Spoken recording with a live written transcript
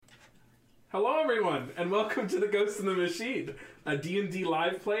Hello everyone, and welcome to The Ghost in the Machine, a D&D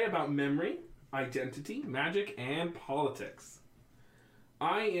live play about memory, identity, magic, and politics.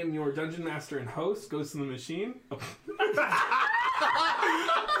 I am your dungeon master and host, Ghost in the Machine.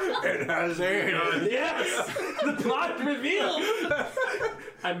 It has begun. Yes! The plot revealed!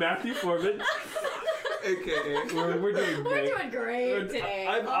 I'm Matthew Foreman. AKA. We're doing great. We're doing great today.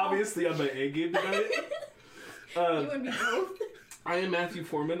 I'm obviously on my A game tonight. You and me both. I am Matthew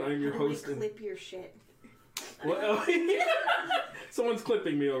Foreman. I am your host. Clip your shit. What? Oh, yeah. Someone's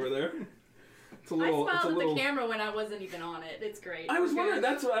clipping me over there. It's a little. I It's a smiled at little. the camera when I wasn't even on it. It's great. I was We're wondering. good.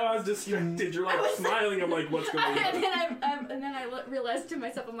 That's why I was distracted. You're like smiling. I'm like, what's going on? and then I realized to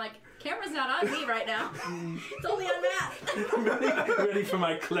myself, I'm like, camera's not on me right now. It's only on Matt. I'm ready for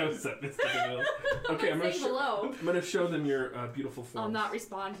my close-up, Mr. DeMille. Okay, I'm gonna. Say hello. I'm gonna show them your beautiful form. I'll not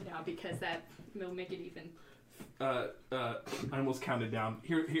respond now because that will make it even. I almost counted down.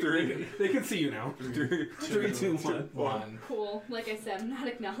 Here, Three. they can see you now. 3, 2, 1. One. Cool. Like I said, I'm not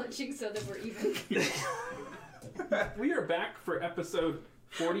acknowledging so that we're even. We are back for episode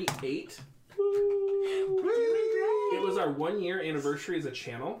 48. Doing great. It was our 1-year anniversary as a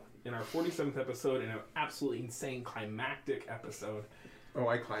channel, and our 47th episode, and an absolutely insane climactic episode Oh,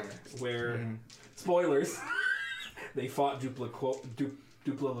 I climaxed. where, spoilers, they fought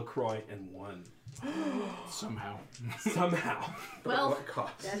Dupla LaCroix and won. Somehow. Somehow. But Well, what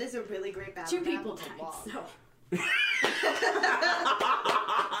cost? That is a really great battle. two people map of died, the wall. so.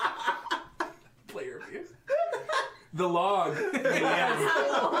 Player view. The log was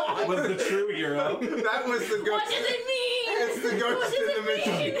the true hero. That was the ghost. What does it mean? It's the ghost What in does the it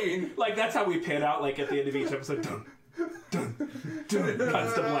mean? machine. Like, that's how we pan out, like, at the end of each episode. Dun, dun, dun,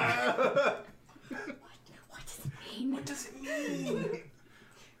 cuts to black. What does it mean? What does it mean?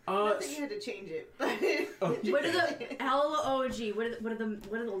 Not that you had to change it, but Oh, What are the LOG? What do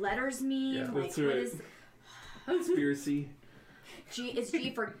the letters mean? Yeah, like that's what right. is Conspiracy. G? Is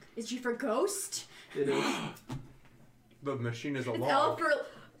G for ghost? It is. The machine is a It's L log. for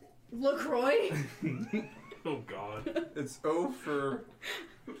LaCroix. Oh, God. It's O for.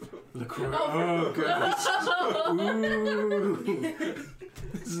 LaCroix. Oh, goodness. Ooh.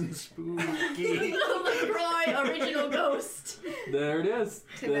 This is spooky. LaCroix original ghost. There it is.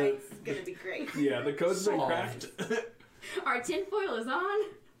 tonight's gonna be great. Yeah, the code's been cracked. Our tinfoil is on.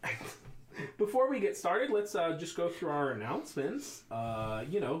 Before we get started, let's just go through our announcements.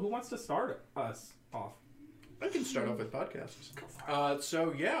 Who wants to start us off? I can start off with podcasts.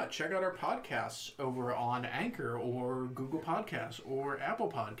 So yeah, check out our podcasts over on Anchor or Google Podcasts or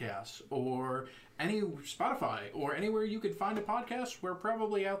Apple Podcasts or any Spotify or anywhere you could find a podcast. We're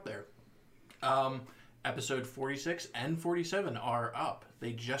probably out there. Episode 46 and 47 are up.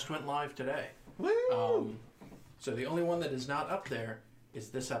 They just went live today. So the only one that is not up there is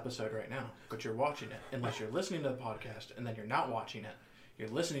this episode right now. But you're watching it, unless you're listening to the podcast and then you're not watching it. You're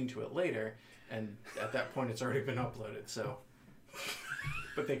listening to it later. And at that point, it's already been uploaded, so.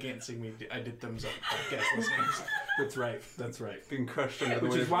 But they can't see me. I did thumbs up podcast listeners. That's right. That's right. Being crushed under the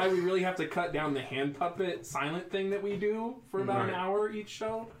Which weight. is why we really have to cut down the hand puppet silent thing that we do for about an Right. hour each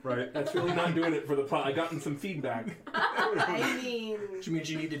show. Right. That's really not doing it for the plot. I gotten some feedback. I mean, Which means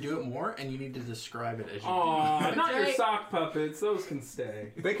you need to do it more, and you need to describe it as you Aw, not your right. sock puppets. Those can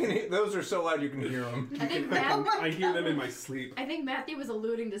stay. They can. Those are so loud you can hear them. I think I hear them in my sleep. I think Matthew was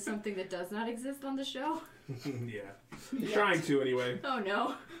alluding to something that does not exist on the show. Yeah. Trying to, anyway. Oh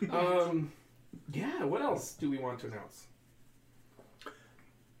no. Yeah, what else do we want to announce?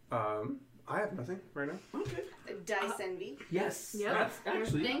 I have nothing right now. Okay. Dice Envy. Yes. Yep. That's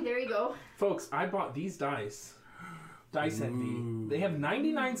actually... Dang, there you go. Folks, I bought these dice. Dice Envy. They have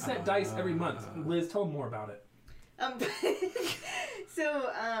 99-cent dice every month. Liz, tell them more about it.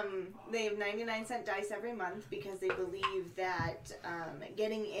 They have 99-cent dice every month because they believe that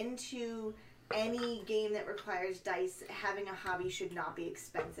getting into any game that requires dice, having a hobby should not be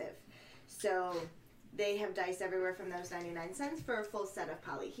expensive. So they have dice everywhere from those 99 cents for a full set of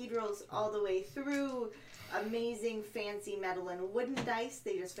polyhedrals all the way through amazing fancy metal and wooden dice.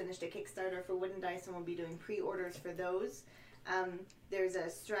 They just finished a Kickstarter for wooden dice and will be doing pre-orders for those. There's a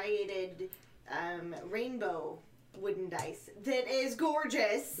striated rainbow wooden dice that is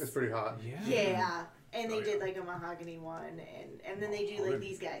gorgeous. It's pretty hot. Yeah. And they Oh, did yeah. like a mahogany one, and then they do like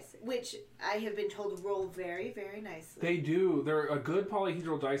these guys, which I have been told roll very, very nicely. They do. They're a good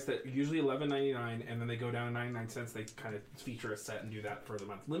polyhedral dice that usually $11.99, and then they go down to 99 cents. They kind of feature a set and do that for the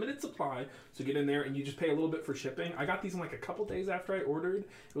month. Limited supply, so get in there and you just pay a little bit for shipping. I got these in like a couple days after I ordered.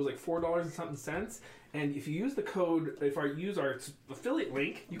 It was like $4 and something cents, And if you use the code, use our affiliate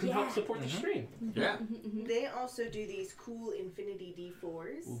link, you can help Yeah. support the stream. Yeah. They also do these cool Infinity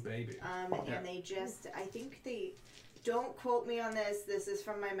D4s. Ooh, baby. And they just, I think they, don't quote me on this. This is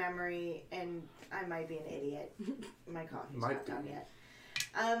from my memory, and I might be an idiot. My coffee's Might not be. done yet.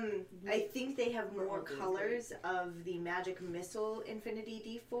 I think they have more colors of the magic missile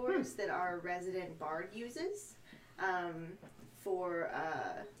Infinity D4s that our resident bard uses.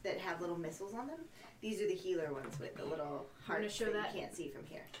 That have little missiles on them. These are the healer ones with the little Wanna hearts show that that? you can't see from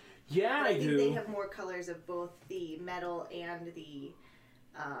here. Yeah, But I I think do. they have more colors of both the metal and the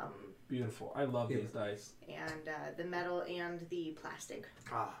Beautiful. I love these dice. the metal and the plastic.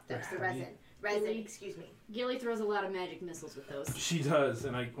 Ah. That's the They're heavy. resin. Really? Excuse me. Gilly throws a lot of magic missiles with those. She does,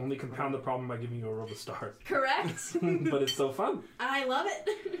 and I only compound the problem by giving you a roll of stars. Correct. But it's so fun. I love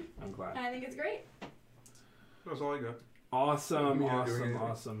it. I'm glad. I think it's great. That's all I got. Awesome, Me not doing awesome, anything.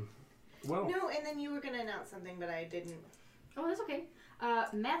 awesome. Well, No, and then you were gonna announce something, but I didn't. Oh, that's okay.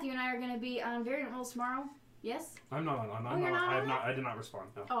 Matthew and I are going to be on Variant Rules tomorrow. Yes? I'm not on. Oh, you're not on I did not respond.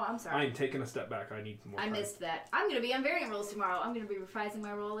 No. Oh, I'm sorry. I'm taking a step back. I need more I time. missed that. I'm going to be on Variant Rules tomorrow. I'm going to be reprising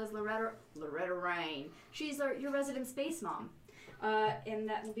my role as Loretta Rain. She's your resident space mom. And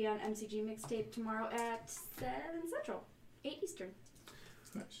that will be on MCG Mixtape tomorrow at 7 Central, 8 Eastern.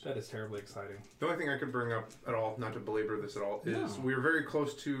 Nice. That is terribly exciting. The only thing I could bring up at all, not to belabor this at all, is No. we were very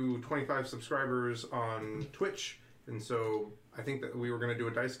close to 25 subscribers on Twitch, and so I think that we were going to do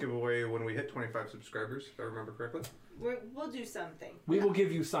a dice giveaway when we hit 25 subscribers, if I remember correctly. We'll do something. We will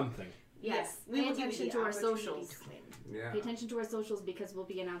give you something. Yes. We Pay will give you attention the to our opportunity socials. to win. Yeah. Pay attention to our socials because we'll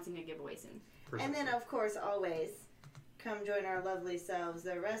be announcing a giveaway soon. And then, of course, always come join our lovely selves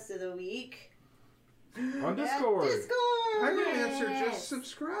the rest of the week. On at Discord. I'm going to Yes. answer just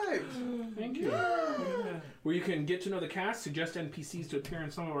subscribe. Thank you. Yeah. Where you can get to know the cast, suggest NPCs to appear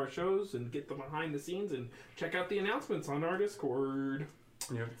in some of our shows, and get the behind the scenes, and check out the announcements on our Discord.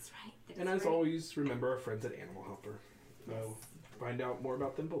 Yeah. That's right. That And is as right. always, remember our friends at Animal Helper. Find out more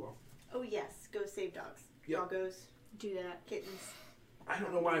about them below. Oh yes, go save dogs. Yep. Doggos, Do that. kittens. I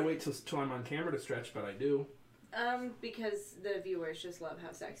don't know why I wait till I'm on camera to stretch, but I do. Because the viewers just love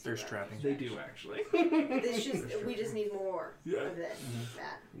how sexy. Thirst you are. trapping. They do, actually. We just need more Yeah. of this.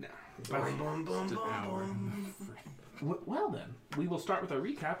 That. No. Just an hour. Well then, we will start with our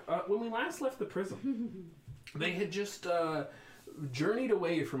recap. When we last left the prison, they had just journeyed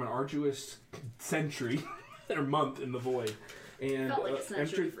away from an arduous century or month in the void, and Felt like a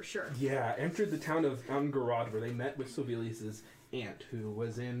century entered for sure. entered the town of Angorod, where they met with Sovelius's aunt, who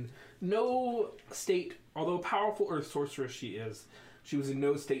was in no state, although powerful earth sorceress she is, she was in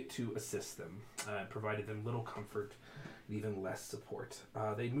no state to assist them, provided them little comfort, and even less support.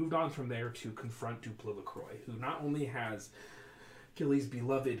 They moved on from there to confront Dupla LaCroix, who not only has Gilly's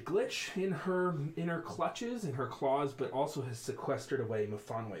beloved Glitch in her clutches, in her claws, but also has sequestered away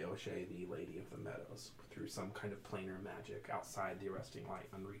Mafanwe O'Shea, the Lady of the Meadows, through some kind of planar magic outside the arresting light,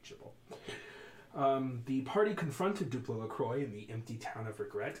 unreachable. The party confronted Dupla LaCroix in the empty town of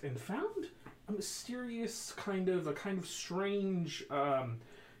Regret and found a mysterious kind of strange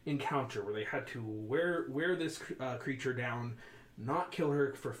encounter where they had to wear this creature down, not kill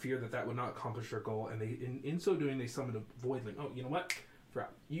her for fear that would not accomplish their goal, and they in so doing they summoned a voidling. Oh, you know what?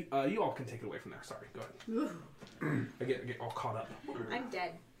 Forgot. You all can take it away from there. Sorry, go ahead. I get all caught up. I'm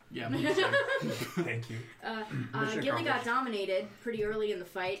dead. Yeah, me too. Thank you. Mission Gilly got accomplished. dominated pretty early in the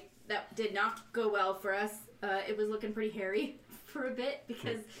fight. That did not go well for us. It was looking pretty hairy for a bit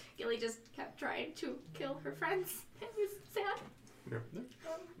because Gilly just kept trying to kill her friends. It was sad.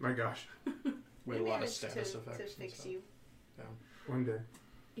 My gosh. We had a We lot of managed status to effects and fix stuff. you. One day.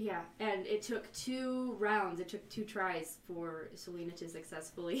 Yeah, and it took 2 rounds. It took 2 tries for Selena to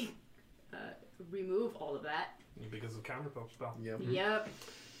successfully remove all of that. Because of counterpulse spell. Yep. Yep.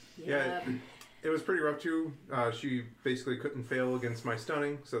 Yeah, it was pretty rough too. She basically couldn't fail against my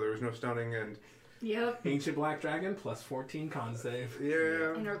stunning, so there was no stunning, and Yep. Ancient Black Dragon plus 14 con save.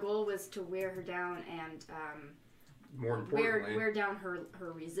 yeah, And our goal was to wear her down and more importantly, wear down her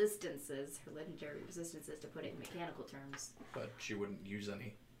resistances, her legendary resistances, to put it in mechanical terms. But she wouldn't use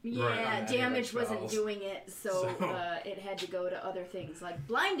any. Yeah, Right. damage wasn't Spells. doing it, so So- it had to go to other things like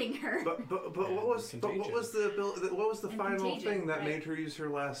blinding her. But what was Contagion. the And final Contagion, thing that right. made her use her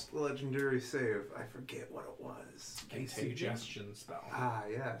last legendary save? I forget what it was. A suggestion spell. Ah,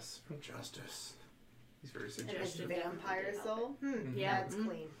 yes, from Justice. He's very And it's suggestive. vampire soul. Yeah. That's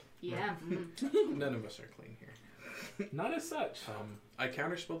clean. Yeah. None of us are clean here. Not as such. I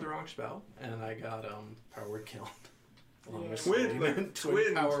counterspelled the wrong spell, and I got power word killed. Along with Twin Selena.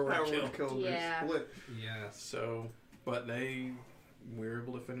 twin power word power kill. word killed. Yeah. Split. Yes. So, but they we were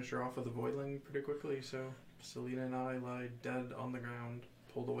able to finish her off with a voidling pretty quickly. So Selena and I lie dead on the ground,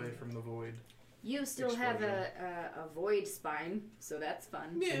 pulled away from the void. You still have a void spine, so that's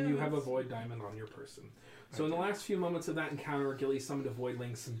fun. And you have a void diamond on your person. So in the last few moments of that encounter, Gilly summoned a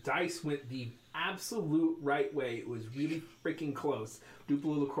voidling. Some dice went the absolute right way. It was really freaking close.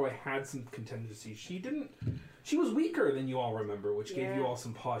 Duplo LaCroix had some contingencies. She was weaker than you all remember, which gave you all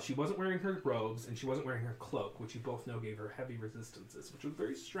some pause. She wasn't wearing her robes, and she wasn't wearing her cloak, which you both know gave her heavy resistances, which was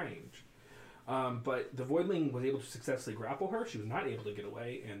very strange. But the voidling was able to successfully grapple her. She was not able to get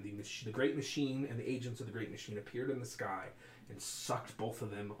away, and the Great Machine and the agents of the Great Machine appeared in the sky and sucked both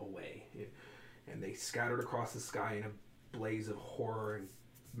of them away. And they scattered across the sky in a blaze of horror and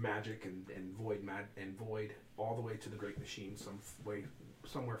magic and void all the way to the Great Machine,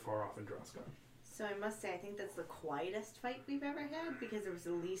 somewhere far off in Droska. So I must say, I think that's the quietest fight we've ever had because there was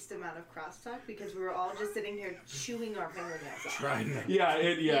the least amount of crosstalk because we were all just sitting here chewing our fingernails off. Trying.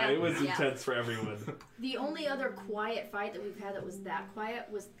 It was intense for everyone. The only other quiet fight that we've had that was that quiet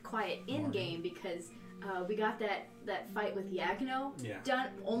was quiet in-game because we got that fight with Yagno done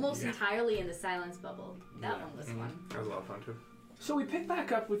almost entirely in the silence bubble. That one was fun. That was a lot of fun too. So we pick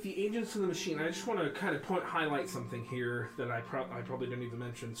back up with the Agents of the Machine. I just want to kind of highlight something here that I probably didn't even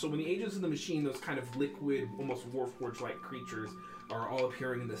mention. So when the Agents of the Machine, those kind of liquid, almost Warforged-like creatures, are all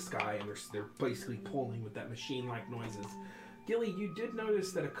appearing in the sky, and they're basically pulling with that machine-like noises. Gilly, you did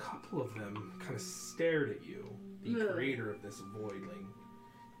notice that a couple of them kind of stared at you, the creator of this voidling,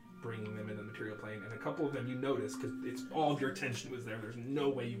 bringing them into the material plane, and a couple of them you noticed because it's all of your attention was there. There's no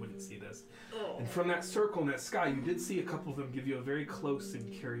way you wouldn't see this. And from that circle in that sky, you did see a couple of them give you a very close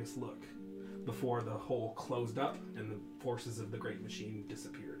and curious look before the hole closed up and the forces of the Great Machine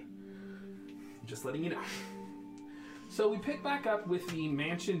disappeared. Just letting you know. So we pick back up with the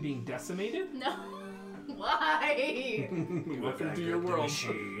mansion being decimated. No. Why? Welcome to your world.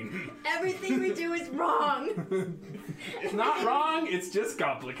 Everything we do is wrong. It's not wrong, it's just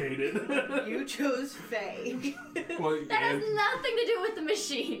complicated. You chose Faye. Well, That has nothing to do with the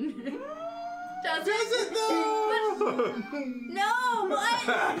machine. Does it? No! What?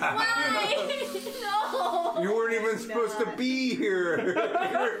 Why? No! You weren't even supposed to be here.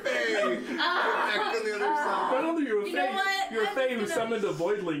 You're Faye. Back on the other side. Not only you're a You know Fae, what? you're a I'm Fae just who gonna- summoned a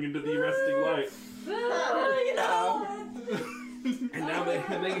voidling into the resting light. You know. And now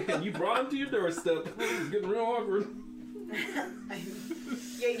and you brought him to your doorstep. It's getting real awkward.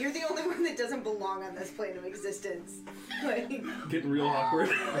 Yeah, you're the only one that doesn't belong on this plane of existence. Like, Getting real awkward.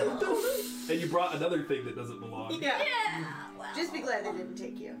 And you brought another thing that doesn't belong. yeah. Yeah. Well. Just be glad they didn't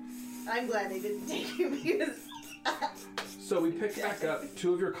take you. I'm glad they didn't take you because. So we pick back up.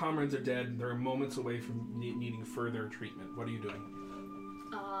 Two of your comrades are dead. They're moments away from needing further treatment. What are you doing?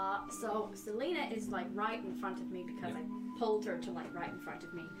 So Selena is like right in front of me because I pulled her to like right in front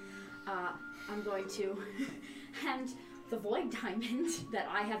of me. I'm going to hand the void diamond that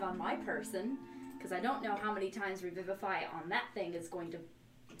I have on my person because I don't know how many times Revivify on that thing is going to.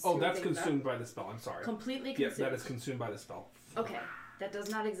 Oh, that's screw things up. consumed by the spell. I'm sorry. Completely Yes, consumed. that is consumed by the spell. Okay, that does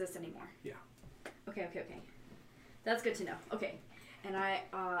not exist anymore. Yeah. Okay. That's good to know. Okay, and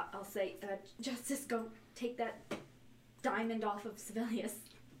I'll say, Justice, go take that diamond off of Sibelius.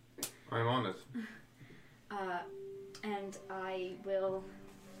 I'm on it. And I will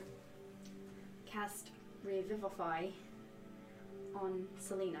cast Revivify on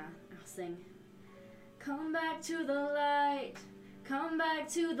Selena. I'll sing, come back to the light, come back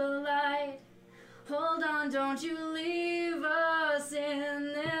to the light. Hold on, don't you leave us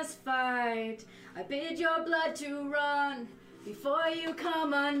in this fight. I bid your blood to run before you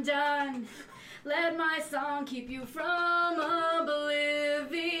come undone. Let my song keep you from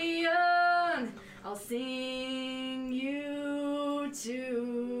oblivion. I'll sing you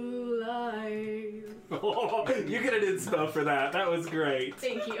to life. You get an inspo for that. That was great.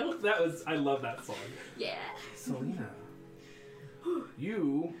 Thank you. I love that song. Yeah. Selena,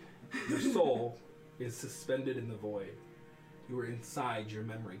 your soul is suspended in the void. You are inside your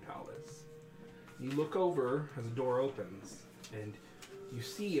memory palace. You look over as a door opens, and you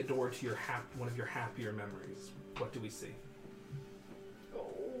see a door to one of your happier memories. What do we see?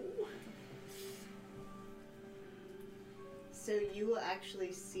 So you will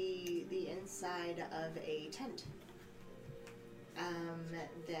actually see the inside of a tent.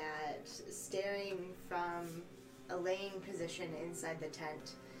 That staring from a laying position inside the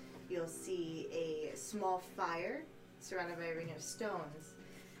tent, you'll see a small fire surrounded by a ring of stones,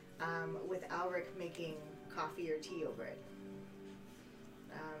 with Alric making coffee or tea over it.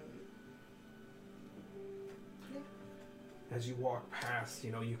 As you walk past,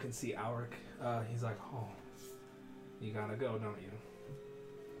 you can see Alric. He's like, oh, you gotta go, don't you?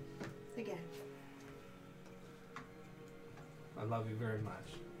 Again. I love you very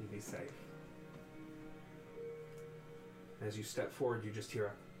much. You be safe. As you step forward, you just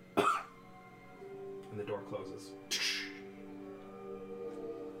hear a and the door closes.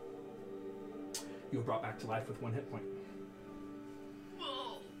 You were brought back to life with 1 hit point.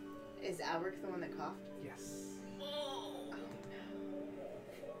 Is Alric the one that coughed? Yes.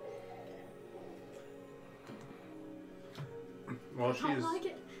 Well, I don't she's like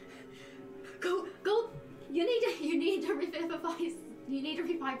it. Go. You need to revivify. You need to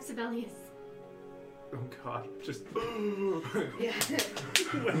revive Sibelius. oh god, just Yeah.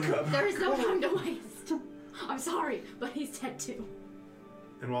 wake up. There is no time to waste. I'm sorry, but he's dead too.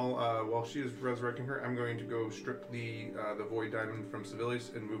 And while she is resurrecting her, I'm going to go strip the void diamond from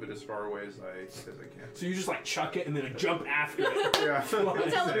Sibelius and move it as far away as I can. So you just like chuck it and then jump after it. Yeah.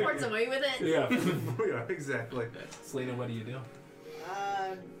 He teleports away with it. Yeah. Yeah, exactly. Selena, what do you do?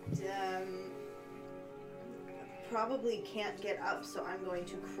 Probably can't get up, so I'm going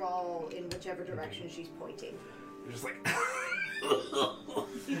to crawl in whichever direction she's pointing. You're just like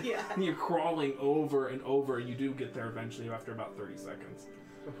Yeah. and you're crawling over and over, and you do get there eventually after about 30 seconds.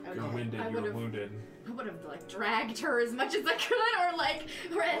 You're Okay. winded, I you're would've- wounded. I would have like dragged her as much as I could,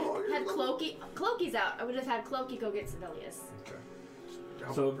 or had Clokey. Clokey's out. I would have had Clokey go get Sibelius. Okay.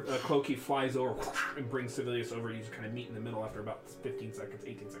 So Clokey flies over and brings Sibelius over. You just kind of meet in the middle after about 15 seconds,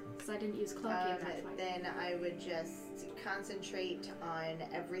 18 seconds. Because I didn't use Clokey in that fight. Then I would just concentrate on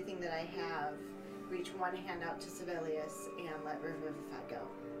everything that I have, reach one hand out to Sibelius, and let Revivify go.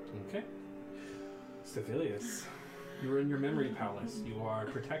 Okay. Sibelius, you are in your memory palace. You are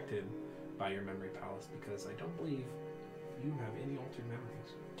protected by your memory palace because I don't believe you have any altered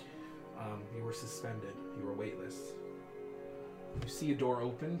memories. You were suspended. You were weightless. You see a door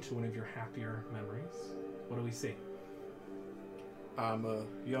open to one of your happier memories. What do we see? I'm a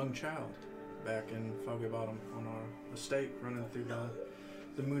young child back in Foggy Bottom on our estate, running through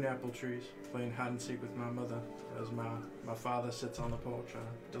the moon apple trees, playing hide and seek with my mother as my father sits on the porch on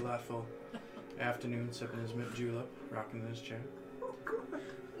a delightful afternoon, sipping his mint julep, rocking in his chair.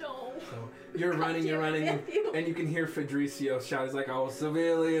 No. So you're running, and you can hear Fedricio shout. He's like, "Oh,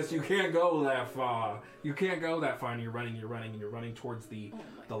 Sibelius, you can't go that far. You can't go that far." And you're running towards the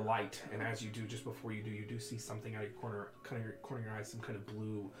light. And as you do, just before you do see something out of your corner of your eyes, some kind of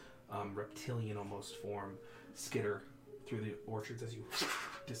blue, reptilian almost form skitter through the orchards as you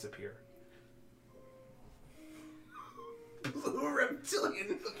disappear.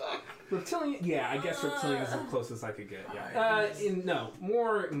 Reptilian. Reptilian, yeah, I guess reptilian is the closest I could get. Yeah,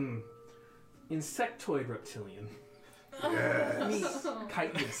 more insectoid reptilian. Yes.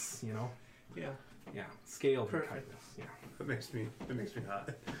 Chitinous, you know. Yeah. Scaled Perfect. chitinous. Yeah. That makes me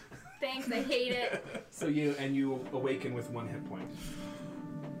hot. Thanks, I hate it. So you awaken with 1 hit point.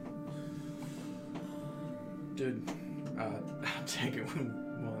 Dude, I'll take it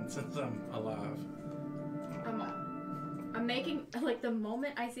one since I'm alive. I'm making, like, the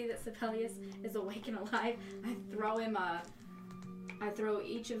moment I see that Sibelius is awake and alive, I throw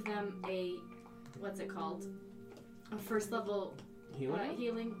each of them a, what's it called? A first level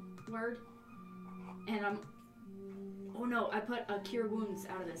healing word. And I put a cure wounds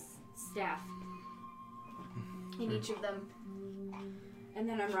out of this staff in each of them. And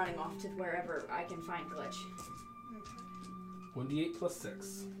then I'm running off to wherever I can find Glitch. 1d8 plus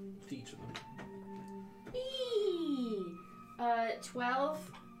 6 to each of them.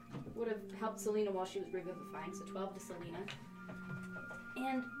 12 would have helped Selena while she was revivifying, so 12 to Selena.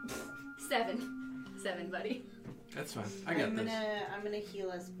 And 7, buddy. That's fine. I got this. I'm gonna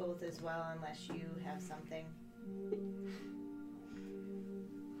heal us both as well, unless you have something.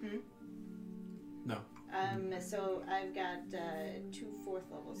 No. So I've got 2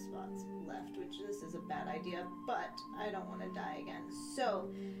 4th level spots left, which this is a bad idea, but I don't want to die again. So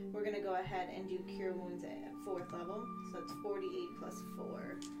we're gonna go ahead and do Cure Wounds at 4th level. So it's 48 plus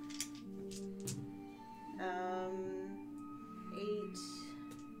 4. 8,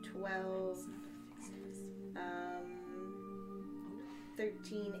 12,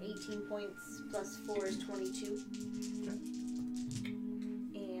 13, 18 points plus 4 is 22.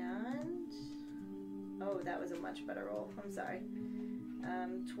 And oh, that was a much better roll. I'm sorry.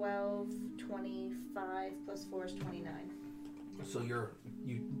 12, 25 plus 4 is 29. So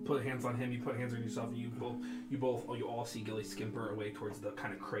you put hands on him, you put hands on yourself, and you all see Gilly skimper away towards the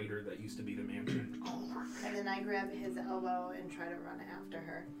kind of crater that used to be the mansion. And then I grab his elbow and try to run after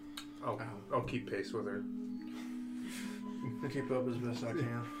her. I'll keep pace with her. Keep up as best I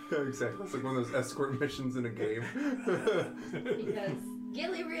can. Exactly. It's like one of those escort missions in a game. Because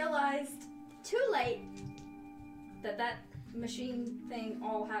Gilly realized too late that machine thing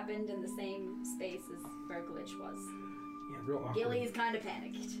all happened in the same space as where Glitch was. Yeah, real awkward. Gilly's kind of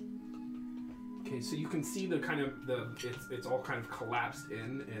panicked. Okay, so you can see the kind of it's all kind of collapsed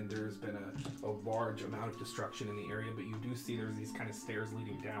in, and there's been a large amount of destruction in the area. But you do see there's these kind of stairs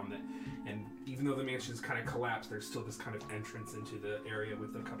leading down that, and even though the mansion's kind of collapsed, there's still this kind of entrance into the area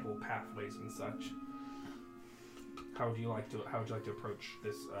with a couple pathways and such. How would you like to approach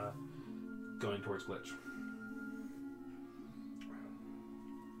this going towards Glitch?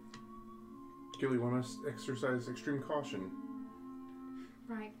 Gilly, want to exercise extreme caution.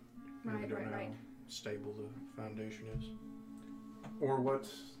 Right. We Right, don't right, know right. how stable the foundation is. Or what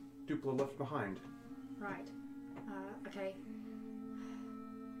Dupla left behind. Right. Okay.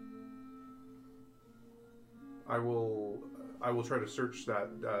 I will try to search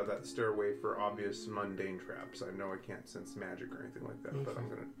that stairway for obvious mundane traps. I know I can't sense magic or anything like that, but I'm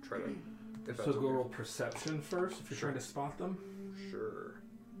gonna try to. If that's So go okay. roll perception first if you're Sure. trying to spot them. Sure.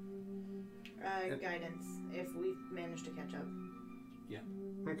 Guidance, if we manage to catch up.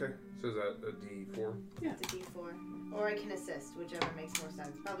 Okay. So is that a D4? It's a D4. Or I can assist, whichever makes more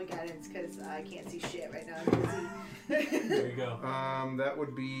sense. Probably guidance, because I can't see shit right now. I'm busy. There you go. That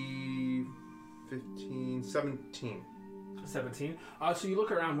would be 15, 17. 17. So you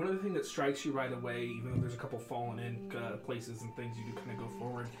look around. One of the things that strikes you right away, even though there's a couple fallen in places and things, you do kind of go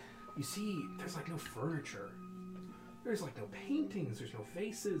forward. You see, there's like no furniture. There's like no paintings. There's no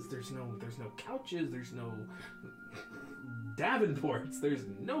faces. There's no couches. There's no davenports. There's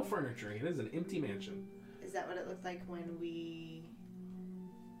no furniture. It is an empty mansion. Is that what it looked like when we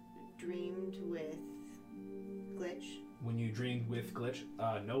dreamed with Glitch? When you dreamed with Glitch,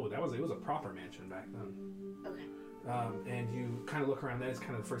 no, it was a proper mansion back then. Okay. And you kind of look around. That is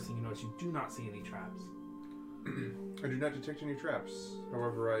kind of the first thing you notice. You do not see any traps. I do not detect any traps.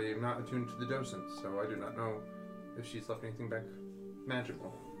 However, I am not attuned to the docent, so I do not know if she's left anything back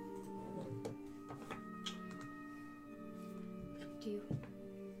magical. Do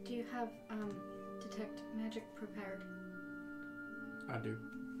you have detect magic prepared? I do.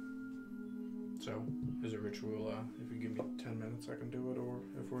 So, is it ritual? If you give me 10 minutes, I can do it, or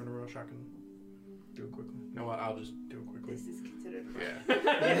if we're in a rush, I can do it quickly. No, I'll just do it quickly. This is considered.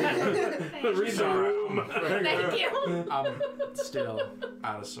 Yeah. Read the room. Thank you. I'm still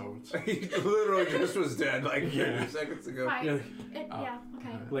out of sorts. He literally just was dead like 30 seconds ago. Right. Yeah. Yeah.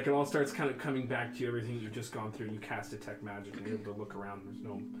 Okay. Like it all starts kind of coming back to you. Everything you've just gone through. You cast detect magic, and you're able to look around.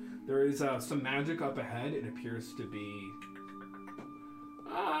 There is some magic up ahead. It appears to be.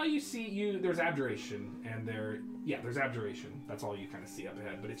 There's abjuration, and there's abjuration. That's all you kind of see up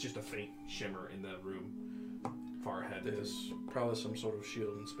ahead, but it's just a faint shimmer in the room far ahead. There's probably some sort of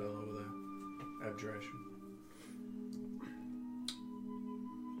shielding spell over there. Abjuration.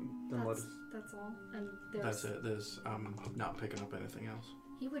 Then let us. That's all. And That's it. I'm not picking up anything else.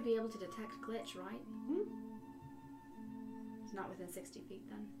 He would be able to detect Glitch, right? He's not within 60 feet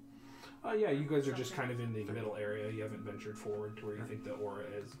then. Yeah, you guys are just kind of in the middle area. You haven't ventured forward to where you think the aura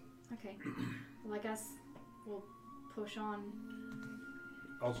is. Okay. Well, I guess we'll push on.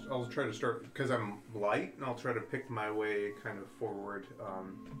 I'll try to start because I'm light, and I'll try to pick my way kind of forward.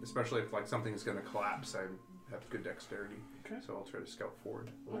 Especially if like something's going to collapse, I have good dexterity. Okay. So I'll try to scout forward.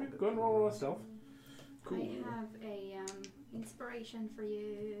 A Okay, little bit. go ahead and roll a stealth. Cool. I have a inspiration for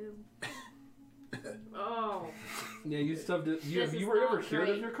you. Oh. Yeah, you still have This you is were ever not cured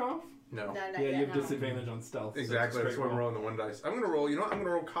great. of your cough? No. No, not Yeah, yet, you have no. disadvantage on stealth. so Exactly. it's a That's why I'm straight roll. rolling the one dice. I'm gonna roll. You know what? I'm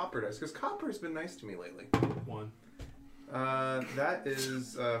gonna roll copper dice because copper has been nice to me lately. One. That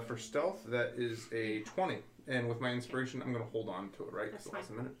is for stealth. That is a 20, and with my inspiration, I'm gonna hold on to it. Right? That's Because it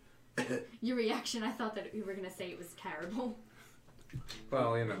lasts a fine. minute. Your reaction, I thought that you were going to say it was terrible.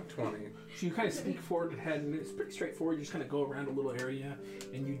 Well, 20. So you kind of sneak forward ahead, and it's pretty straightforward. You just kind of go around a little area,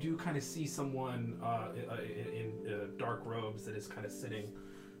 and you do kind of see someone in dark robes that is kind of sitting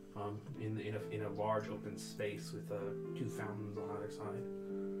in a large open space with two fountains on either side.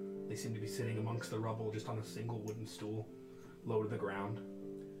 They seem to be sitting amongst the rubble, just on a single wooden stool, low to the ground.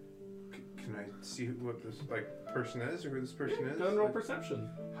 Can I see what this person is, or who this person is? Go and roll perception.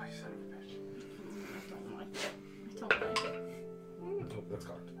 Oh, you son of a bitch. I don't like it. I don't like it. Oh, that's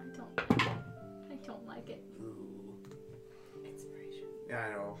cocked. I don't like it. Inspiration. Yeah, I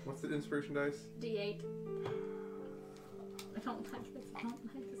know. What's the inspiration dice? D8. I don't like this. I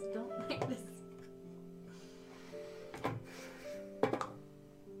don't like this. Don't like this.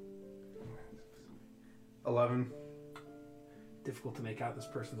 $11. Difficult to make out. This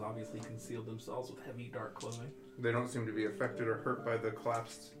person's obviously concealed themselves with heavy dark clothing. They don't seem to be affected or hurt by the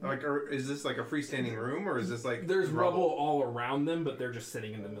collapsed. Or is this like a freestanding room, or is this like There's rubble all around them, but they're just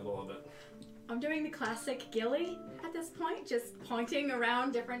sitting in the middle of it. I'm doing the classic Gilly at this point, just pointing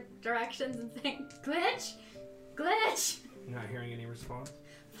around different directions and saying, glitch! Glitch! Not hearing any response.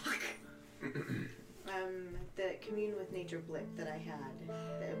 Fuck. The commune with nature blip that I had,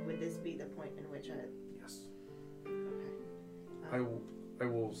 would this be the point in which I... Yes. Okay. I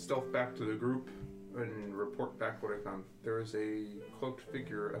will stealth back to the group and report back what I found. There is a cloaked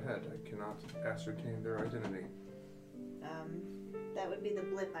figure ahead. I cannot ascertain their identity. That would be the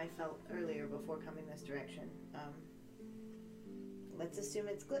blip I felt earlier before coming this direction. Let's assume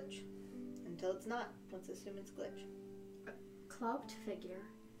it's glitch. Until it's not, let's assume it's glitch. Cloaked figure.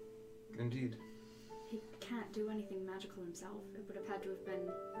 Indeed. He can't do anything magical himself. It would have had to have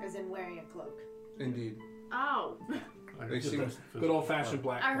been... As in wearing a cloak. Indeed. Oh! They Just seem a good old-fashioned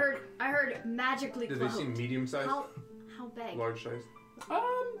black. I heard magically Did cloaked. they seem medium-sized? How big? Large size?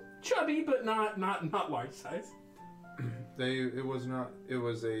 Chubby, but not large size. It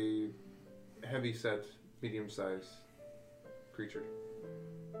was a heavy-set, medium-sized creature.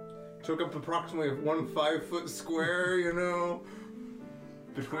 Took up approximately 1 5-foot square, you know,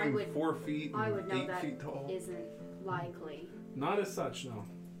 between 4 feet I and would know 8 that feet tall. isn't likely. Not as such, no.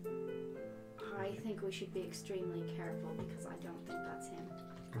 I think we should be extremely careful because I don't think that's him.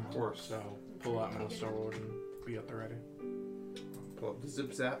 Of course. So pull out my sword and be at the ready. Pull up the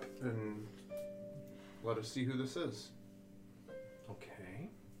zip zap and let us see who this is. Okay.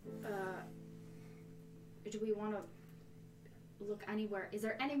 Do we want to look anywhere? Is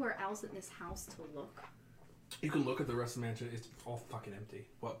there anywhere else in this house to look? You can look at the rest of the mansion. It's all fucking empty.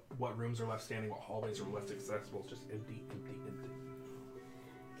 What rooms are left standing? What hallways are left accessible? It's just empty, empty, empty.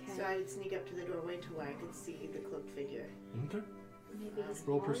 Okay. So I'd sneak up to the doorway to where I could see the cloaked figure. Okay. Maybe he's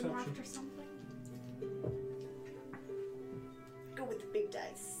Roll polymorphed perception. or something? Go with the big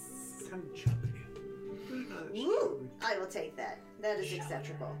dice. I'm chubby. Woo! I will take that. That is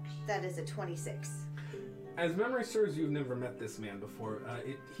acceptable. That is a 26. As memory serves, you've never met this man before.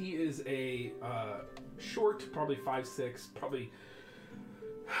 He is a short, probably 5'6", probably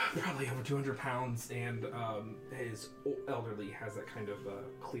over 200 pounds, and his elderly has that kind of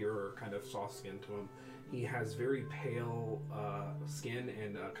clearer, kind of soft skin to him. He has very pale skin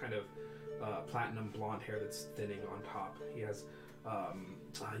and kind of platinum blonde hair that's thinning on top. He has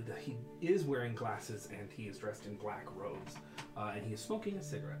he is wearing glasses and he is dressed in black robes, and he is smoking a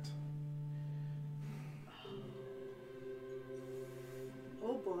cigarette.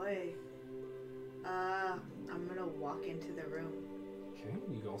 Oh boy. I'm gonna walk into the room. Okay,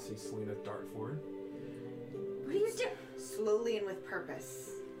 you all see Selena dart forward. What are you doing? Slowly and with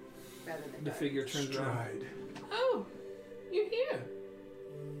purpose. Rather than The dart. figure turns around. Stride. Oh, you're here.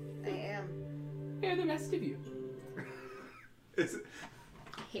 I am. Where are the rest of you? Is it?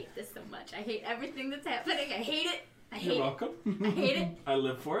 I hate this so much. I hate everything that's happening. I hate it. I hate You're it. welcome. I hate it. I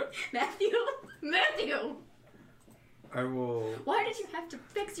live for it. Matthew! I will. Why did you have to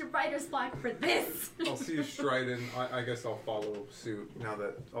fix your writer's block for this? I'll see you stride in. I guess I'll follow suit now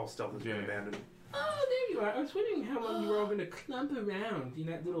that all stealth has been Yeah. abandoned. Oh, there you are. I was wondering how long you were all going to clump around in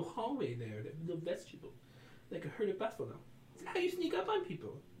that little hallway there, that little vestibule, like a herd of buffalo. Is that how you sneak up on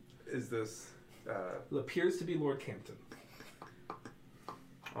people? Is this? It appears to be Lord Campton.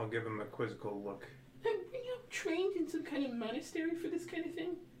 I'll give him a quizzical look. Were you trained in some kind of monastery for this kind of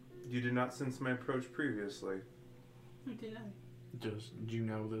thing? You did not sense my approach previously. Or did I? Do you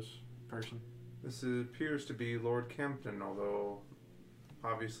know this person? This appears to be Lord Campton, although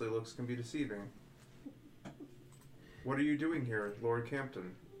obviously looks can be deceiving. What are you doing here, Lord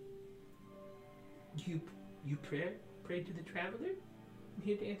Campton? You pray to the traveler? I'm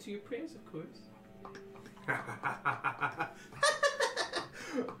here to answer your prayers, of course.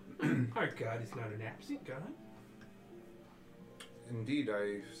 Our God is not an absent God. Indeed,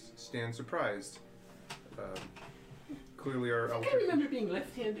 I stand surprised. Clearly our I elder... can remember being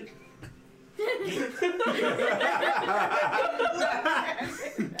left-handed. And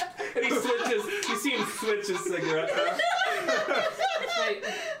he switches. You see him switch his cigarette. It's like,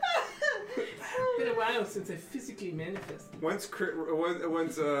 been a while since I physically manifested. Once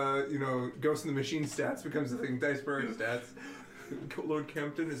you know, Ghost in the Machine stats becomes a thing, Dice Bird stats, Lord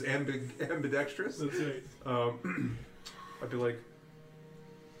Campton is ambidextrous. That's right. I'd be like,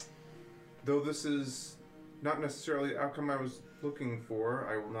 though this is not necessarily the outcome I was looking for,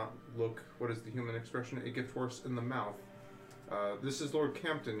 I will not look, what is the human expression, a gift horse in the mouth. This is Lord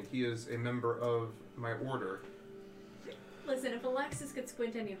Campton. He is a member of my order. Listen, if Alexis could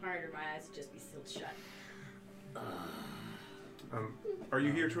squint any harder, my eyes would just be sealed shut. Are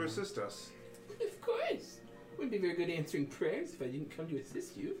you here to assist us? Of course. Wouldn't be very good answering prayers if I didn't come to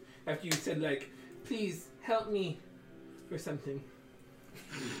assist you. After you said, like, please help me or something.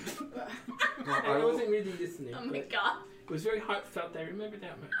 I wasn't really listening. Oh my but god. It was very heartfelt. I remember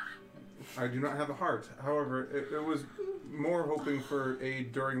that much. I do not have a heart. However, it was more hoping for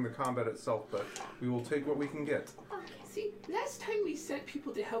aid during the combat itself, but we will take what we can get. Okay, see, last time we sent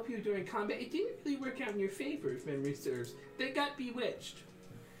people to help you during combat, it didn't really work out in your favor, if memory serves. They got bewitched.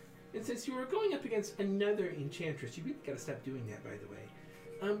 And since you were going up against another enchantress, you really gotta stop doing that, by the way.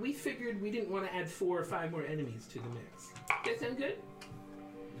 We figured we didn't want to add 4 or 5 more enemies to the mix. That sound good?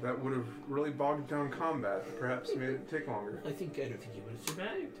 That would have really bogged down combat, perhaps made it take longer. I don't think you would have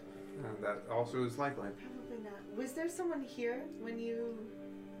survived. And that also is likely. Probably not. Was there someone here when you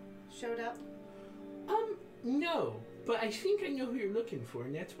showed up? No. But I think I know who you're looking for,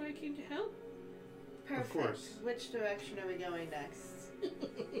 and that's why I came to help. Perfect. course. Which direction are we going next?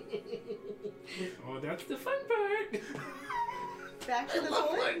 Oh, that's the fun part. Back to the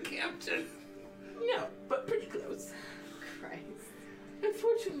point? Captain. No, but pretty close. Christ.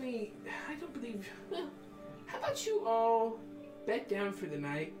 Unfortunately, I don't believe... Well, how about you all bed down for the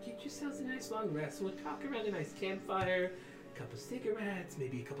night, get yourselves a nice long rest, we'll talk around a nice campfire, a couple cigarettes,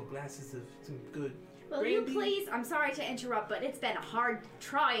 maybe a couple glasses of some good Will brandy. you please, I'm sorry to interrupt, but it's been a hard,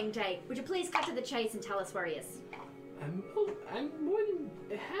 trying day. Would you please cut to the chase and tell us where he is? I'm more than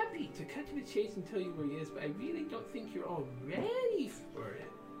happy to cut to the chase and tell you where he is, but I really don't think you're all ready for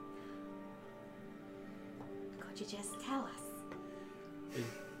it. Could you just tell us?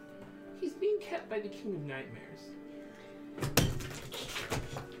 He's being kept by the King of Nightmares.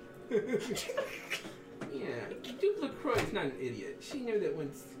 Yeah, Duke LaCroix is not an idiot. She knew that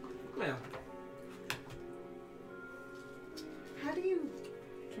once... Well... How do you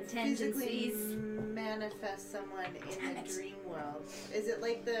physically Contingencies. manifest someone in Damn the it. dream world? Is it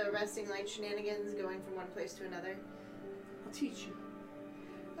like the Arresting Light shenanigans going from one place to another? I'll teach you.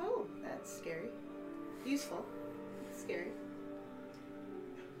 Oh, that's scary. Useful. Scary.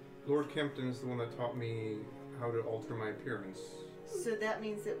 Lord Kempton is the one that taught me how to alter my appearance. So that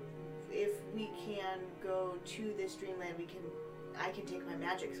means that if we can go to this dreamland, I can take my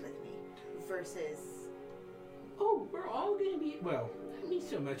magics with me. Versus, Oh, we're all gonna be... Well, not me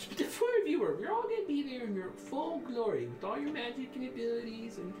so much, but the 4 of you we're all gonna be there in your full glory with all your magic and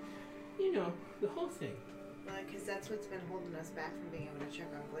abilities and, you know, the whole thing. because that's what's been holding us back from being able to check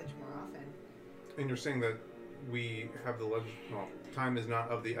on Glitch more often. And you're saying that we have the well, time is not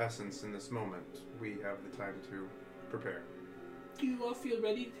of the essence in this moment. We have the time to prepare. Do you all feel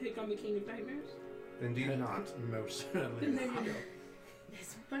ready to take on the King of Nightmares? Indeed not. Most Then certainly. there you go.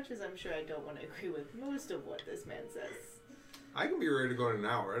 As much as I'm sure I don't want to agree with most of what this man says. I can be ready to go in an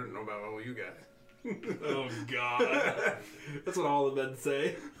hour. I don't know about all you guys. Oh, God. That's what all the men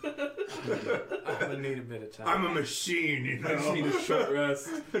say. I need a bit of time. I'm a machine, you know. I just need a short rest.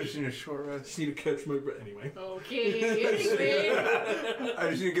 I just need a short I rest. just need to catch my breath. Anyway. Okay, anyway. I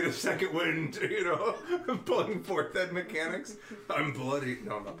just need to get a second wind, you know. I'm pulling forth that mechanics. I'm bloody.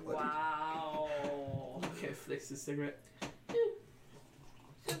 No, I'm not bloody. Wow. Okay, flicks the cigarette.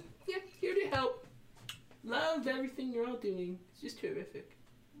 So, yeah, here to help. Love everything you're all doing. It's just terrific.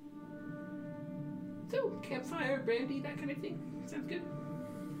 So, campfire, brandy, that kind of thing. Sounds good.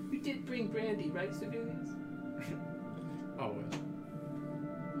 You did bring brandy, right, civilians? Always.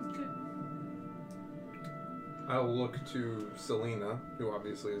 Okay. I'll look to Selena, who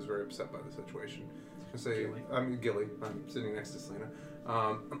obviously is very upset by the situation. I say, Gilly. Gilly. I'm sitting next to Selena.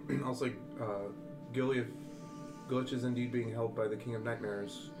 I'll say, Gilly, if Glitch is indeed being held by the King of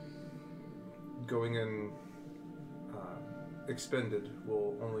Nightmares, going in expended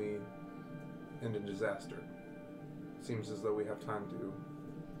will only end in disaster. Seems as though we have time to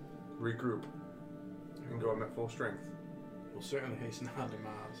regroup and go up at full strength. We'll certainly hasten our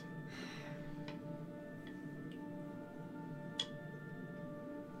demise.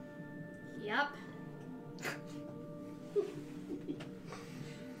 Yep.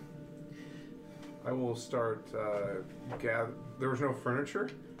 I will start gather. There was no furniture.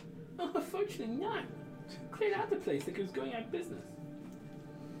 Oh, unfortunately not. Cleared out the place like it was going out of business.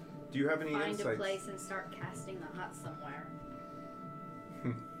 Do you have any Find insights? a place and start casting the hut somewhere.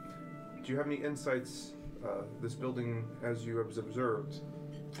 Do you have any insights? This building, as you have observed,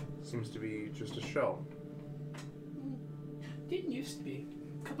 seems to be just a shell. Didn't used to be.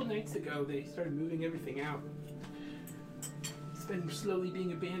 A couple nights ago, they started moving everything out. It's been slowly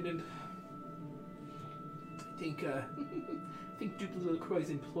being abandoned. I think Duke LaCroix's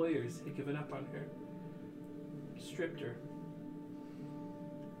employers had given up on her. Stripped her.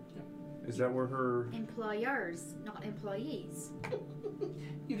 Is that where her? Employers, not employees.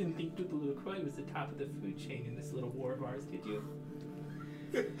 You didn't think Duke LaCroix was the top of the food chain in this little war of ours, did you?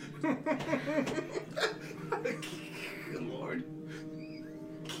 Lord,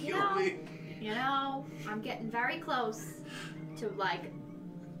 You know, You know, I'm getting very close to, like,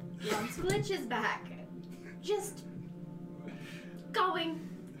 once Glitch is back, just going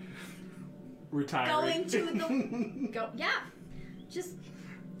Retiring. to the just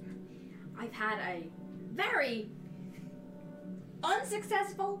I've had a very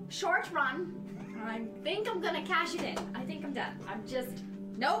unsuccessful short run. I think I'm gonna cash it in. I think I'm done. I'm just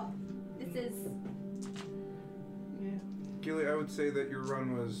nope. This is Gilly, I would say that your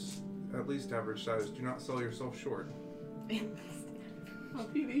run was at least average size. Do not sell yourself short. How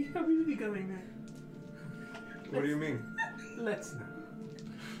really going there? What do you mean? Let's not.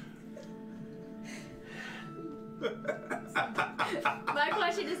 my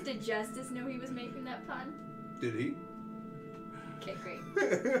question is, did Justice know he was making that pun? Did he? Okay, great.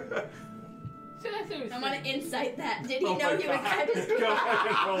 So that's what I want to insight that. Did he Oh know my he was God. kind of Go ahead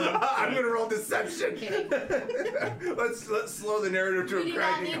and roll it. I'm gonna roll deception. Okay. let's slow the narrative to We a do not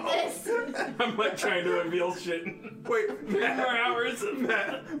cracking need halt. this. I'm like trying to reveal shit. Wait, 3 more hours of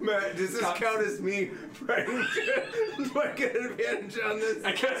Matt, does this Stop. count as me trying to do I get an advantage on this?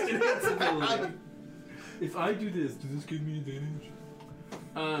 I cast invincibility. If I do this, does this give me advantage?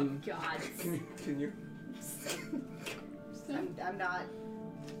 God. Can you? I'm not.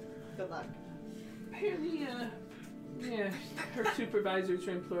 Good luck. Apparently, her supervisors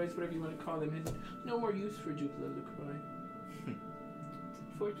or employees, whatever you want to call them, has no more use for Duplo LaCroix.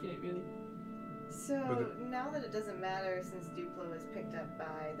 Unfortunate, really. So But now that it doesn't matter since Duplo is picked up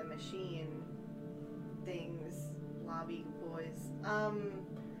by the machine things, lobby boys,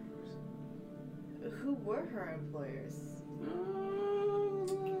 who were her employers?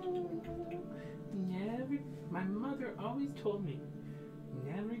 Never. My mother always told me,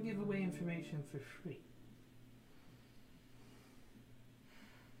 never give away information for free.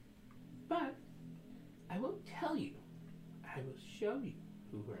 But I won't tell you. I will show you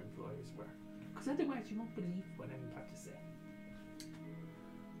who her employers were. Because otherwise you won't believe what I'm about to say.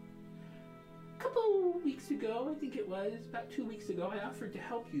 A couple weeks ago, I think it was, about 2 weeks ago, I offered to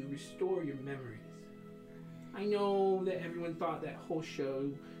help you restore your memories. I know that everyone thought that whole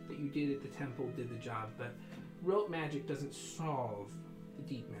show that you did at the temple did the job, but rote magic doesn't solve the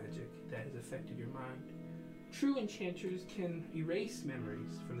deep magic that has affected your mind. True enchanters can erase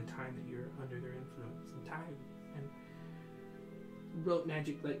memories from the time that you're under their influence entirely, and rote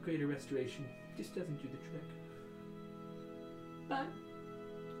magic, like Greater Restoration, just doesn't do the trick. But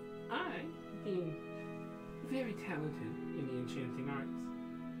I, being very talented in the enchanting arts,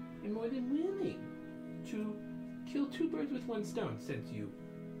 am more than willing to kill 2 birds with 1 stone, since you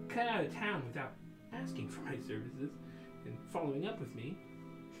cut out of town without asking for my services and following up with me.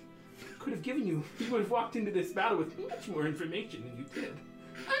 Could have given you would have walked into this battle with much more information than you did.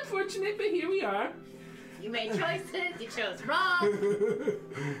 Unfortunate, but here we are. You made choices. You chose wrong.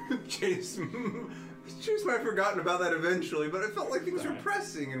 Chase might have forgotten about that eventually, but it felt like things were Alright.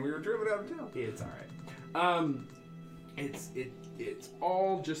 pressing and we were driven out of town. It's all right. It's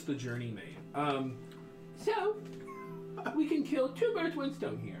all just the journey made. So we can kill 2 birds, 1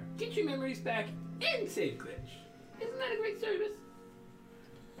 stone here. Get your memories back and save Glitch. Isn't that a great service?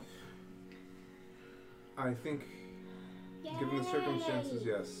 I think, given the circumstances,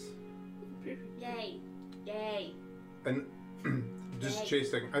 yes. Yay. Yay. And just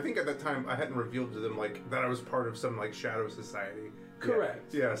chasing. I think at that time I hadn't revealed to them like that I was part of some like shadow society.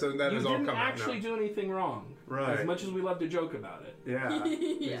 Correct. Yeah, so that You has all didn't come out actually now. do anything wrong. Right. As much as we love to joke about it. Yeah.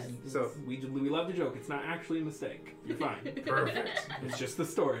 Yes. So we love to joke. It's not actually a mistake. You're fine. perfect. It's just the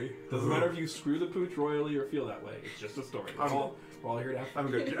story. Doesn't matter if you screw the pooch royally or feel that way. It's just a story. We're all here to have fun.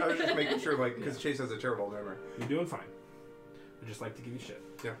 I'm good. I was just making sure, like, because Chase has a terrible memory. You're doing fine. I just like to give you shit.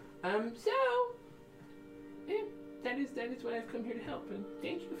 Yeah. So, yeah, that is why I've come here to help. And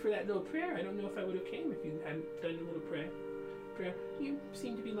thank you for that little prayer. I don't know if I would have came if you hadn't done your little prayer. You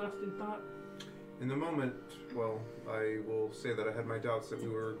seem to be lost in thought. In the moment, well, I will say that I had my doubts that we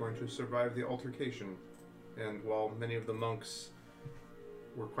were going to survive the altercation. And while many of the monks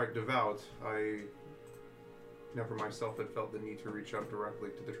were quite devout, I never myself had felt the need to reach out directly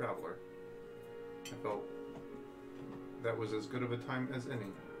to the traveler. I felt that was as good of a time as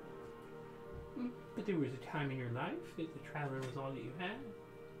any. But there was a time in your life that the traveler was all that you had.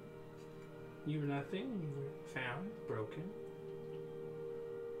 You were nothing. You were found, broken.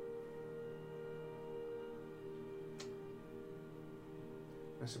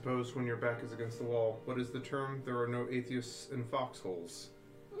 I suppose when your back is against the wall, what is the term? There are no atheists in foxholes.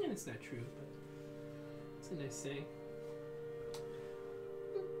 Yeah, it's not true, but it's a nice saying.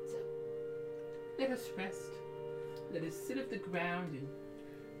 So, let us rest. Let us sit of the ground and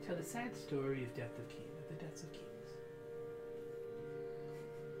tell the sad story of the deaths of kings.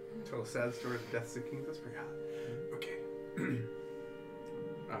 Tell a sad story of deaths of kings. That's pretty hot. Okay.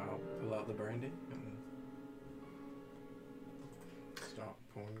 I'll pull out the brandy and stop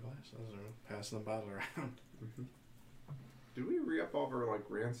pouring glasses or passing the bottle around. Mm-hmm. Did we re-up all of our like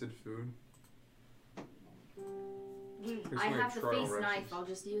rancid food? I have the trial face rations. knife. I'll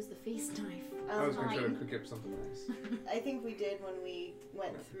just use the face knife. I was gonna try to Fine. cook up something nice. I think we did when we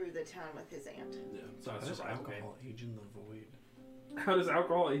went through the town with his aunt. Yeah, so How it's does survival game. alcohol age in the void? How does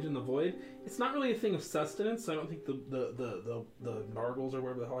alcohol age in the void? It's not really a thing of sustenance, so I don't think the nargles or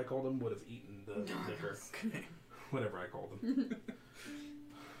whatever the hell I called them would have eaten the liquor. Whatever I called them.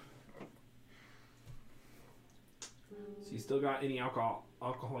 So you still got any alcohol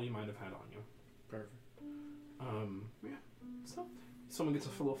you might have had on you. Perfect. Yeah. So someone gets a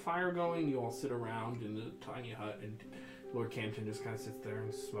little fire going, you all sit around in the tiny hut, and Lord Campton just kind of sits there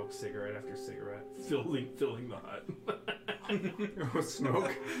and smokes cigarette after cigarette, filling the hut.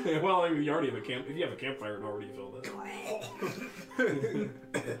 Smoke. Yeah, well, I mean, you already have a camp. If you have a campfire, it already filled it.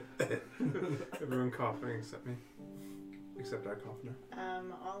 Everyone coughing except me. Except I cough now.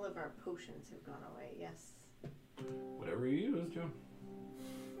 All of our potions have gone away, yes. Whatever you use, Joe.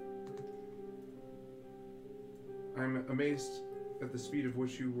 I'm amazed at the speed of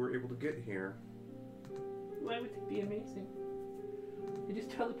which you were able to get here. Why would it be amazing? You just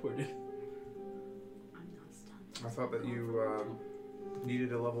teleported. I'm not stunned. I thought that you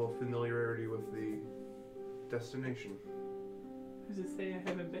needed a level of familiarity with the destination. Who's to say I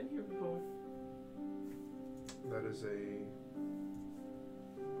haven't been here before? That is a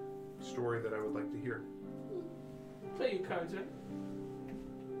story that I would like to hear. Play your cards, right?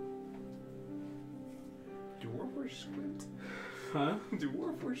 Do Warforged squint? Huh? Do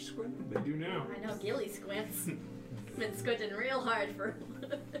Warforged squint? They do now. I know Gilly squints. Been squinting real hard for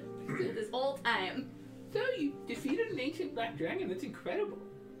this whole time. So you defeated an ancient black dragon. That's incredible.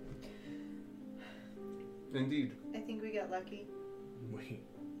 Indeed. I think we got lucky. We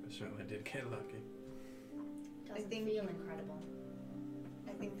certainly did get lucky. Doesn't think- feel incredible.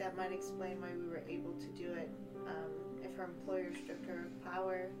 I think that might explain why we were able to do it. If her employer stripped her of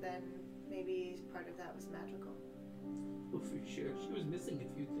power, then maybe part of that was magical. Well, for sure. She was missing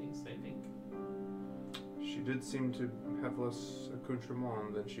a few things, I think. She did seem to have less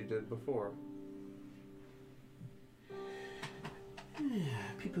accoutrement than she did before.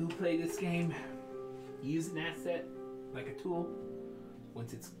 People who play this game use an asset like a tool.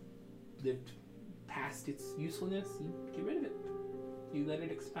 Once it's lived past its usefulness, you get rid of it. You let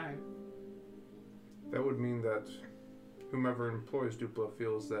it expire. That would mean that whomever employs Dupla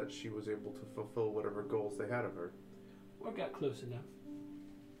feels that she was able to fulfill whatever goals they had of her. Or got close enough.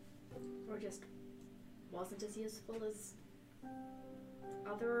 Or just wasn't as useful as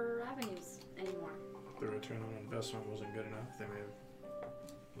other avenues anymore. The return on investment wasn't good enough. They may have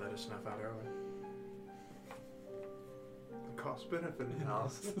let us snuff out early. Cost-benefit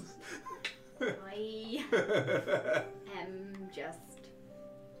analysis. I am just.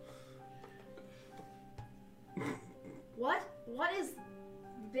 What is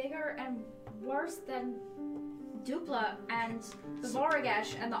bigger and worse than Dupla and the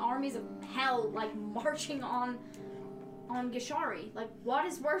Voragesh and the armies of hell like marching on Gishari? Like, what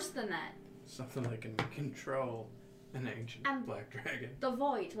is worse than that? Something that can control an ancient black dragon. The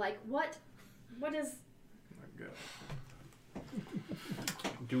Void, like what is? My God.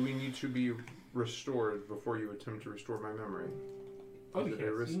 Do we need to be restored before you attempt to restore my memory? Oh, Is yes. it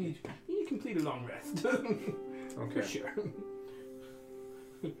a risky- You need to complete a long rest. Okay. For sure.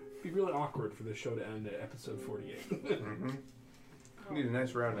 It'd be really awkward for the show to end at episode 48. Mm-hmm. You need a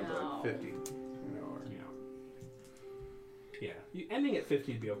nice round number, No. like 50. You know, or, Yeah. Ending at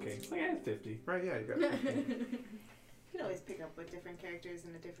 50 would be okay. It's like, 50. right, yeah, you got 50. You can always pick up with different characters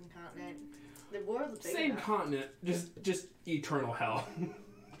in a different continent. The world's big Same enough. continent, just eternal hell.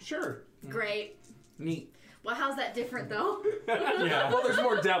 Sure. Great. Neat. Well, how's that different though? Yeah. Well, there's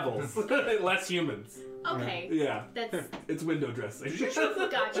more devils, less humans. Okay. Yeah. That's It's window dressing. Did you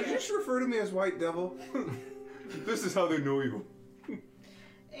gotcha. just refer to me as White Devil? This is how they know you.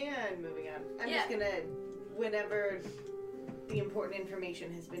 And moving on. I'm Yeah. just gonna, whenever the important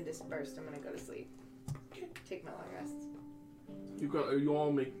information has been dispersed, I'm gonna go to sleep. Take my long rest. You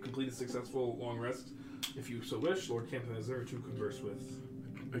all complete a successful long rest. If you so wish, Lord Campton is there to converse with.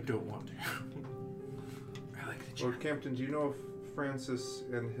 I don't want to. I like the Lord Campton, do you know if Francis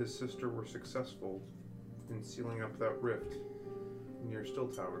and his sister were successful in sealing up that rift near Still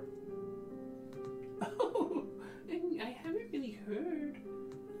Tower? Oh, I haven't really heard.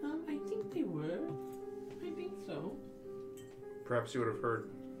 I think they were. I think so. Perhaps you would have heard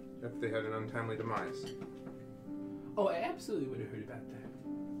if they had an untimely demise. Oh, I absolutely would have heard about that.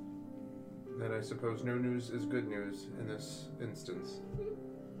 Then I suppose no news is good news in this instance.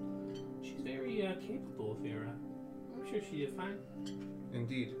 She's very capable, Vera. I'm sure she did fine.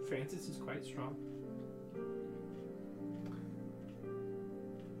 Indeed. Francis is quite strong.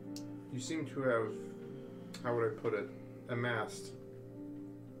 You seem to have, how would I put it, amassed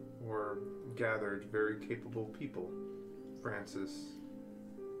or gathered very capable people. Francis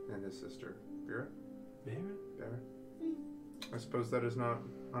and his sister. Vera? Vera? Vera? I suppose that is not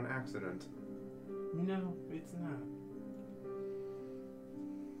on accident. No, it's not.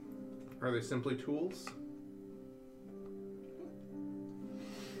 Are they simply tools?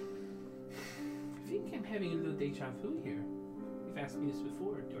 I think I'm having a little deja vu here. You've asked me this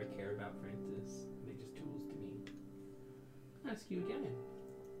before. Do I care about Francis? Are they just tools to me? I'll ask you again.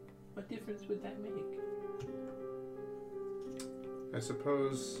 What difference would that make? I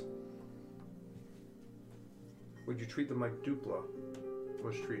suppose... Would you treat them like Dupla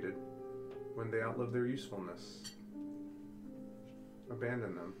was treated when they outlive their usefulness?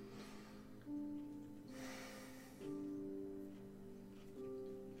 Abandon them.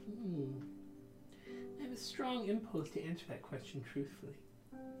 I have a strong impulse to answer that question truthfully.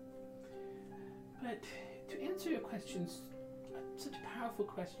 But to answer a question, such a powerful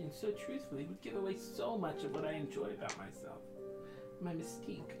question, so truthfully, would give away so much of what I enjoy about myself. My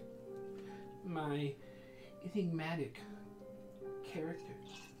mystique. My enigmatic character.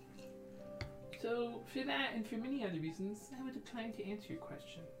 So, for that and for many other reasons, I would decline to answer your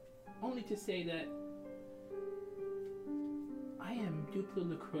question. Only to say that I am Duplo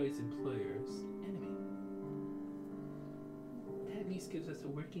LaCroix's employer's enemy. That at least gives us a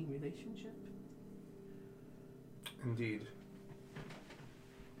working relationship. Indeed.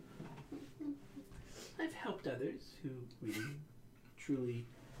 I've helped others who really, truly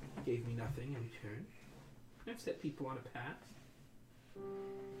gave me nothing in return. I've set people on a path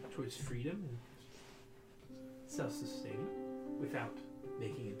towards freedom and self-sustaining without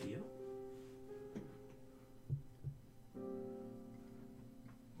making a deal.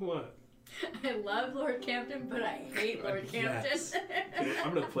 What? I love Lord Campton, but I hate Lord Campton. Yes.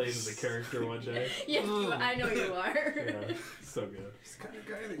 I'm gonna play as the character one day. Yes, I know you are. Yeah, so good. He's the kind of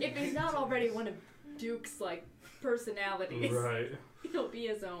guy that If he's not already one of Duke's personalities, Right. he'll be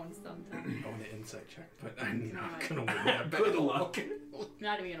his own sometime. I want an insight check, but I'm not Right. gonna win that. Good luck.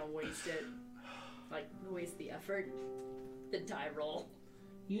 Not even gonna waste it. Waste the effort. The die roll.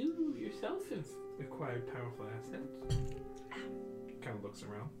 You yourself have acquired powerful assets. Kind of looks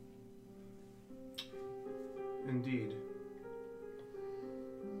around. Indeed.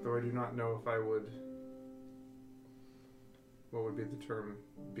 Though I do not know if I would... What would be the term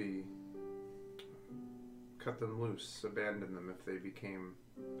be? Cut them loose, abandon them if they became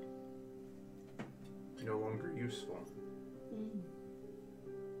no longer useful.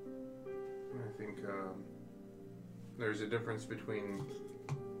 I think there's a difference between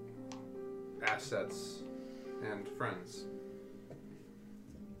assets and friends.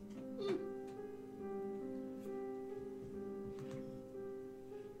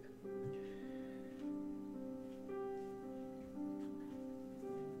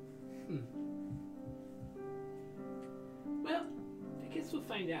 Well, I guess we'll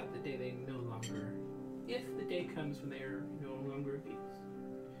find out the day they no longer... If the day comes when they are no longer abused.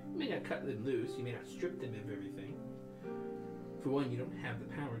 You may not cut them loose, you may not strip them of everything. For one, you don't have the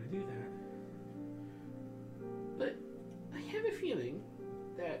power to do that. But I have a feeling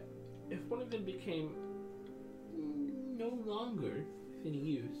that if one of them became no longer of any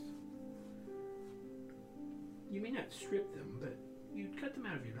use, you may not strip them, but you'd cut them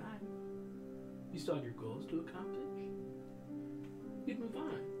out of your life. You still have your goals to accomplish. You'd move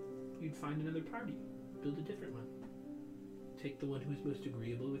on. You'd find another party, build a different one. Take the one who was most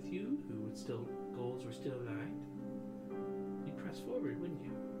agreeable with you, who would still goals were still aligned. You'd press forward, wouldn't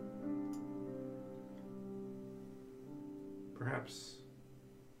you? Perhaps.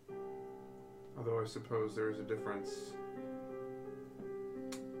 Although I suppose there is a difference.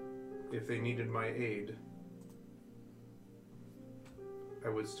 If they needed my aid, I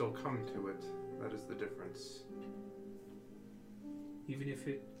would still come to it. That is the difference. Even if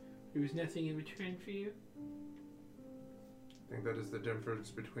there was nothing in return for you? I think that is the difference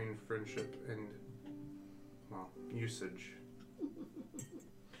between friendship and, well, usage.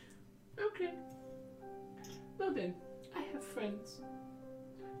 Okay. Well then, I have friends,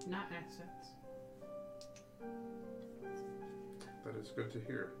 not assets. That is good to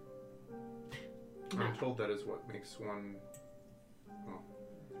hear. I'm Not- told that is what makes one, well,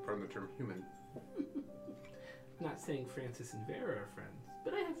 pardon the term, human. Not saying Francis and Vera are friends,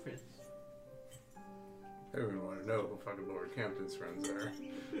 but I have friends. I don't even want to know who fucking Lord Campton's friends are.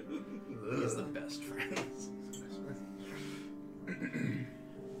 He is the best friends. Are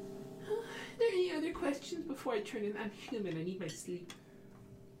there any other questions before I turn in? I'm human. I need my sleep.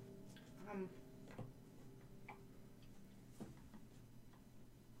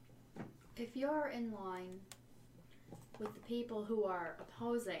 If you're in line with the people who are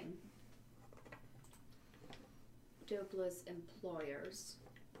opposing Dopla's employers,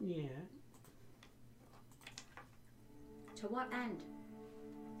 Yeah. to what end?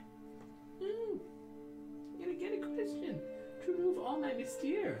 Yet again a question to remove all my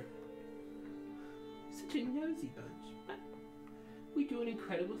mystere. Such a nosy bunch. But we do an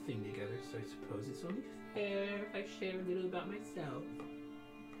incredible thing together, so I suppose it's only fair if I share a little about myself.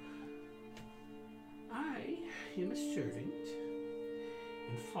 I am a servant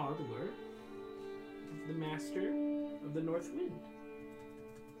and follower of the Master of the North Wind.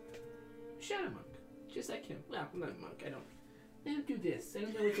 Shadow monk, just like him. Well, I'm not a monk. I don't do this. I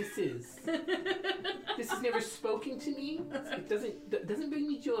don't know what this is. This has never spoken to me. It doesn't bring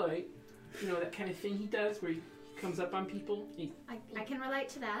me joy. You know, that kind of thing he does where he comes up on people. I can relate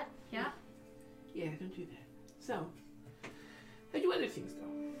to that. Yeah. Yeah, don't do that. So, I do other things though.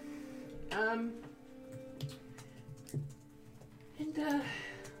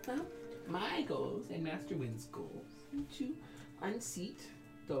 Well, my goals and Master Wind's goals are to unseat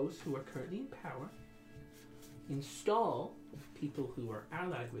those who are currently in power, install people who are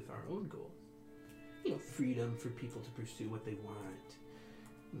allied with our own goals. You know, freedom for people to pursue what they want.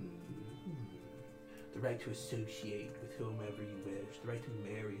 The right to associate with whomever you wish. The right to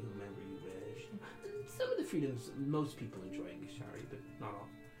marry whomever you wish. Some of the freedoms most people enjoy in Gishari, but not all.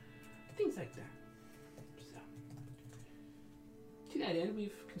 Things like that. So, to that end,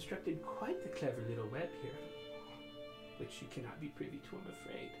 we've constructed quite the clever little web here, which you cannot be privy to, I'm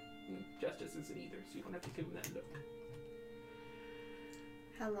afraid. Justice isn't either, so you don't have to give him that look.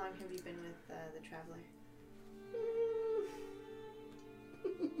 How long have you been with the Traveler?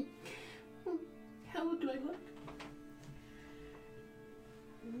 How old do I look?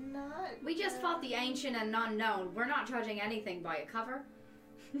 Not. We just fought the ancient and unknown. We're not judging anything by a cover.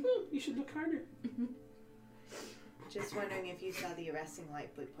 You should look harder. Just wondering if you saw the arresting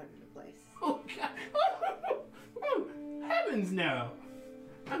light we put into place. Oh, God. Oh, heavens, no.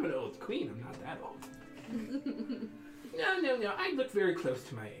 I'm an old queen. I'm not that old. No. I look very close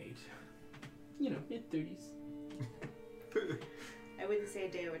to my age. You know, mid-30s. I wouldn't say a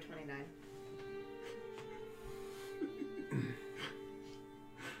day over 29.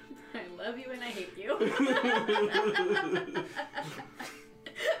 I love you and I hate you.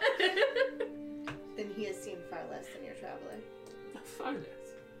 Then he has seen far less than your Traveler. Far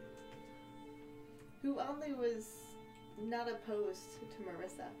less. Who only was not opposed to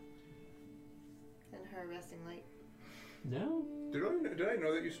Marissa and her arresting light. No. Did I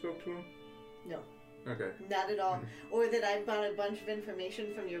know that you spoke to him? No. Okay. Not at all. Or that I bought a bunch of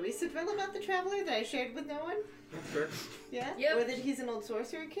information from Eurisaville about the Traveler that I shared with no one. That's fair. Yeah? Yep. Or that he's an old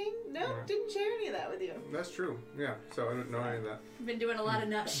sorcerer king? No, Yeah. didn't share any of that with you. That's true. Yeah. So I didn't know any of that. Been doing a lot of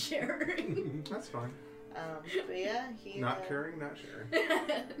nut sharing. That's fine. But yeah, he... Not caring, not sharing.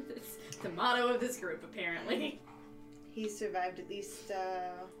 It's the motto of this group, apparently. He survived at least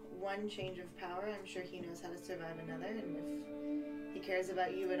one change of power. I'm sure he knows how to survive another. And if he cares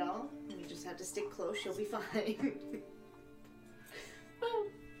about you at all, you just have to stick close. You'll be fine. Well,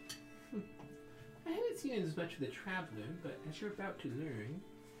 I haven't seen as much of the Traveler, but as you're about to learn,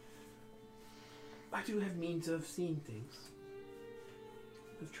 I do have means of seeing things.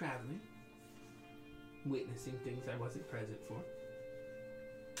 Of traveling. Witnessing things I wasn't present for.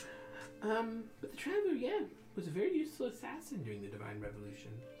 But the Traveler, yeah, was a very useful assassin during the Divine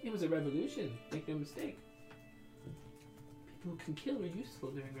Revolution. It was a revolution, make no mistake. People who can kill are useful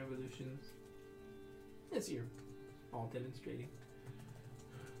during revolutions. As you're all demonstrating.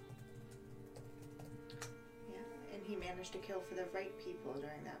 Yeah, and he managed to kill for the right people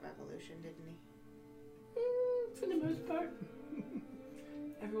during that revolution, didn't he? For the most part.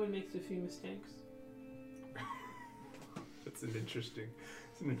 Everyone makes a few mistakes. It's an interesting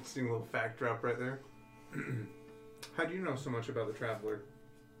little fact drop right there. How do you know so much about the Traveler?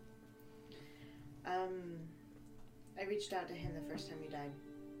 I reached out to him the first time he died.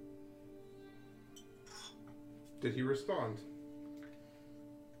 Did he respond?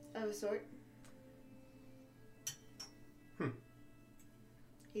 Of a sort.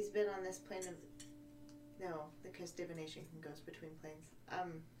 He's been on this plane of... No, because divination goes between planes.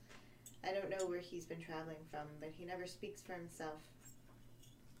 I don't know where he's been traveling from, but he never speaks for himself.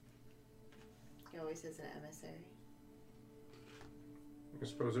 He always has an emissary. I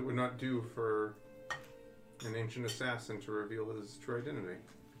suppose it would not do for an ancient assassin to reveal his true identity.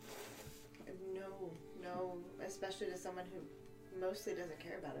 No, especially to someone who mostly doesn't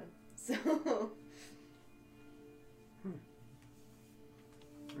care about him. So.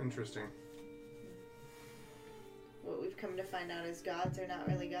 Interesting. What we've come to find out is gods are not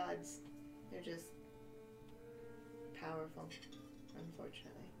really gods. They're just powerful,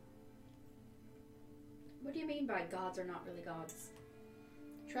 unfortunately. What do you mean by gods are not really gods?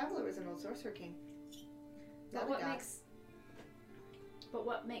 Traveler was an old sorcerer king. Not But a what god.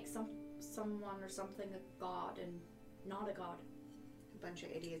 makes someone or something a god and not a god? A bunch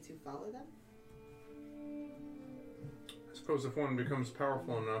of idiots who follow them? I suppose if one becomes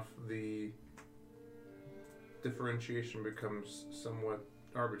powerful enough, the differentiation becomes somewhat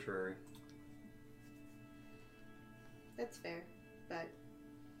arbitrary. That's fair, but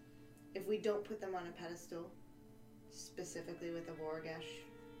if we don't put them on a pedestal, specifically with a Vorgash,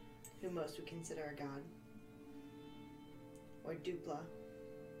 who most would consider a god, or Dupla,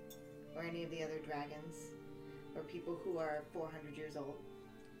 or any of the other dragons, or people who are 400 years old,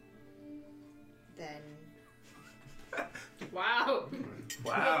 then Wow.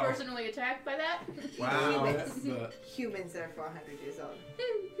 Wow. Personally attacked by that? Wow. humans, humans that are 400 years old.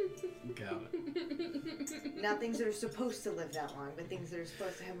 Got it. Not things that are supposed to live that long, but things that are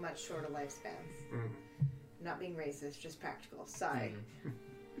supposed to have much shorter lifespans. Mm. Not being racist, just practical. Sorry.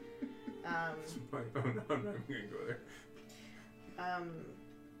 Like, oh no, I'm not even gonna go there.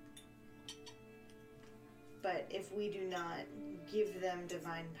 But if we do not give them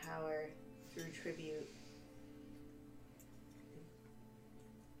divine power through tribute,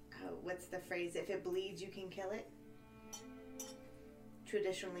 what's the phrase? If it bleeds, you can kill it.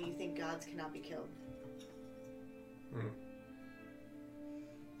 Traditionally, you think gods cannot be killed.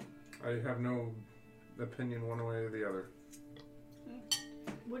 I have no opinion one way or the other.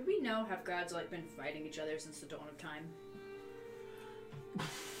 Would we know, have gods been fighting each other since the dawn of time?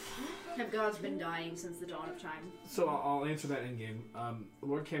 Have gods been dying since the dawn of time? So I'll answer that in game.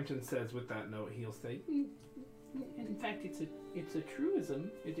 Lord Campton says with that note, he'll say, in fact, it's a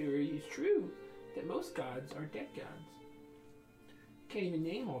truism. It is true that most gods are dead gods. Can't even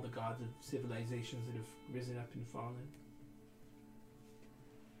name all the gods of civilizations that have risen up and fallen.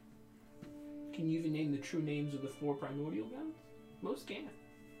 Can you even name the true names of the 4 primordial gods? Most can't.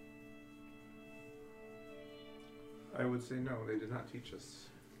 I would say no, they did not teach us.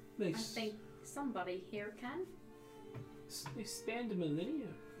 I think somebody here can. They spanned a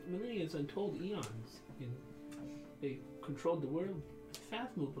millennia. Millennia's untold eons. And they controlled the world with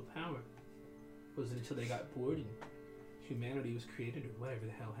fathomable power. It wasn't until they got bored and humanity was created, or whatever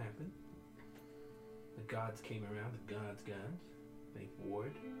the hell happened. The gods came around, the gods. They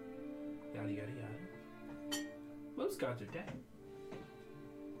warred. Yada yada yada. Most gods are dead.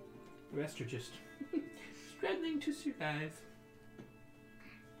 The rest are just struggling to survive.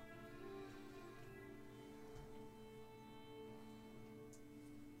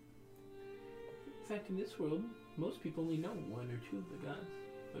 In fact, in this world, most people only know 1 or 2 of the gods.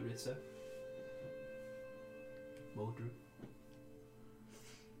 Marissa, Moldru.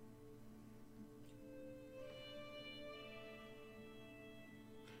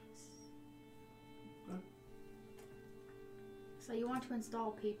 So you want to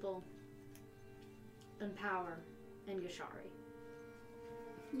install people in power in Yashari?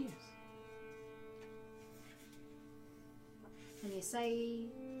 Yes. And you say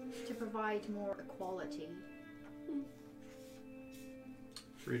to provide more equality.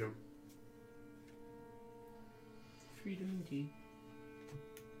 Freedom. Freedom indeed.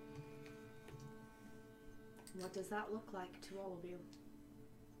 What does that look like to all of you?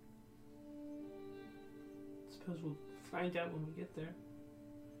 Suppose we'll find out when we get there.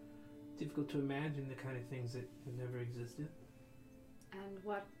 Difficult to imagine the kind of things that have never existed. And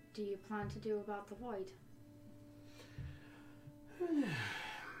what do you plan to do about the void?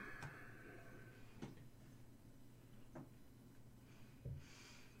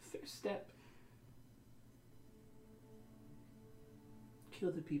 First step.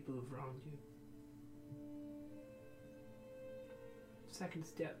 Kill the people who've wronged you. Second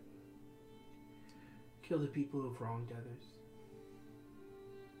step. Kill the people who've wronged others.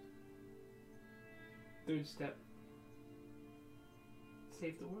 Third step.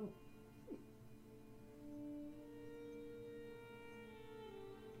 Save the world.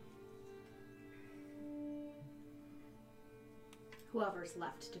 Whoever's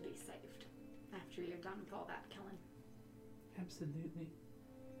left to be saved after you're done with all that killing. Absolutely.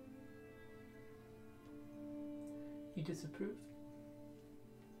 You disapprove?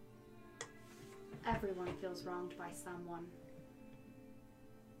 Everyone feels wronged by someone.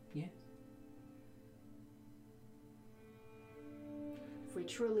 Yes. If we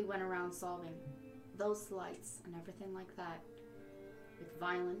truly went around solving those slights and everything like that with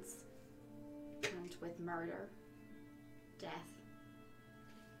violence and with murder, death,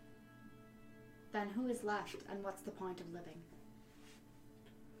 then who is left and what's the point of living?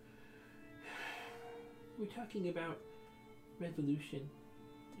 We're talking about revolution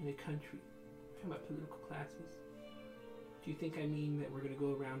in a country. We're talking about political classes. Do you think I mean that we're going to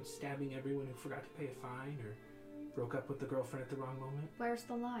go around stabbing everyone who forgot to pay a fine or broke up with the girlfriend at the wrong moment? Where's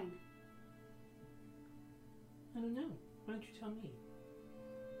the line? I don't know. Why don't you tell me?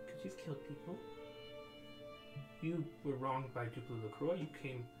 Because you've killed people. You were wronged by Duplo LaCroix. You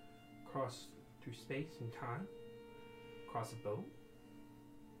came across through space and time, across a boat.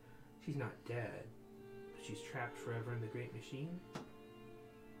 She's not dead, but she's trapped forever in the Great Machine.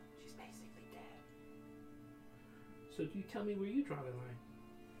 She's basically dead. So do you tell me where you draw the line?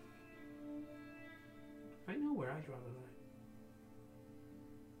 I know where I draw the line.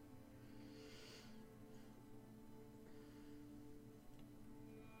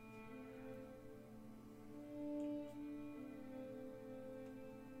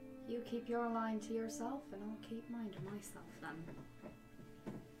 You keep your line to yourself, and I'll keep mine to myself then.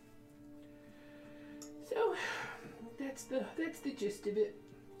 So, that's the gist of it.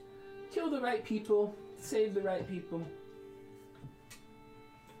 Kill the right people, save the right people,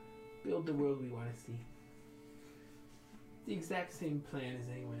 build the world we want to see. The exact same plan as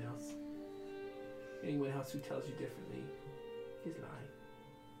anyone else. Anyone else who tells you differently is lying.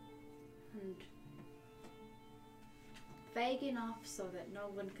 And vague enough so that no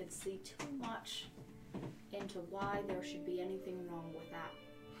one could see too much into why there should be anything wrong with that.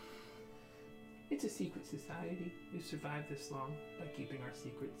 It's a secret society. We've survived this long by keeping our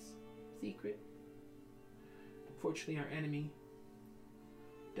secrets secret. Fortunately, our enemy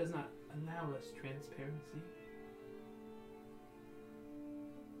does not allow us transparency.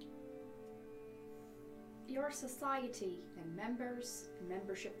 Your society and members and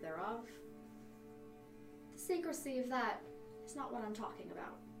membership thereof, the secrecy of that is not what I'm talking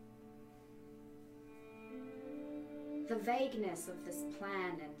about. The vagueness of this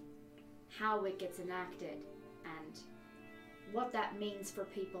plan and how it gets enacted and what that means for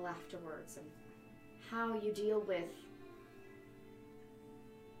people afterwards and how you deal with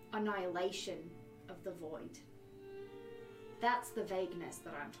annihilation of the void. That's the vagueness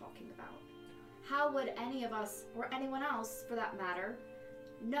that I'm talking about. How would any of us, or anyone else for that matter,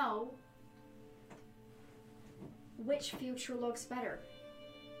 know which future looks better?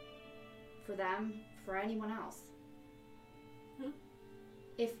 For them, for anyone else?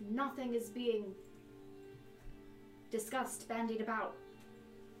 If nothing is being discussed, bandied about.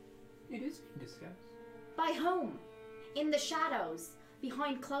 It is being discussed. By whom? In the shadows,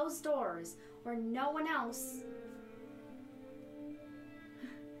 behind closed doors, where no one else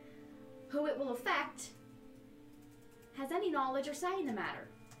who it will affect has any knowledge or say in the matter.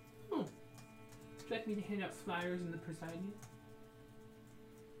 Would you like me to hand out flyers in the Presiding?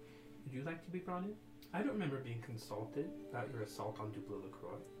 Would you like to be brought in? I don't remember being consulted about your assault on Duplo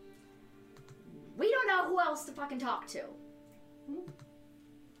LaCroix. We don't know who else to fucking talk to.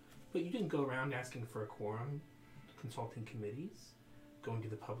 But you didn't go around asking for a quorum, consulting committees, going to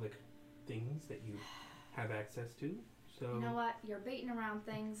the public things that you have access to. So You know what? You're beating around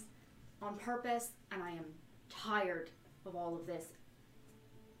things on purpose, and I am tired of all of this.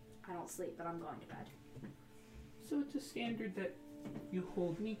 I don't sleep, but I'm going to bed. So it's a standard that you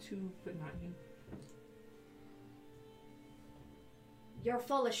hold me to, but not you. You're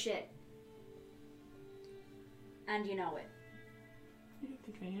full of shit. And you know it. You don't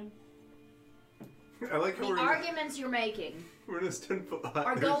think I am? I like how The arguments you're making we're in this 10-foot hut.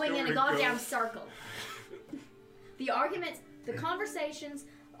 are There's going in nowhere a to goddamn go. circle. The arguments, the conversations,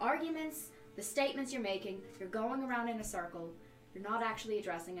 arguments, the statements you're making, you're going around in a circle. You're not actually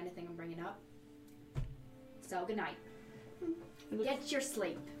addressing anything I'm bringing up. So, good night. Get your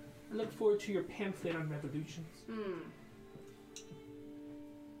sleep. I look forward to your pamphlet on revolutions.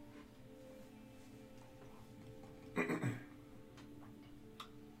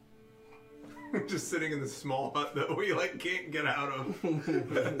 Just sitting in this small hut that we can't get out of.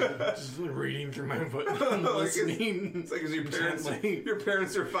 Just reading through my book, Like, listening. It's like as your Gently.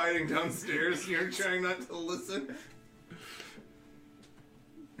 parents are fighting downstairs and you're trying not to listen.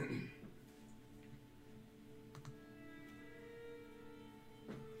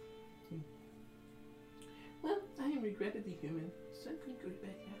 Well, I am regrettably human, so I'm going to go to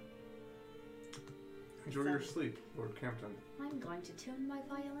bed now. Enjoy your sleep, Lord Campton. I'm going to tune my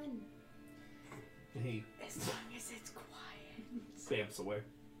violin. And he As long as it's quiet. stamps away.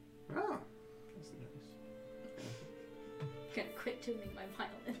 Ah. That's nice. gonna quit tuning my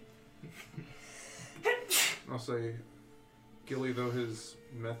violin. I'll say, Gilly, though his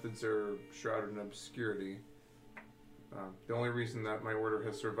methods are shrouded in obscurity, the only reason that my order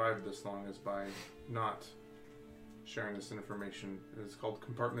has survived this long is by not sharing this information. It's called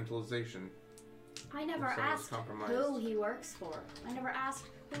compartmentalization. I never When someone's asked compromised. who he works for. I never asked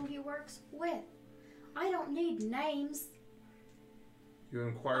who he works with. I don't need names. You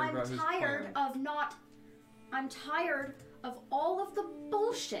inquired I'm about his tired plan. of not. I'm tired of all of the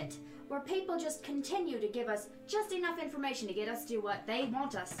bullshit where people just continue to give us just enough information to get us to do what they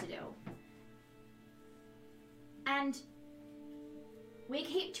want us to do. And we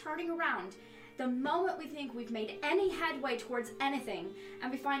keep turning around the moment we think we've made any headway towards anything,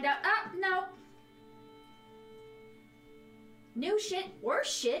 and we find out, no. New shit,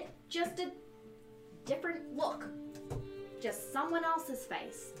 worse shit, just a different look. Just someone else's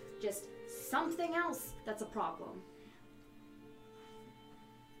face. Just something else that's a problem.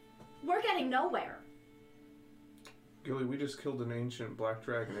 We're getting nowhere. Gilly, we just killed an ancient black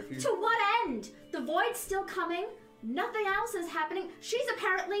dragon. If you To what end? The void's still coming. Nothing else is happening. She's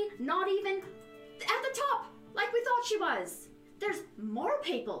apparently not even at the top like we thought she was. There's more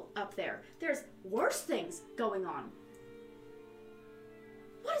people up there. There's worse things going on.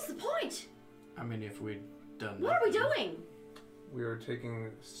 What is the point? I mean, if we'd done What are we nothing- doing? we are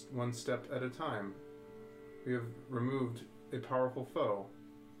taking one step at a time. We have removed a powerful foe.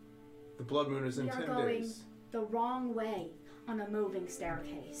 The blood moon is in We are 10 going days. the wrong way on a moving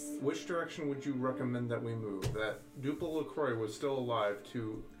staircase. Which direction would you recommend that we move? That Duple LaCroix was still alive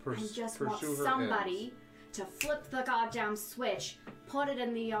to I just pursue want her somebody ends. to flip the goddamn switch, put it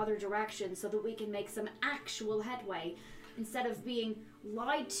in the other direction so that we can make some actual headway instead of being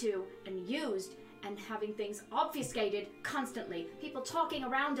lied to and used and having things obfuscated constantly. People talking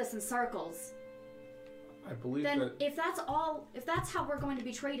around us in circles. I believe Then that if that's how we're going to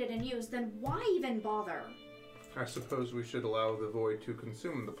be treated and used, then why even bother? I suppose we should allow the void to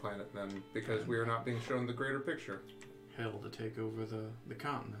consume the planet then, because we are not being shown the greater picture. Hell, to take over the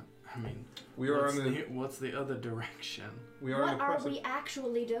continent. I mean, We are what's on the what's the other direction? we are on What the are precipice. we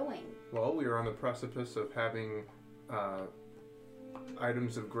actually doing? Well, we are on the precipice of having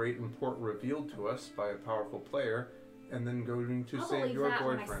items of great import revealed to us by a powerful player, and then going to I'll save believe your that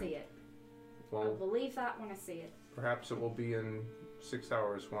when I boyfriend. see it. I'll Well, believe that when I see it. perhaps it will be in 6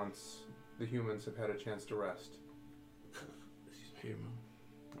 hours once the humans have had a chance to rest. Human.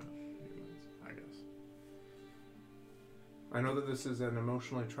 Well, humans, I guess. I know that this is an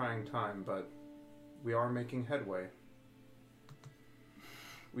emotionally trying time, but we are making headway.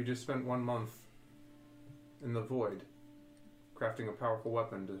 We just spent 1 month in the void, crafting a powerful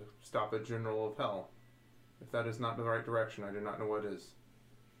weapon to stop a general of hell. If that is not the right direction, I do not know what is.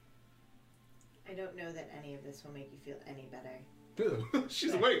 I don't know that any of this will make you feel any better.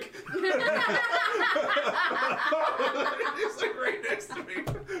 She's awake. She's like right next to me.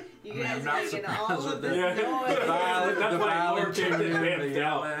 You I'm guys not are making all surprised of with this Yeah. noise. That's why violin Lord James tuning, vamped the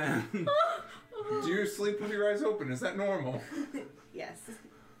out. yelling. Do you sleep with your eyes open? Is that normal? Yes.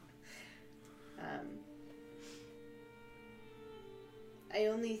 I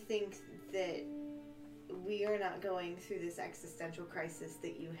only think that we are not going through this existential crisis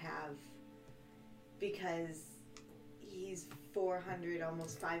that you have because he's 400,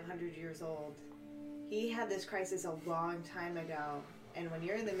 almost 500 years old. He had this crisis a long time ago, and when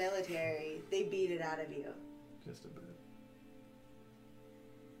you're in the military, they beat it out of you. Just a bit.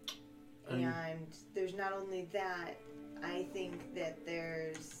 And there's not only that, I think that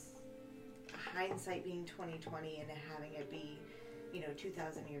there's hindsight being 20/20 and having it be,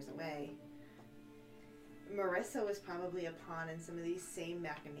 2,000 years away. Marissa was probably a pawn in some of these same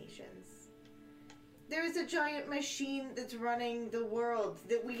machinations. There is a giant machine that's running the world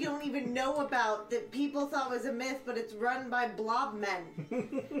that we don't even know about, that people thought was a myth, but it's run by blob men.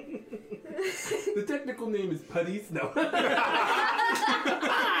 The technical name is putties. No.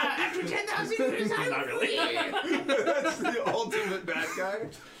 After 10,000 years, Not really. That's the ultimate bad guy.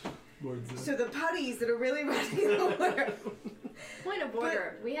 So the putties that are really running the world. Point of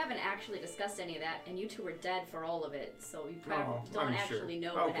order, we haven't actually discussed any of that, and you two were dead for all of it, so you probably don't I'm actually sure.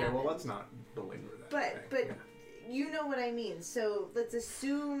 know what Okay, happened. well, let's not belabor that. But yeah. you know what I mean. So let's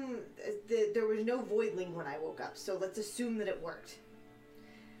assume that there was no voidling when I woke up. So let's assume that it worked.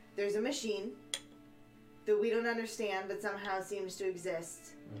 There's a machine that we don't understand, but somehow seems to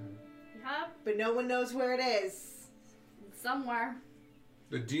exist. Yeah, But no one knows where it is. somewhere.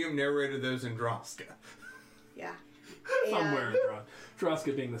 The DM narrated those in Droska. Yeah. Somewhere And- in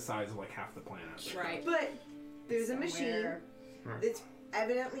Droska being the size of like half the planet. Right. But there's a machine Somewhere. that's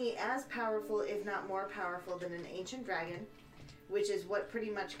evidently as powerful, if not more powerful, than an ancient dragon. which is what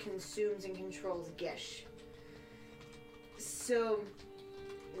pretty much consumes and controls Gish. So,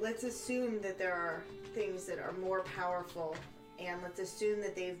 let's assume that there are things that are more powerful, and let's assume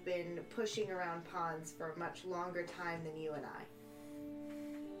that they've been pushing around ponds for a much longer time than you and I.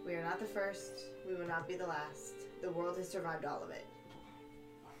 We are not the first, we will not be the last. The world has survived all of it.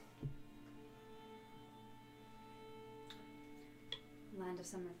 Land of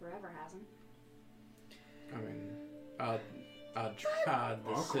Summer Forever hasn't. I mean, tried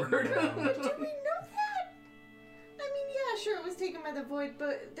to Awkward. sit down. Do we know that? I mean, yeah, sure, it was taken by the void,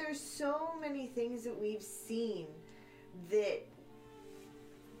 but there's so many things that we've seen that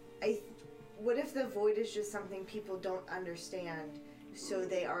what if the void is just something people don't understand, so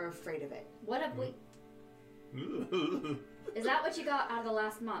they are afraid of it? What have we... Is that what you got out of the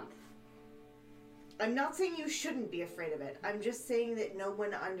last month? I'm not saying you shouldn't be afraid of it. I'm just saying that no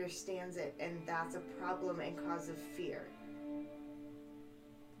one understands it, and that's a problem and cause of fear.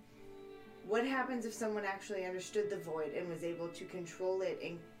 What happens if someone actually understood the void and was able to control it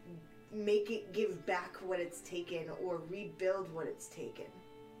and make it give back what it's taken or rebuild what it's taken?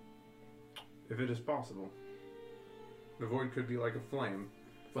 If it is possible. The void could be like a flame.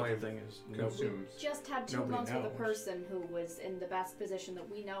 But the Flame thing is, consumes. Just had 2 Nobody months with a knows. person who was in the best position that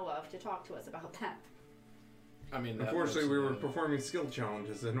we know of to talk to us about that. I mean, that Unfortunately, was, we were performing skill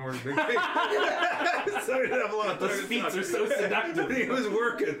challenges in order to get... so I didn't have a lot of time Those to feats talk. are so seductive. He was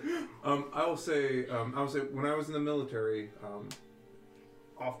working. I will say when I was in the military,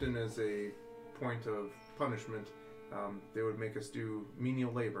 often as a point of punishment, they would make us do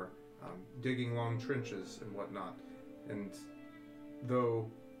menial labor, digging long trenches and whatnot. And though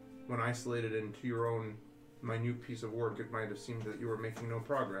when isolated into your own minute piece of work, it might have seemed that you were making no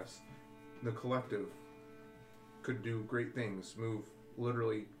progress, the collective could do great things, move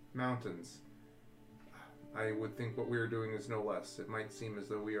literally mountains. I would think what we are doing is no less. It might seem as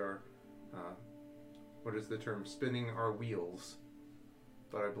though we are, what is the term, spinning our wheels.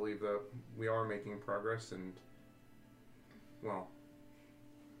 But I believe that we are making progress, and, well,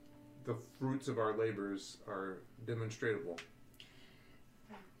 the fruits of our labors are demonstrable.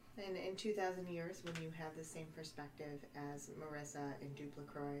 And in 2,000 years, when you have the same perspective as Marissa and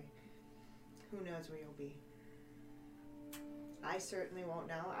Duplacroix, who knows where you'll be? I certainly won't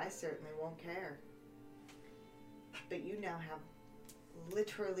know. I certainly won't care. But you now have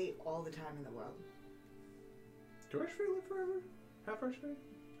literally all the time in the world. Do Archfey live forever? Half Archfey?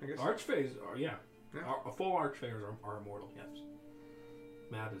 I guess. Archfays are, yeah. Yeah. Full Archfays are immortal, yes.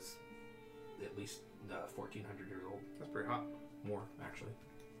 Matt is at least 1,400 years old. That's pretty hot. More, actually.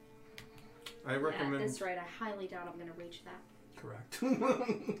 I recommend. At this rate, I highly doubt I'm going to reach that. Correct.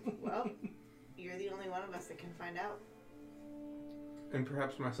 Well, you're the only one of us that can find out. And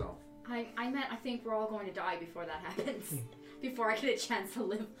perhaps myself. I meant I think we're all going to die before that happens. Before I get a chance to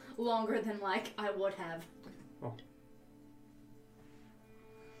live longer than, like, I would have.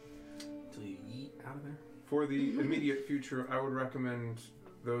 Till you eat out of there? For the immediate future, I would recommend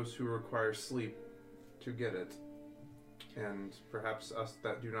those who require sleep to get it. And perhaps us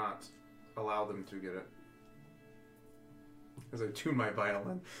that do not allow them to get it. As I tune my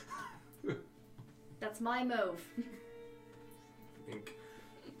violin. That's my move. Ink.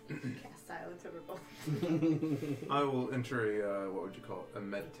 Cast silence over both. I will enter a, what would you call it? A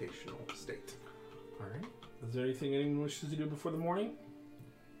meditational state. Alright. Is there anything anyone wishes to do before the morning?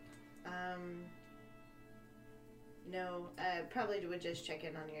 No, probably would just check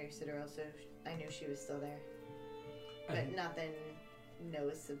in on your Citadel, so I knew she was still there. But nothing,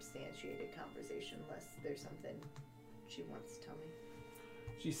 no substantiated conversation unless there's something she wants to tell me.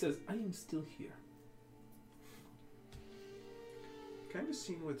 She says, I am still here. Kind of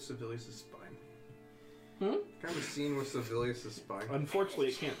scene with Sevilius' spine. Hmm? Kind of scene with Sevilius' spine. Unfortunately,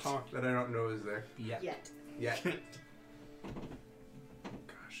 it can't talk That I don't know is there. yet. Yet. Yet.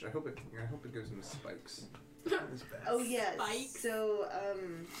 Gosh, I hope it goes into spikes. That's bad. Oh yes. Spikes. So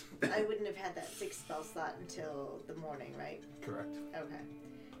I wouldn't have had that 6th spell slot until the morning, right? Correct. Okay.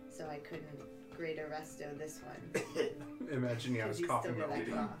 So I couldn't grade a resto this one. Imagine I was Because you coughing still while got that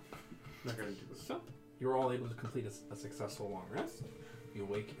eating. cough. Not gonna do this. So, you're all able to complete a successful long rest. You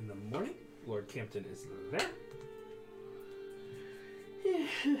awake in the morning. Lord Campton is there.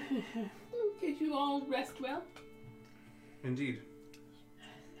 Did you all rest well? Indeed.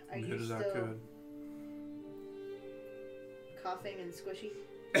 Are you Good as I still could. coughing and squishy?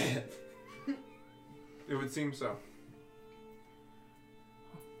 It would seem so.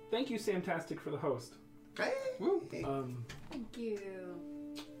 Thank you, Samtastic, for the host. Hey. Woo. Thank you.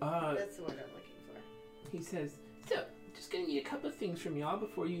 That's the word I'm looking for. He says, so, just gonna need a couple of things from y'all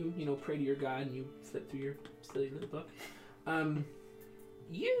before you pray to your God and you flip through your silly little book.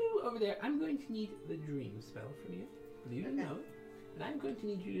 You over there, I'm going to need the dream spell from you. You Okay. know it. And I'm going to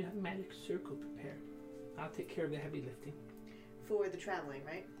need you to have a magic circle prepared. I'll take care of the heavy lifting. For the traveling,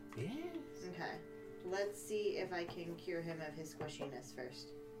 right? Yes. Okay. Let's see if I can cure him of his squishiness first.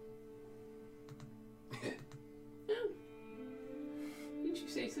 Oh. Didn't you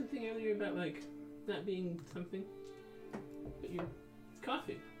say something earlier about, like, not being something? But you're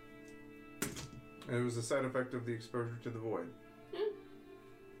coughing. It was a side effect of the exposure to the void.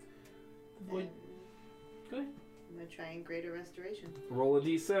 Void. And Go ahead. I'm gonna try and greater restoration. Roll a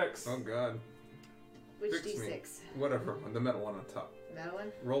d6. Oh god. Which Fix me. D6? Whatever one, the metal one on top. That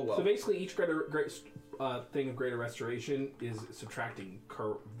one? Roll well. So basically, each thing of greater restoration is subtracting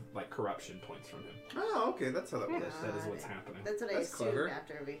corruption points from him. Oh, okay, that's how that Yeah. works. That is what's happening. That's what I That's assumed clever.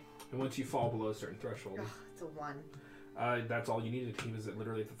 after we. And once you fall below a certain threshold, Oh, it's a 1. that's all you needed. He was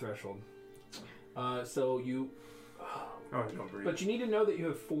literally at the threshold. So you, Oh, I don't breathe. but you need to know that you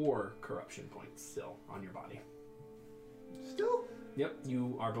have 4 corruption points still on your body. Still? Yep,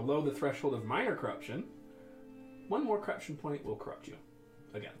 you are below the threshold of minor corruption. 1 more corruption point will corrupt you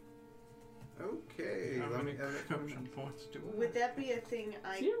again. Okay. How let many me add it. corruption points do we Would have? that be a thing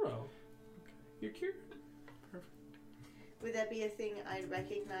I? 0. You're cured. Would that be a thing I'd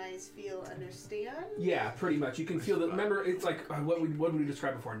recognize, feel, understand? Yeah, pretty much. You can feel that. Remember, it's like what we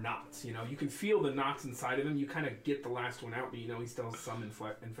described before, knots. You know, you can feel the knots inside of him. You kind of get the last one out, but you know he still has some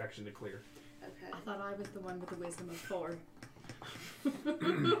infection to clear. Okay. I thought I was the one with the wisdom of 4.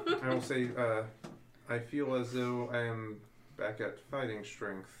 I will say, I feel as though I am back at fighting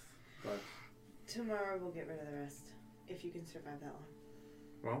strength, but, Tomorrow we'll get rid of the rest, if you can survive that one.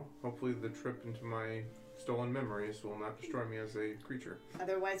 well, hopefully the trip into my stolen memories will not destroy me as a creature.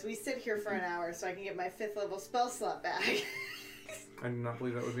 Otherwise, we sit here for an hour so I can get my 5th level spell slot back. I do not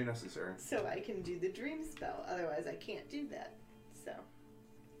believe that would be necessary. So I can do the dream spell. Otherwise, I can't do that. So.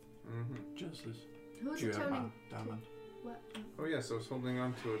 Mm-hmm. Justice. Who's Do you have my atoning? diamond? What? Oh yes, I was holding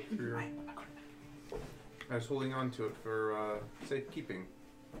on to it for your... I was holding on to it for safekeeping.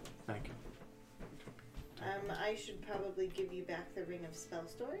 Thank you. I should probably give you back the Ring of Spell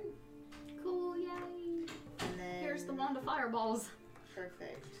Storing. Cool, yay! And then... Here's the wand of fireballs.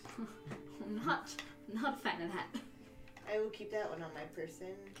 Perfect. Not a fan of that. I will keep that one on my person,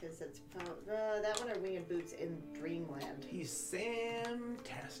 because that's probably... that one or Winged Boots in Dreamland. He's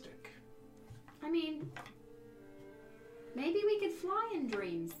fantastic. I mean, maybe we could fly in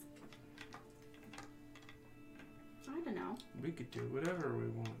dreams. I don't know. We could do whatever we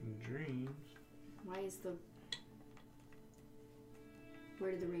want in dreams. Why is the... Where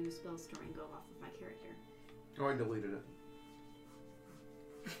did the Ring of Spell Storing go off of my character? Oh, I deleted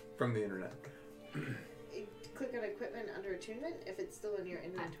it. From the internet. Click on Equipment under Attunement if it's still in your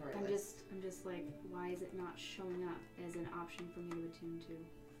inventory I'm list. just like, why is it not showing up as an option for me to attune to?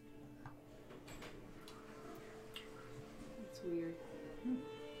 It's weird.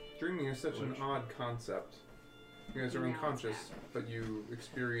 Dreaming is such an odd concept. You guys are Now it's unconscious, back. but you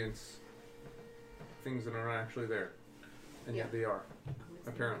experience things that are not actually there. And yet Yeah. they are, Oh, it's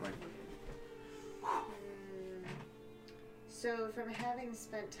apparently. So, from having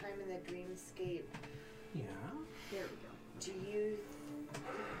spent time in the dreamscape, Yeah. There we go. do you...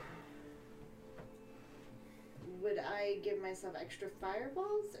 Would I give myself extra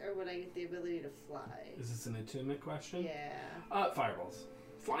fireballs, or would I get the ability to fly? Is this an attunement question? Yeah. Fireballs.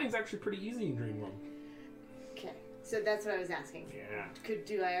 Flying's actually pretty easy in Dream World. Okay. So that's what I was asking. Yeah.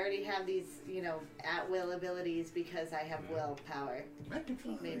 Do I already have these, at-will abilities because I have willpower? Maybe.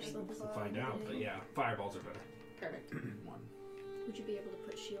 We'll find out, but yeah, fireballs are better. Perfect. One. Would you be able to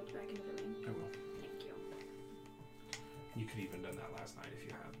put shield back into the ring? I will. Thank you. You could even done that last night if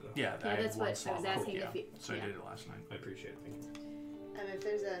you had the. Yeah, Yeah, I had that's one what I was slot asking left, if you- So I yeah. did it last night. I appreciate it. Thank you. If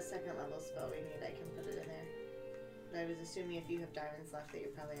there's a second level spell we need, I can put it in there. But I was assuming if you have diamonds left that you're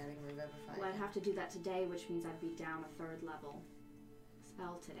probably adding Revivify. Well, I'd have to do that today, which means I'd be down a 3rd level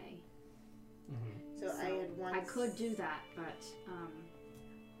spell today. Mm-hmm. So I had one. I could do that, but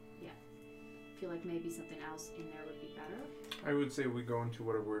yeah, I feel like maybe something else in there would be better. I would say we go into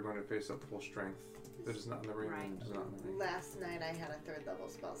whatever we're going to face up full strength. That is not in the ring. Right. Is not in the ring. Last night I had a 3rd level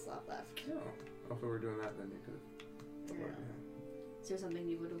spell slot left. Oh, if we were doing that, then you could. Yeah. Is there something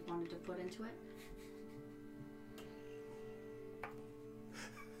you would have wanted to put into it?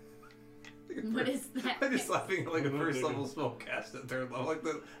 What is that? I'm just laughing at like a first level spell cast at 3rd level. Like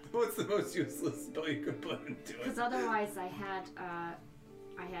what's the most useless spell you could put into Because it? otherwise,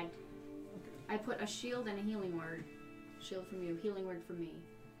 I put a shield and a healing word. Shield from you, healing word from me,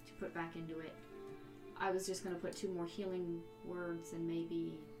 to put back into it. I was just gonna put 2 more healing words, and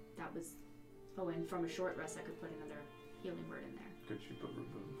maybe that was. Oh, and from a short rest, I could put another healing word in there. Could she put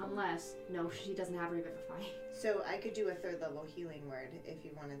Revivify? Unless, no, she doesn't have Revivify. So I could do a 3rd level healing word if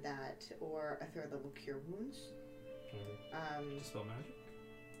you wanted that, or a 3rd level cure wounds. Dispel magic?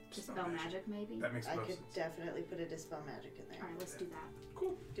 Dispel magic, maybe? That makes I most could sense. definitely put a dispel magic in there. Alright, let's do that.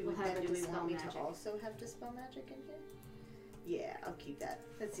 Cool. Do We'll we, have then a do we dispel want me magic. to also have dispel magic in here? Yeah, I'll keep that.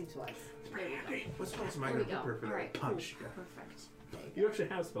 That seems wise. There we go. What spells am I There we going to go. prepare for that? Alright, Punch. cool. Yeah. Perfect. You actually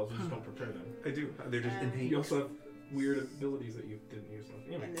have spells, you just don't prepare them. I do. They're just innate. You also have weird abilities that you didn't use.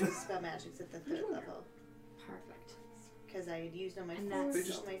 Anyway. And the dispel magic's at the 3rd level. Perfect. Because I had used on my And 4th,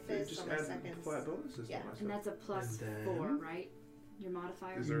 that's- on my They 5th, just on my add 2nd. flat bonuses Yeah. to my And stuff. that's a plus And then- 4, right? Your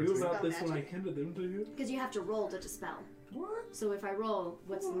modifier? Is You there a knew twin? about this Dispel when I magic. handed them to you. Because you have to roll to dispel. What? So if I roll,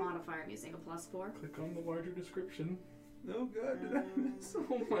 what's the modifier I'm using? A plus 4? Click on the larger description. No, God, did I miss?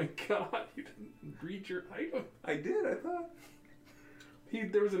 Oh my god, you didn't read your item. I did, I thought.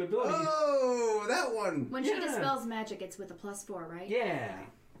 There was an ability. Oh, that one! When Yeah. she dispels magic, it's with a plus 4, right? Yeah.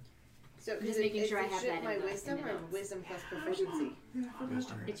 So I'm just is making sure I is have it that in my the- in wisdom the or notes. wisdom plus proficiency?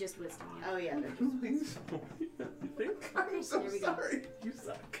 Wisdom. It's just wisdom, yeah. Oh yeah, they're just You think? I'm so There we go. sorry. You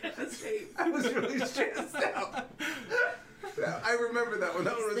suck. That's right. I was really stressed out. I remember that one.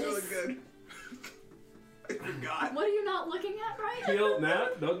 That one was really This- good. I forgot. What are you not looking at, right? Feel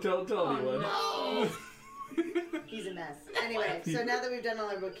Nat, don't tell Oh, anyone. no. He's a mess. Anyway, so now that we've done all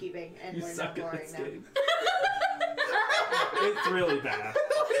our bookkeeping and You we're not suck at boring this now. game. It's really bad.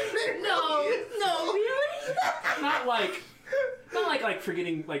 No, really? Not like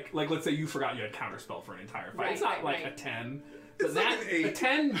forgetting like let's say you forgot you had counterspell for an entire fight. It's Right, not right, like right. a 10. But It's like that an 8. a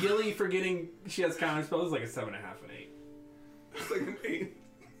 10 Gilly forgetting she has counterspell is like a 7.5 and 8. It's like an 8.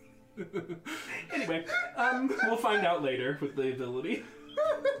 Anyway, we'll find out later with the ability.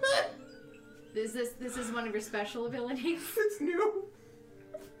 This is one of your special abilities? It's new.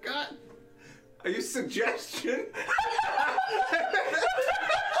 God. I use suggestion.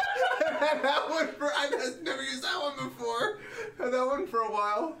 That one for I've never used that one before. Had that one for a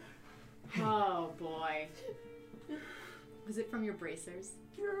while. Oh boy. Was it from your bracers?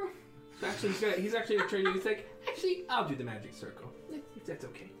 Actually, he's actually training. He's like, actually, I'll do the magic circle. If that's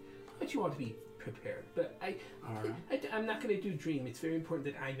okay. But you ought to be prepared. But I'm not going to do dream. It's very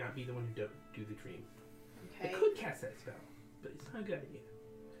important that I not be the one who do the dream. Okay. I could cast that spell, but it's not a good idea.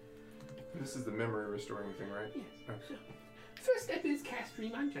 This is the memory restoring thing, right? Yes. Oh. So, first step is cast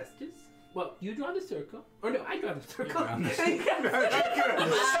Dream on Justice. Well, you draw the circle. Or no, I draw the circle.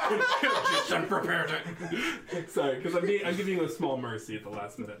 Just unprepared. Sorry, because I'm giving you a small mercy at the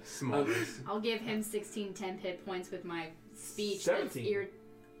last minute. Small. I'll give him 16 10 hit points with my speech. 17.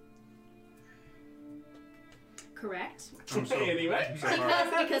 Correct. I'm so- Anyway. I'm so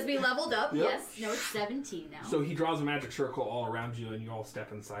hard. Because we leveled up. Yep. Yes. No, it's 17 now. So he draws a magic circle all around you, and you all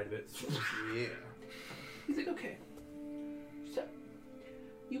step inside of it. Yeah. He's like, okay. So,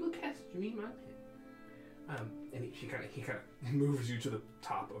 you will cast Dream on him. And he kind of moves you to the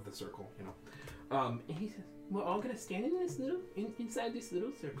top of the circle, you know. And he says, we're all gonna stand in this inside this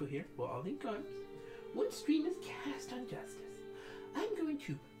little circle here. We'll all link arms. Once Dream is cast on Justice, I'm going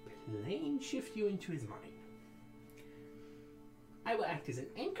to plane shift you into his mind. I will act as an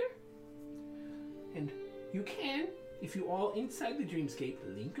anchor, and you can, if you all inside the dreamscape,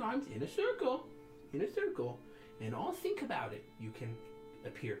 link arms in a circle, and all think about it, you can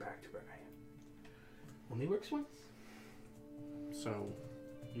appear back to where I am. Only works once. So,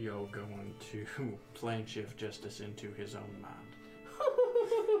 you're going to plane shift Justice into his own mind.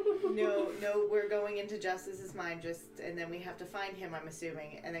 No, we're going into Justice's mind and then we have to find him, I'm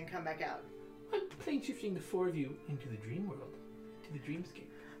assuming, and then come back out. I'm plane shifting the four of you into the dream world, to the dreamscape,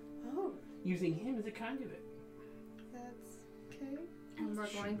 Oh, using him as a conduit. that's okay. And we're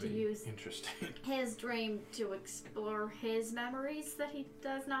going to Should be use interesting. his dream to explore his memories that he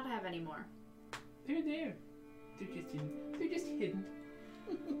does not have anymore. They're there. They're just hidden.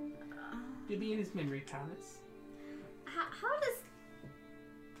 You'll be in his memory palace. How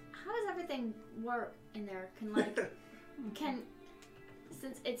does everything work in there?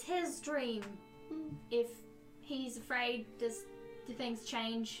 Since it's his dream, if he's afraid, do things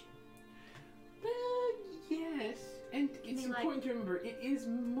change? Well, yes. And it's mean, like- important to remember, it is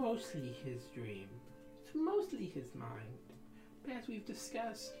mostly his dream. It's mostly his mind. But as we've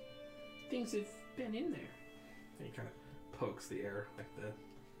discussed, things have been in there. And he kind of pokes the air like the...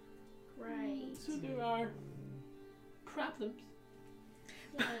 Right. So there are problems.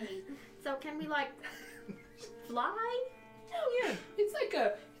 Yay. So can we fly? Oh yeah, it's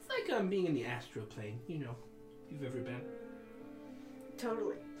like being in the astral plane. You know, if you've ever been.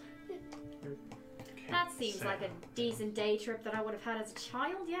 Totally. That seems like a decent day trip that I would have had as a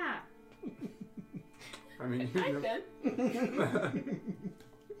child. Yeah. I mean, Hi, Ben.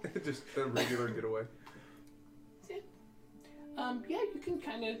 just a regular getaway. Yeah, you can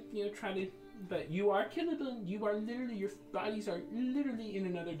kind of, try to, but you are killable. You are literally, your bodies are literally in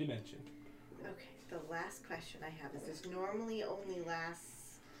another dimension. Okay, the last question I have is this normally only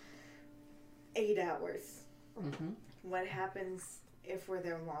lasts 8 hours. Mm-hmm. What happens if we're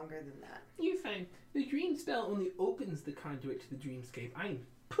there longer than that? You're fine. The dream spell only opens the conduit to the dreamscape. I am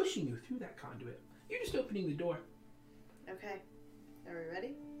pushing you through that conduit. You're just opening the door. Okay, are we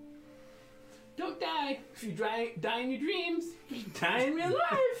ready? Don't die. If you die in your dreams, you die in real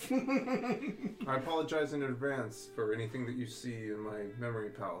life. I apologize in advance for anything that you see in my memory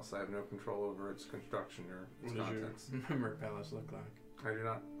palace. I have no control over its construction or its What does contents. your memory palace look like? I do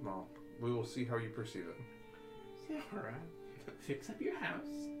not. Well, we will see how you perceive it. Alright. Fix up your house.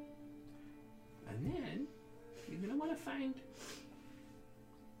 And then, you're going to want to find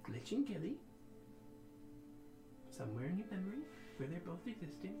Glitch and Gilly. Somewhere in your memory, where they're both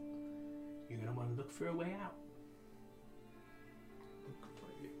existing. You're going to want to look for a way out. Look for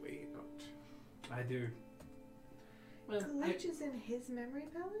a way out. Either... Well, Glitch is in his memory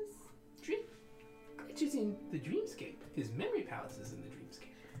palace? Glitch is in the dreamscape. His memory palace is in the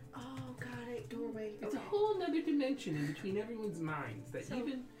dreamscape. Oh, got it. Doorway. It's Okay. a whole nother dimension in between everyone's minds that So-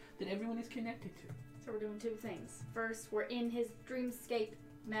 that everyone is connected to. So we're doing two things. First, we're in his dreamscape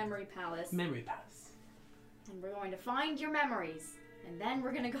memory palace, Memory palace. and we're going to find your memories. And then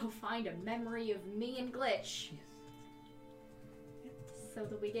we're gonna go find a memory of me and Glitch, Yes. so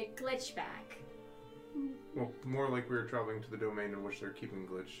that we get Glitch back. Well, more like we were traveling to the domain in which they're keeping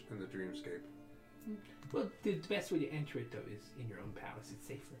Glitch in the dreamscape. Well, the best way to enter it, though, is in your own palace. It's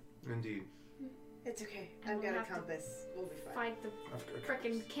safer. Indeed. It's okay. And I've we'll got a have to compass. We'll be fine. Fight the I've got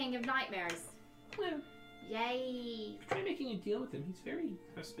frickin' King of Nightmares. Well, Yay! try making a deal with him. He's very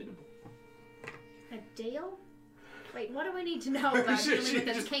hospitable. A deal? Wait, what do we need to know about dealing with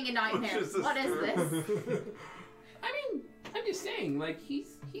this King of Nightmares? What is this? I mean, I'm just saying, like,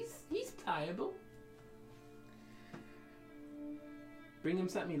 he's pliable. Bring him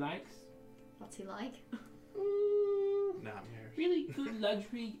something he likes. What's he like? Nah, I'm here. Really good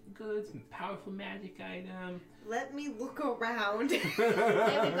luxury goods and powerful magic item. Let me look around.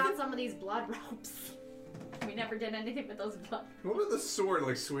 Hey, we've got some of these blood ropes. We never did anything with those blood. What about the sword,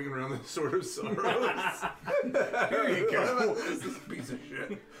 like swinging around the sword of sorrows? Here you go. What about this piece of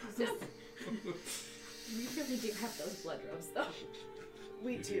shit? We really do have those blood ropes, though.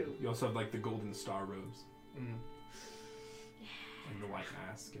 We do. You also have, like, the golden star robes. Mm. And the white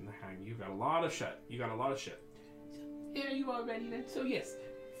mask and the hang. You got a lot of shit. You got a lot of shit. So, yeah, you all ready then? So yes,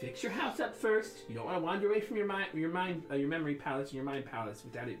 fix your house up first. You don't want to wander away from your memory palace and your mind palace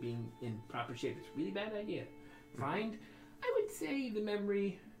without it being in proper shape. It's a really bad idea. Find, I would say, the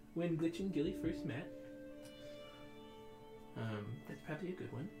memory when Glitch and Gilly first met. That's probably a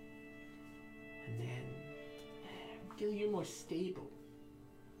good one. And then, Gilly, you're more stable.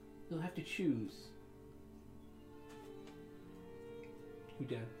 You'll have to choose. Who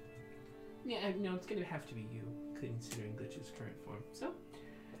does? Yeah, no, it's gonna have to be you, considering Glitch's current form. So,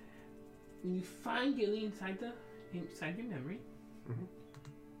 when you find Gilly inside your memory,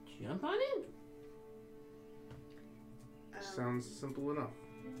 jump on in. Sounds simple enough.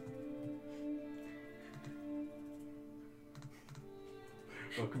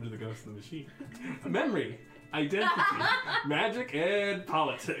 Welcome to the Ghost in the Machine. Memory, identity, magic, and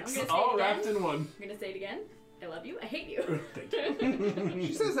politics, I'm gonna say all it wrapped again. in one. I'm gonna say it again. I love you. I hate you. Thank you.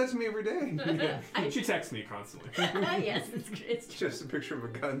 She says that to me every day. She texts me constantly. Yes, it's true. Just a picture of a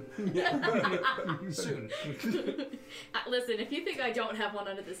gun. Soon. Listen, if you think I don't have one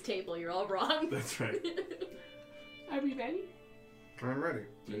under this table, you're all wrong. That's right. Are we ready? I'm ready.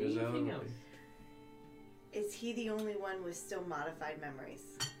 Do you need anything else? Is he the only one with still modified memories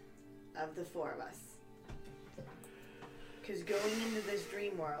of the four of us? Because going into this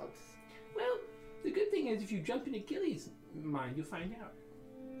dream world, Well, the good thing is if you jump into Gilly's mind, you'll find out.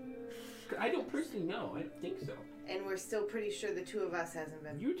 I don't personally know. I don't think so. and we're still pretty sure the two of us hasn't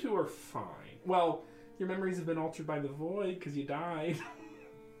been. You two are fine. Well, your memories have been altered by the void because you died.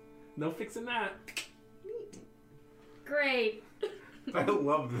 No fixing that. Great. I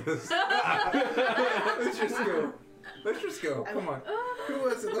love this. Let's just go. Let's just go. Come on. Who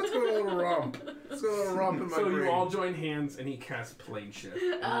was it? Let's go a little romp. Let's go a little romp in my So brain. you all join hands and he casts Plane Shift.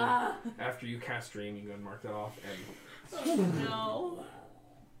 After you cast Dream, you go and mark that off, and Oh no.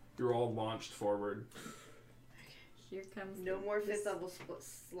 you're all launched forward. Here comes No more fifth level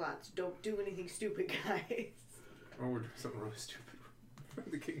slots. Don't do anything stupid, guys. Oh, we're doing something really stupid.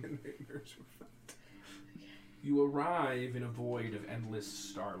 The King of Nightmares. You arrive in a void of endless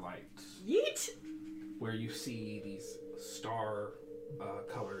starlight. Yeet. where you see these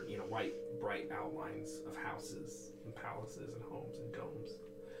star-colored, white, bright outlines of houses and palaces and homes and domes,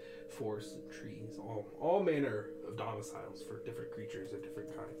 forests and trees, all manner of domiciles for different creatures of different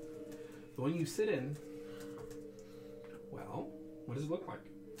kind. The one you sit in, well, what does it look like?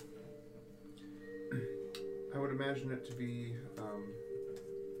 I would imagine it to be,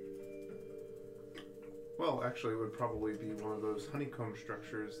 well, actually, it would probably be one of those honeycomb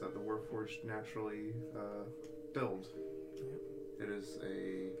structures that the Warforged naturally build. It is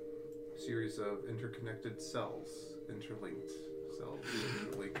a series of interconnected cells, interlinked cells,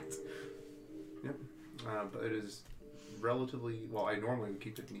 interlinked. Yep. But it is relatively, well, I normally would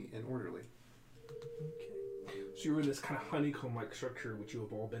keep it neat and orderly. Okay. So you're in this kind of honeycomb-like structure, which you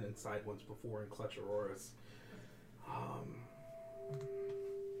have all been inside once before in Clutch Auroras.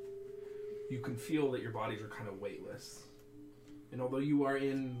 You can feel that your bodies are kind of weightless. And although you are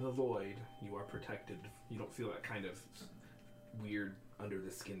in the void, you are protected. You don't feel that kind of weird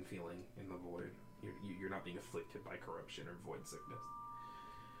under-the-skin feeling in the void. You're not being afflicted by corruption or void sickness.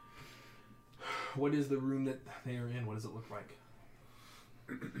 What is the room that they are in? What does it look like?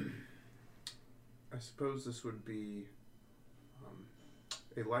 I suppose this would be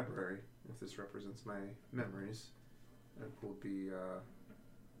a library, if this represents my memories. It will be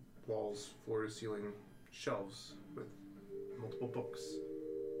walls, floor-to-ceiling shelves with multiple books,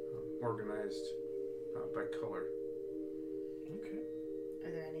 organized by color. Okay.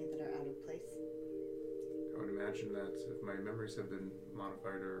 Are there any that are out of place? I would imagine that if my memories have been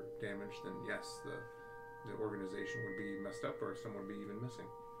modified or damaged, then yes, the organization would be messed up or some would be even missing.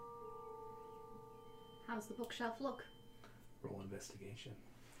 How's the bookshelf look? Roll investigation.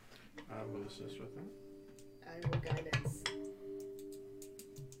 I will assist with that. I will guidance.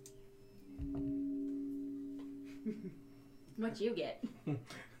 What you get?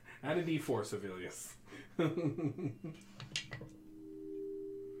 Add a D4, Sevilius. 19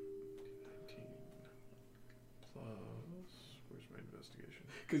 plus... Where's my investigation?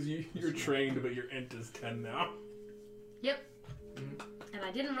 Because you're trained, but your int is 10 now. Yep. And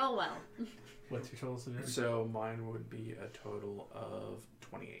I didn't roll well. What's your total, Sevilius? So mine would be a total of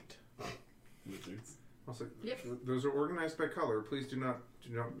 28. Wizards. Also, Yep. those are organized by color. Please do not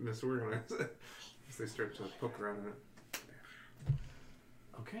misorganize it as they start to poke around in it.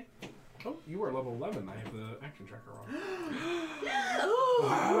 Okay. Oh, you are level 11. I have the action tracker on.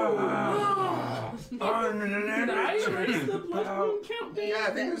 Did I erase the blood moon count? Yeah,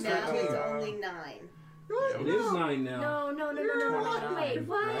 I think it was now 13. it's only 9. It is 9 now. No. Wait,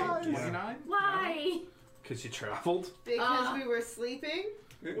 what? 29? Why? Because you traveled? Because we were sleeping.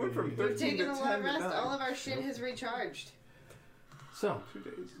 It went from We've 13 taken to a 10 lot of to rest. 9. All of our shit has recharged. So, 2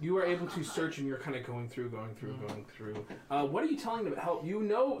 days. you are able to search and you're kind of going through. What are you telling them to help? You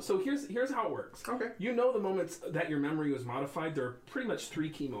know, so here's how it works. Okay. You know the moments that your memory was modified. There are pretty much 3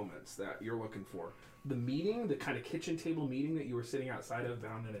 key moments that you're looking for. The meeting, the kind of kitchen table meeting that you were sitting outside of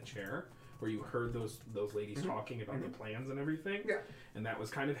bound in a chair, where you heard those ladies talking about the plans and everything. Yeah. And that was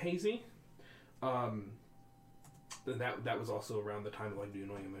kind of hazy. That was also around the time of like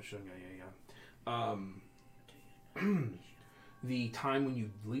doing the time when you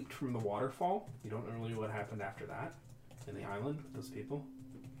leaped from the waterfall. You don't know really what happened after that in the island with those people.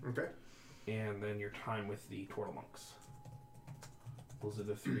 Okay. And then your time with the Turtle Monks. Those are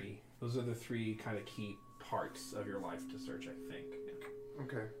the three kind of key parts of your life to search, I think.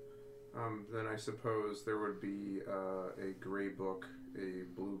 Okay. Then I suppose there would be a gray book, a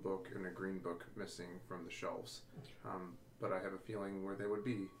blue book, and a green book missing from the shelves. But I have a feeling where they would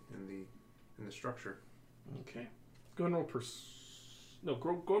be in the structure. Okay. Go and roll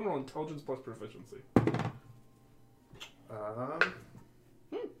go and roll intelligence plus proficiency.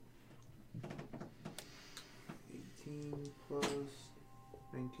 18 plus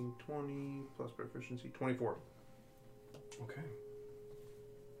 19, 20 plus proficiency, 24. Okay.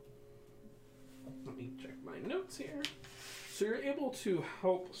 Let me check my notes here. So you're able to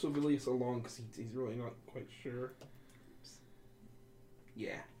help Sevilius along because he's really not quite sure.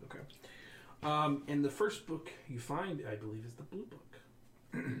 Yeah. Okay. And the first book you find, I believe, is the blue book.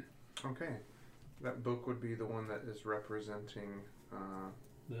 Okay. That book would be the one that is representing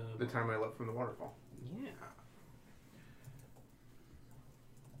the time I left from the waterfall. Yeah.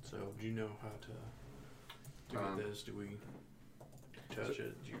 So, do you know how to do this? Do we touch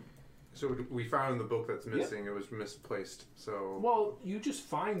it? So we found the book that's missing. It was misplaced. So Well, you just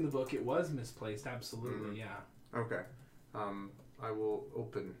find the book. It was misplaced. Absolutely. Yeah. okay. I will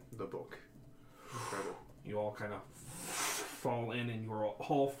open the book. Try to You all kind of fall in, and you're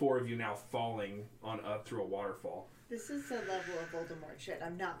all four of you now falling on through a waterfall. This is a level of Voldemort shit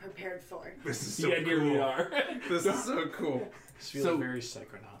I'm not prepared for. This is so Yeah, cool. here we are. This is so cool. This feels So- very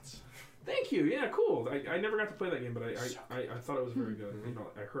Psychonauts. Thank you. Yeah, cool. I never got to play that game, but I thought it was very good. You know,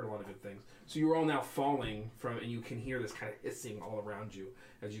 I heard a lot of good things. So you're all now falling from, and you can hear this kind of hissing all around you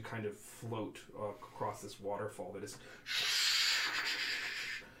as you kind of float across this waterfall that is.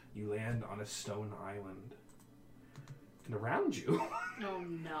 You land on a stone island, and around you Oh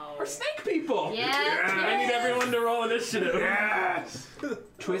no. are snake people. Yes, I need yes. everyone to roll initiative. Yes!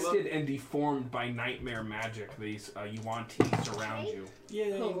 Twisted and deformed by nightmare magic, these Yuan-Ti surround you.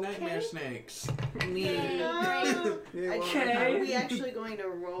 Yay, Okay. nightmare snakes. No. Yeah, well, Okay. Are we actually going to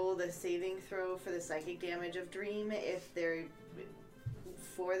roll the saving throw for the psychic damage of Dream if they're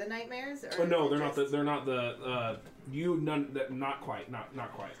for the nightmares? Or Oh no, is it they're not. just- They're not the. You none. Not quite.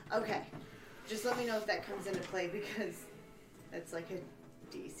 Not quite. Okay. Just let me know if that comes into play because that's like a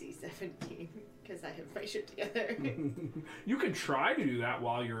DC 17 because I have my shit together. You can try to do that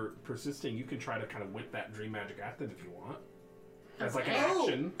while you're persisting. You can try to kind of whip that dream magic at them if you want. As like an Okay.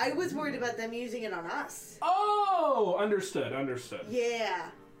 action. I was worried about them using it on us. Oh, understood. Understood. Yeah.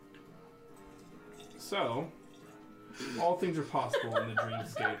 So, all things are possible in the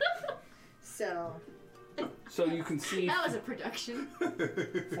dreamscape. So, You can see That was a production.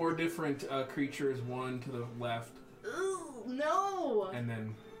 4 different creatures. 1 to the left, Ooh, no. and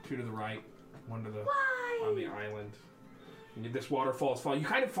then 2 to the right. 1 to the Why? on the island. And this waterfall is falling. You're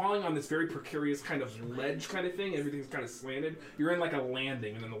kind of falling on this very precarious kind of ledge kind of thing. Everything's kind of slanted. You're in like a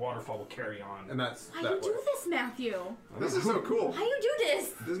landing, and then the waterfall will carry on. And that's How that you do way. this, Matthew? This is so cool. How you do this?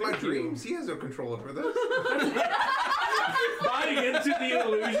 This is my dreams. He has no control over this. Buying into the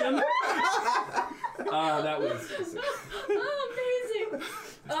illusion. That was. Amazing.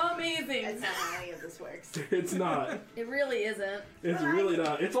 Amazing. that's not how any of this works. It's not. It really isn't. It's really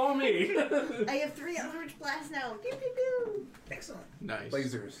not. It's all me. I have 3 Eldritch Blasts now. Pew pew pew. Excellent. Nice.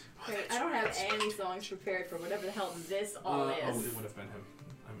 Lasers. Great. I don't have any songs prepared for whatever the hell this all is. Oh, it would have been him.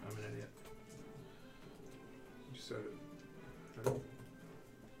 I'm an idiot. You said it.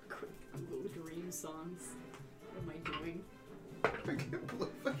 Google dream songs. What am I doing? I can't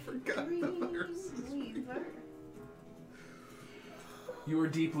believe I forgot the virus. Weaver. You are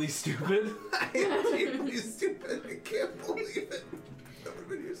deeply stupid. I am deeply stupid. I can't believe it. That would have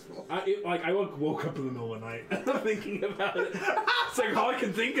been useful. I woke up in the middle of the night thinking about it. It's like all I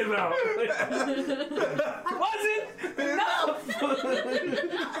can think about. Wasn't enough.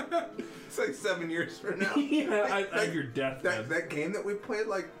 It's like 7 years from now. Yeah, I have your death. That game that we played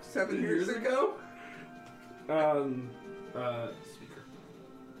like 7 years ago? Speaker.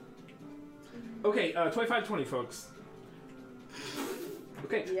 Okay, 25-20, folks.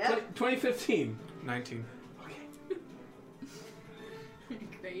 Okay, Yeah. 2015. 19.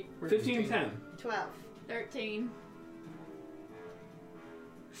 Okay. Great. 15-10. 12. 13.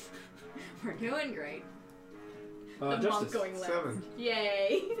 We're doing great. The monk Justice. going left. 7.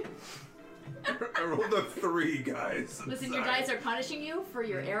 Yay. I rolled a 3, guys. I'm Listen, your sorry. dice are punishing you for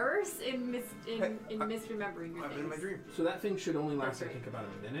your errors in misremembering your I'm things. in my dream. So that thing should only last, I think, about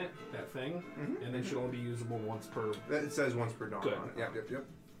a minute, that thing. Mhm. And then should only be usable once per... It says once per dawn Good. on it. Yep.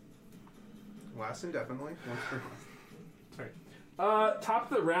 Lasts indefinitely. Once per dawn.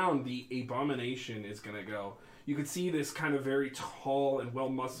 Top of the round, the Abomination is going to go. You can see this kind of very tall and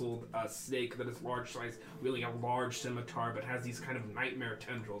well-muscled snake that is large size, wielding a large scimitar, but has these kind of nightmare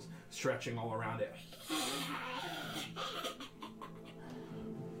tendrils stretching all around it.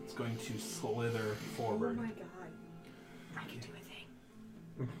 It's going to slither forward. Oh my god. I can do a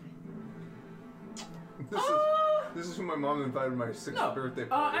thing. This is when my mom invited my 6th No, birthday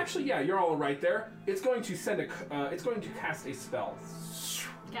party. actually, yeah, you're all right there. It's going to send it's going to cast a spell.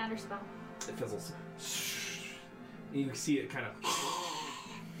 Counterspell. It fizzles. And you can see it kind of.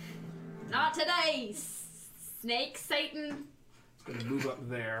 Not today, Snake Satan. It's going to move up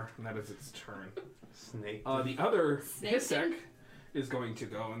there, and that is its turn. Snake. The other Snake Hisek is going to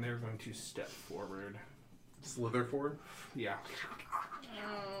go, and they're going to step forward. Slither forward. Yeah.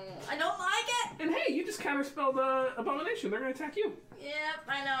 I don't like it. And hey, you just counterspell the Abomination. They're going to attack you. Yep,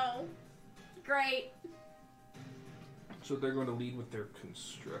 I know. Great. So they're going to lead with their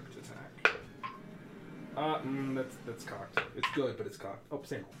Construct attack. That's cocked. It's good, but it's cocked. Oh,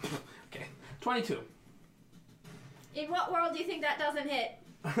 same roll. Okay. 22. In what world do you think that doesn't hit?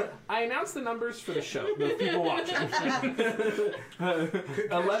 I announced the numbers for the show, the people watching.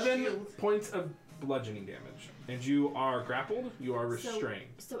 11 points of bludgeoning damage. And you are grappled, you are restrained.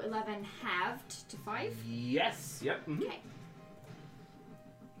 So 11 halved to 5? Yes, yep. Mhm. Okay.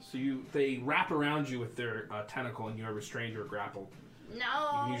 So they wrap around you with their tentacle, and you are restrained or grappled. You No.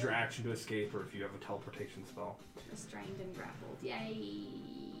 can use your action to escape, or if you have a teleportation spell. Restrained and grappled. Yay.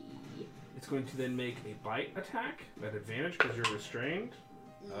 It's going to then make a bite attack at advantage because you're restrained.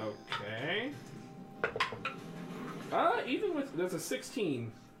 Okay. Even with there's a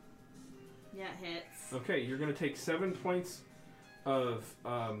 16. Yeah, it hits. Okay, you're going to take 7 points of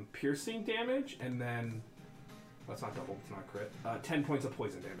piercing damage, and then that's not double, it's not crit. 10 points of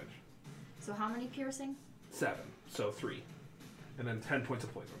poison damage. So how many piercing? 7, so 3, and then 10 points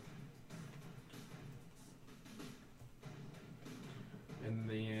of poison. And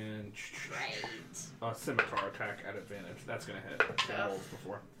then Right. Scimitar attack at advantage. That's going to hit. That rolls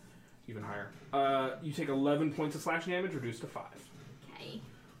before. Even higher. You take 11 points of slashing damage, reduced to 5. Okay.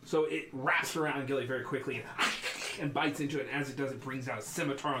 So it wraps around Gilly very quickly and bites into it. And as it does, it brings out a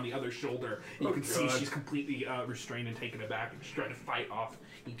scimitar on the other shoulder. And you can see she's completely restrained and taken aback, and she's trying to fight off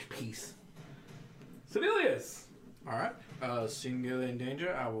each piece. Sevilius! Alright. Seeing Gilly in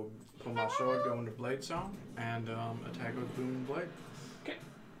danger, I will pull my sword, go into Blade Song, and attack with Booming Blade. Okay.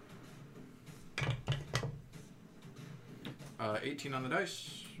 18 on the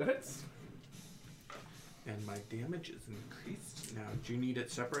dice. That hits. And my damage is increased. Now, do you need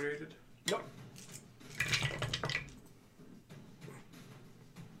it separated? Nope.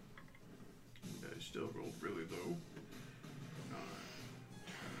 I still rolled really low.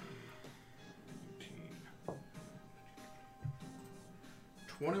 18.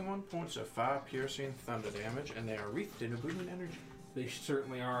 21 points of 5 piercing thunder damage, and they are wreathed in a booming energy. They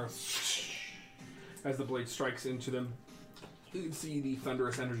certainly are. As the blade strikes into them, you can see the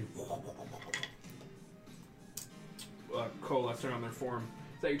thunderous energy coalesce around their form.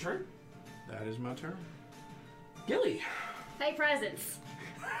 Is that your turn? That is my turn. Gilly! Hey, presents.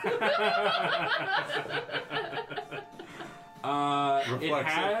 It Reflexive.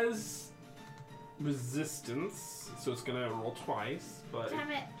 has resistance, so it's gonna roll twice, but it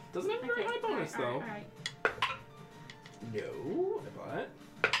Damn it. doesn't have a very high bonus though. Alright. No, but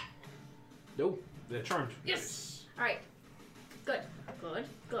no, they're charmed. Yes. Alright. Good. Good.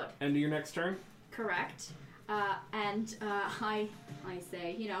 Good. End of your next turn. Correct. I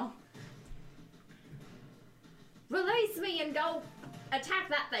say, release me and go attack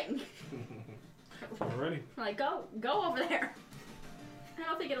that thing. Alrighty. Like, go over there. I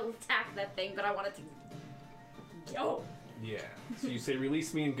don't think it'll attack that thing, but I want it to go. Yeah. So you say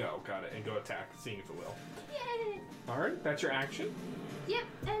release me and go. Got it. And go attack, seeing if it will. Yay. Alright, that's your action. Yep,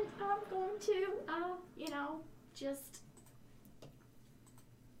 and I'm going to, just...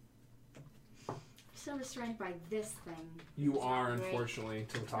 So restrained by this thing. You It's are, not great. unfortunately,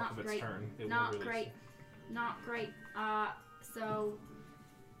 to the top Not of its great. turn. It Not will release great. you. Not great. So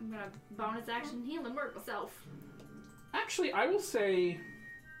I'm gonna bonus action heal and work myself. Actually, I will say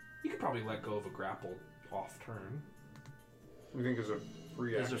you could probably let go of a grapple off turn. We think is a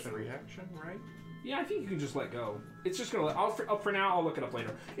free Is action. a free action, right? Yeah, I think you can just let go. It's just gonna let. For now, I'll look it up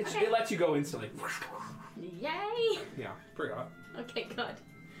later. Okay. It lets you go instantly. Yay! Yeah, pretty hot. Okay, good.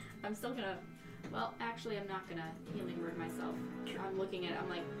 I'm still gonna. Well, actually, I'm not gonna healing word myself. I'm looking at it. I'm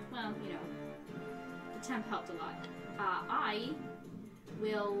like, well, the temp helped a lot. I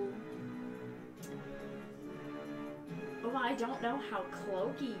will. Oh, I don't know how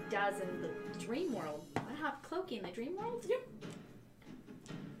Cloaky does in the dream world. I have Cloaky in the dream world? Yep.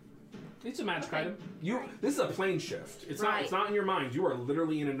 It's a magic Okay. item. Right. This is a plane shift. It's not. It's Right. not in your mind. You are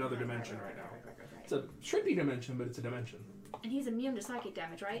literally in another dimension right now. Right. It's a trippy dimension, but it's a dimension. And he's immune to psychic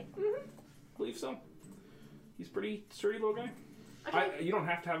damage, right? Believe so. He's pretty sturdy little guy. Okay. You don't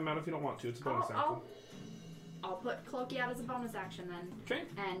have to have him out if you don't want to. It's a bonus action. I'll put Cloaky out as a bonus action then. Okay.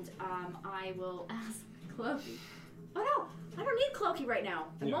 And I will ask Cloaky. Oh no! I don't need Cloaky right now.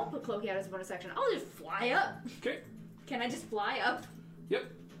 I Yeah. won't put Cloaky out as a bonus action. I'll just fly up. Okay. Can I just fly up? Yep.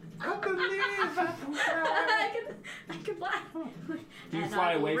 I believe I can fly. I can fly. Do you and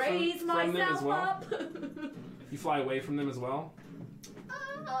fly I will away raise from them myself as well? up. You fly away from them as well,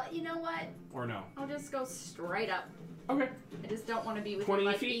 You know what? or no? I'll just go straight up. Okay. I just don't want to be within 20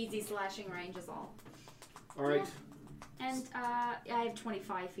 like feet? easy slashing range is all. All right. And I have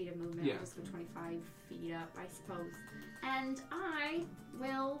 25 feet of movement. Yeah. I'll just go 25 feet up, I suppose. And I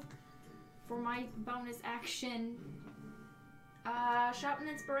will, for my bonus action, shout an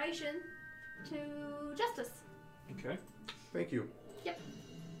inspiration to Justice. Okay. Thank you. Yep.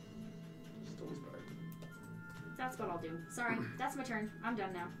 Still inspired. That's what I'll do. Sorry, that's my turn. I'm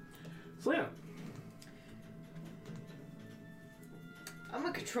done now. Selena. I'm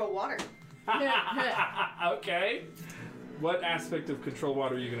gonna control water. Okay. What aspect of control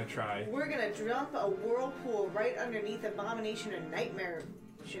water are you gonna try? We're gonna dump a whirlpool right underneath Abomination and Nightmare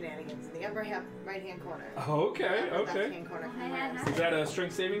shenanigans in the upper right hand corner. Okay, Left okay. hand corner. Hi, hi, hi. Is that a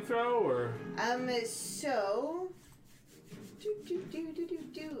strength saving throw or? So.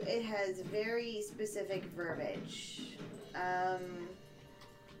 It has very specific verbiage.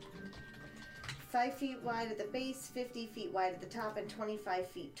 5 feet wide at the base, 50 feet wide at the top, and 25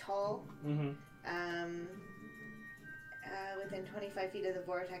 feet tall. Mm-hmm. Within 25 feet of the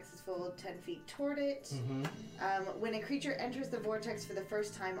vortex is full 10 feet toward it. Mm-hmm. When a creature enters the vortex for the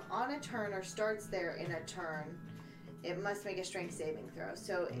first time on a turn or starts there in a turn, it must make a strength saving throw.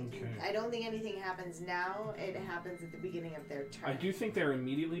 So Okay. I don't think anything happens now. It happens at the beginning of their turn. I do think they're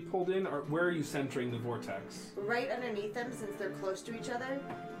immediately pulled in. Or where are you centering the vortex? Right underneath them, since they're close to each other.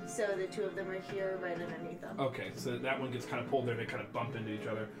 So the two of them are here, right underneath them. Okay, so that one gets kind of pulled there. They kind of bump into each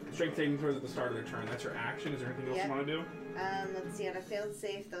other. Strength saving throws at the start of their turn. That's your action. Is there anything else Yep. you want to do? Let's see. On a failed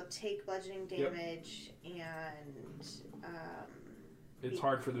save, they'll take bludgeoning Yep. damage and It's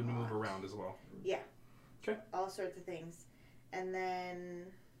hard for them to move around as well. yeah. Okay. All sorts of things. And then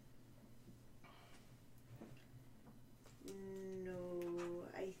no,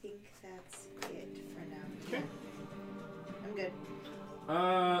 I think that's it for now. Okay. I'm good.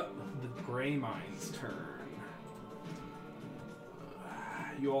 The Gray Mind's turn.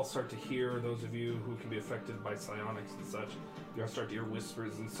 You all start to hear, those of you who can be affected by psionics and such, you all start to hear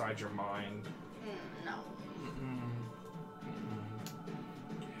whispers inside your mind. No.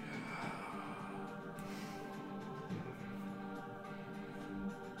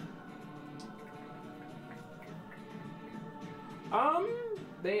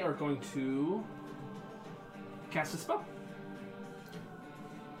 They are going to cast a spell.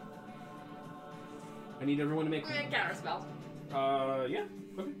 I need everyone to make. Counter spell. Yeah.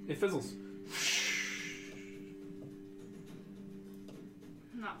 Okay. It fizzles.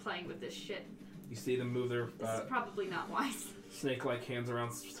 I'm not playing with this shit. You see them move their This is probably not wise. snake-like hands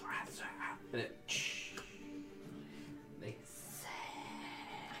around, and it. They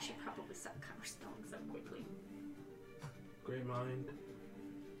I should probably stop counter spelling so quickly. Gray Mind.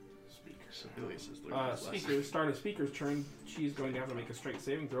 Speakers. Billy says they're less. Speaker. Start of Speaker's turn. She's going to have to make a strength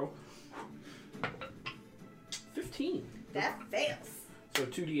saving throw. 15. That fails. So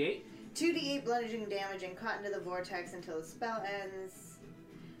 2d8. 2d8 bludgeoning damage and caught into the vortex until the spell ends.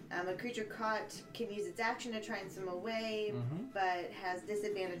 A creature caught can use its action to try and swim away, but has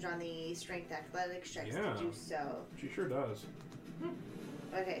disadvantage on the strength athletics checks Yeah. to do so. She sure does.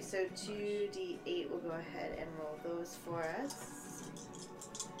 Okay, so 2d8 will go ahead and roll those for us.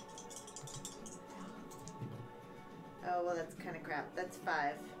 Oh, well, that's kind of crap. That's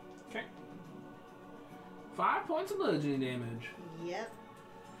 5. Okay. 5 points of bludgeoning damage. Yep.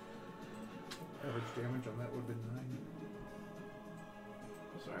 Average damage on that would have been 9.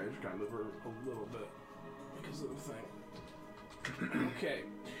 Sorry, I just got to move her a little bit because of the thing. Okay.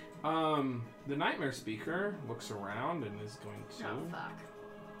 The Nightmare Speaker looks around and is going to. Oh fuck.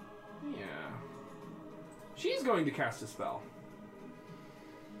 Yeah. She's going to cast a spell.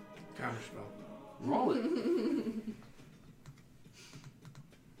 Counterspell. Roll it.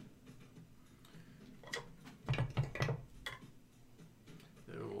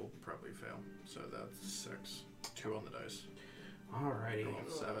 It will probably fail. So that's 6. 2 on the dice. Alrighty. Roll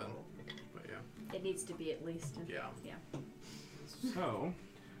 7. But yeah. It needs to be at least. Yeah. So,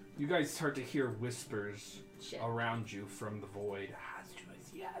 you guys start to hear whispers Shit. around you from the void.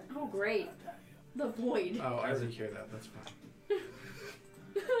 Oh great. The void. Oh, I already hear that. That's fine.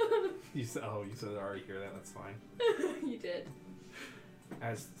 You said, you said I already hear that. That's fine. You did.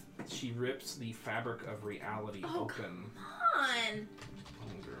 As she rips the fabric of reality Oh, open, On.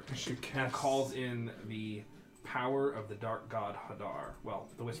 She and casts. calls in the power of the dark god Hadar. Well,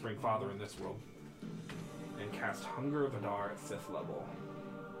 the Whispering Father in this world, and cast Hunger of Hadar at 5th level.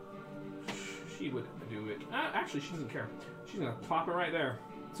 She would do it. Actually, she doesn't care. She's gonna plop it right there.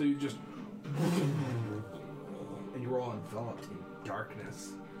 So you just, and you're all enveloped in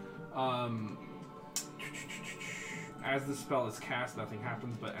darkness. As the spell is cast, nothing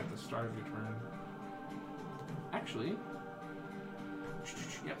happens. But at the start of your turn, actually,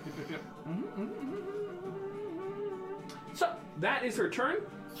 yep. So that is her turn.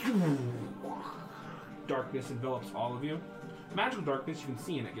 Darkness envelops all of you. Magical darkness, you can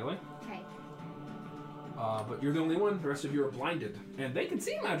see in it, Gilly. Okay. But you're the only one. The rest of you are blinded, and they can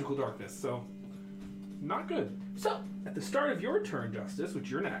see magical darkness, so not good. So at the start of your turn, Justice, which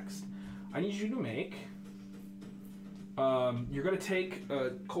you're next, I need you to make. You're gonna take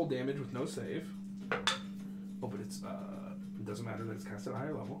cold damage with no save. Oh, but it's it doesn't matter that it's cast at a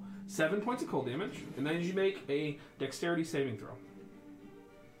higher level. 7 points of cold damage, and then you make a dexterity saving throw.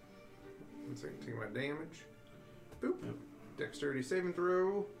 1 second, taking my damage. Boop. Dexterity saving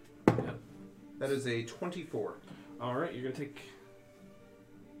throw. Yep. That is a 24. All right, you're gonna take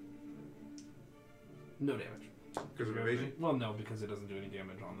no damage. Because of evasion? Well, no, because it doesn't do any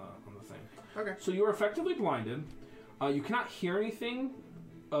damage on the thing. Okay. So you are effectively blinded. You cannot hear anything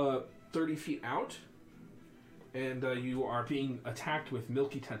 30 feet out, and you are being attacked with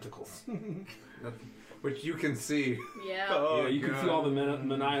milky tentacles. Which you can see. Yeah. Oh, yeah, you can God. feel all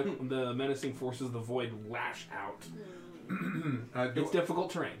the menacing forces of the void lash out. Do- It's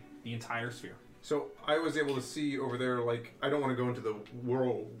difficult terrain, the entire sphere. So I was able to see over there, like, I don't want to go into the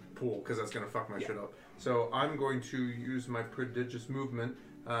whirlpool because that's going to fuck my shit up. So I'm going to use my prodigious movement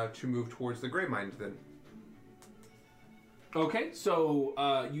to move towards the Grey Mind then. Okay, so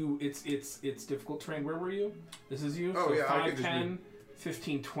it's difficult terrain. Where were you? This is you. Oh, so yeah, I 5, could just 10,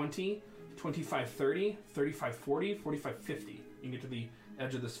 15, 20, 25, 30, 35, 40, 45, 50. You can get to the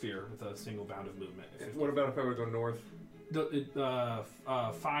edge of the sphere with a single bound of movement. What about if I were to go north?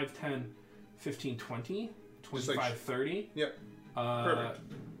 5, 10, 15, 20, Just 25, like 30. Yep. Perfect.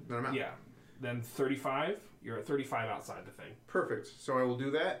 Then I'm out. Yeah. Then 35. You're at 35 outside the thing. Perfect. So I will do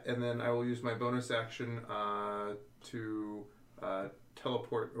that, and then I will use my bonus action to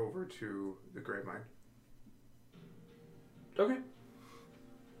teleport over to the Grey Mind. Okay.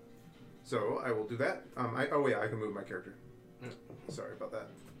 So I will do that. I can move my character. Sorry about that.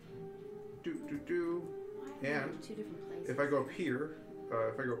 And Two different places. if I go up here,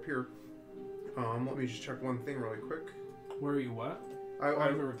 let me just check one thing really quick. Where are you? What? I I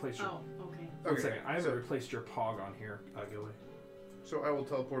haven't replaced your. Oh, okay. One Okay, second. I haven't so- replaced your pog on here, Gilly. So I will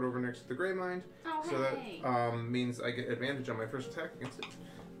teleport over next to the Grey Mind. Oh, So hey. that means I get advantage on my first attack against it.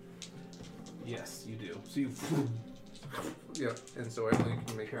 Yes, you do. So you Yep. And so I only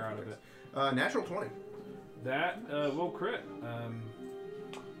can make tear out of it. Natural 20. That will crit.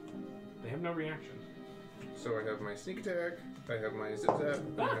 They have no reaction. So I have my sneak attack. I have my zip zap.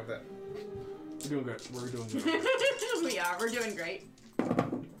 And I have that. We're doing good. We're doing good. We are. We're doing great.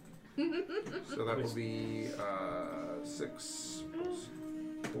 So that will be 6 plus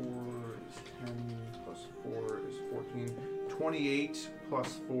 4 is 10 plus 4 is 14. 28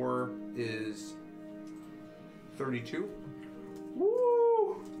 plus 4 is 32.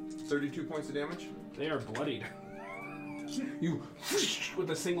 Woo! 32 points of damage. They are bloodied. You,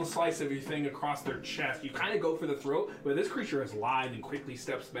 with a single slice of your thing across their chest, you kind of go for the throat, but this creature is lithe and quickly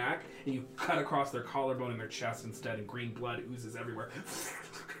steps back, and you cut across their collarbone and their chest instead, and green blood oozes everywhere.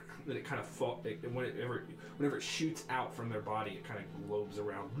 Then it kind of whenever it shoots out from their body, it kind of globes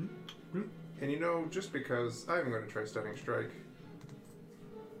around. And just because I'm going to try Stunning Strike.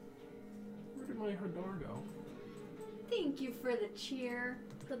 Where did my Hadar go? Thank you for the cheer,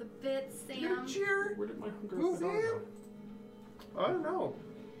 for the bits, Sam. Cheer! Where did my Hunger Who's Hadar there? go? I don't know.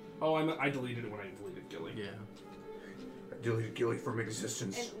 Oh, I deleted it when I deleted Gilly. Yeah. I deleted Gilly from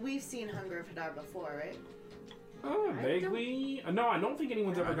existence. And we've seen Hunger of Hadar before, right? Vaguely. No, I don't think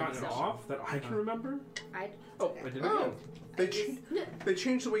anyone's ever I don't gotten it think so. off that I can remember. I I did it Oh, again. they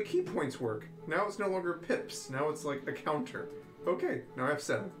changed the way key points work. Now it's no longer pips. Now it's like a counter. Okay, now I have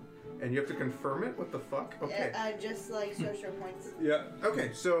 7. And you have to confirm it? What the fuck? Okay. Just like social points. Yeah.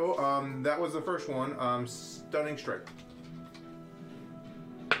 Okay, so that was the first one. Stunning Strike.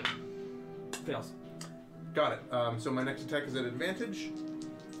 Fails. Got it. So my next attack is at advantage.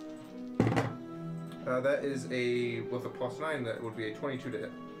 That is with a +9, that would be a 22 to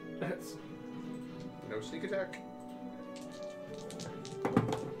hit. That's No sneak attack.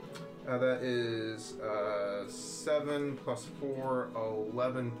 That is 7 plus 4,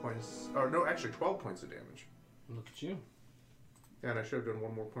 11 points. Oh, no, actually 12 points of damage. look at you. Yeah, and I should have done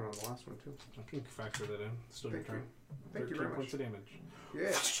one more point on the last one, too. I can factor that in. Still your Thank you. turn. Thank you 13 very much. points of damage.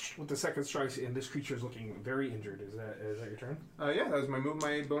 Yeah. With the second strike, and this creature is looking very injured. Is that your turn? Yeah, that was my move,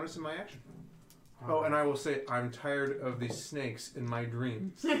 my bonus, and my action. Oh, and I will say, I'm tired of these snakes in my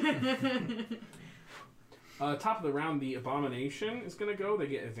dreams. Top of the round, the Abomination is going to go. They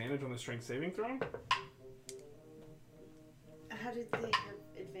get advantage on the strength saving throw. How did they have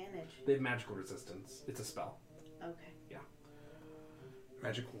advantage? They have magical resistance. It's a spell. Okay.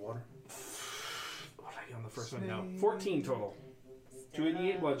 Magical water. What did I get on the first one? No. 14 total.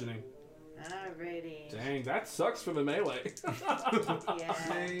 288 bludgeoning. Alrighty. Dang, that sucks for the melee. Yeah.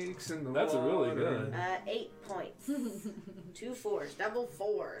 Snakes in the That's water. really good. 8 points. 2 4s, double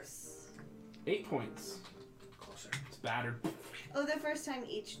 4s. 8 points. Closer. It's battered. Oh, the first time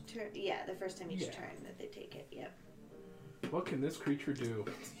each turn. Yeah, the first time each Yeah. turn that they take it. Yep. What can this creature do?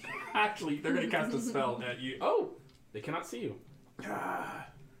 Actually, they're going to cast a spell at you. Oh! They cannot see you.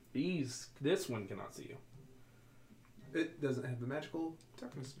 This one cannot see you. It doesn't have the magical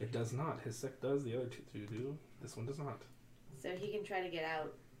darkness. It does not. His sect does. The other two do. This one does not. So he can try to get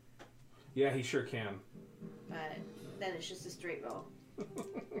out, Yeah, he sure can. but then it's just a straight roll.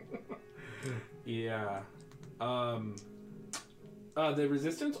 Yeah. The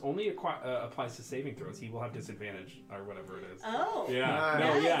resistance only applies to saving throws. He will have disadvantage or whatever it is. Oh. Yeah. Nice.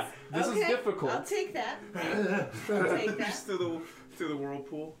 No. Yeah. This Okay, is difficult. I'll take that. I'll take that. Just through the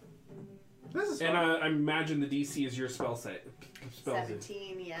whirlpool. This is And fun. I imagine the DC is your spell set. Spell save.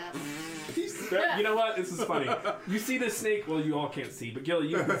 17, yeah. You know what? This is funny. You see the snake. Well, you all can't see, but Gilly,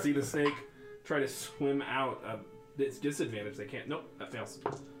 you can see the snake try to swim out. It's disadvantage. They can't. Nope, that fails.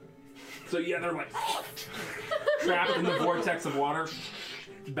 So yeah, they're like trapped in the vortex of water,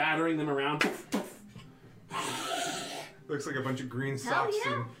 battering them around. Looks like a bunch of green Hell socks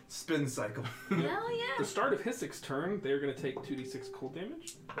yeah. and spin cycle. Hell The yeah. start of Hissik's turn, they're going to take 2d6 cold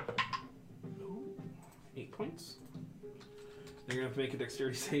damage. Ooh, 8 points. They're going to have to make a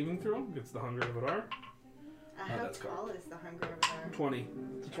dexterity saving throw against the Hunger of Adar. How that's tall is the Hunger of Adar? 20.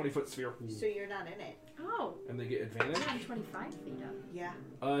 It's a 20-foot sphere. So you're not in it. Oh, And they get advantage. I'm 25 feet up. Yeah.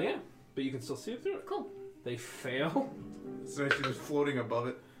 Yeah, but you can still see it through it. Cool. They fail. It's actually just floating above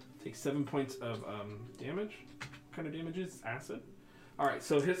it. Take 7 points of damage. What kind of damage is acid? Alright,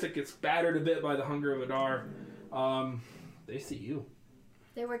 so Hissik gets battered a bit by the Hunger of Adar. They see you.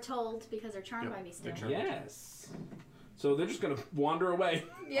 They were told because they're charmed Yep, by me still. they're charmed. Yes. So they're just going to wander away.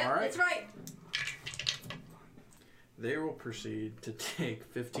 Yeah, All right. that's right. They will proceed to take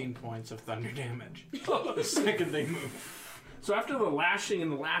 15 points of thunder damage the second they move. So after the lashing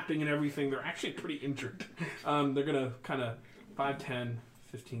and the lapping and everything, they're actually pretty injured. They're going to kind of 5, 10,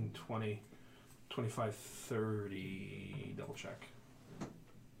 15, 20, 25, 30, double check.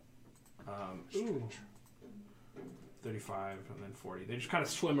 35 and then 40. They just kind of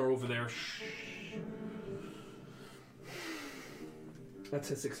swim over there. That's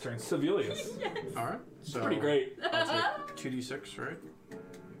his 6 turn. Civilius. All right. So Pretty great. I'll take 2d6, right?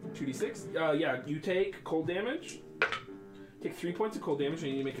 2d6. Yeah, you take cold damage. Take 3 points of cold damage, and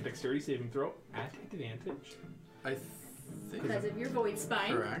you need to make a dexterity saving throw at advantage. I think Because of your void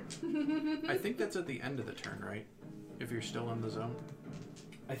spine. correct. I think that's at the end of the turn, right? If you're still in the zone.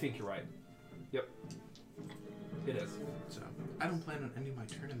 I think you're right. Yep. It is. So I don't plan on ending my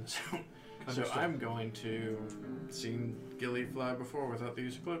turn in the zone. So Understood. I'm going to, seeing Gilly fly before without the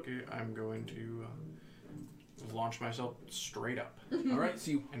use of Cloaky, I'm going to launch myself straight up All right,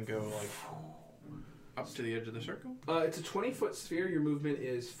 so you. and go like up to the edge of the circle. It's a 20-foot sphere. Your movement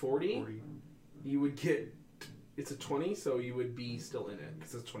is 40. 40. You would get. It's a 20, so you would be still in it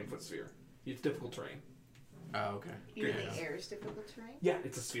because it's a 20-foot sphere. It's difficult terrain. Oh, okay. You Yeah. think air is difficult terrain? Yeah,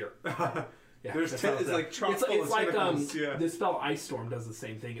 it's a sphere. Yeah, There's that's 10 how it's like chock it's, full it's of like tentacles, yeah. this spell Ice Storm does the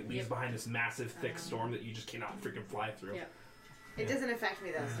same thing. It leaves Yep. behind this massive thick storm that you just cannot freaking fly through. Yep. It doesn't affect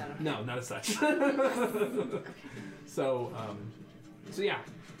me though, so. No, not as such. So yeah,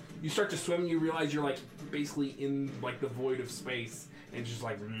 you start to swim. And you realize you're like basically in like the void of space, and just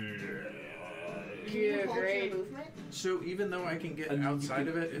like. Can you hold your movement? So even though I can get And you outside can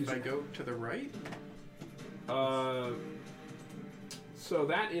of it, use if I it. go to the right, So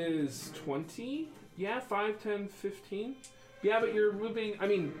that is 20. Yeah, 5, 10, 15. Yeah, but you're moving. I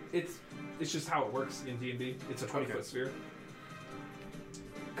mean, it's just how it works in D&D. It's a 20-foot Okay. sphere.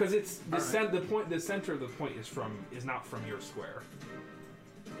 Because it's the Alright. the center of the point is not from your square.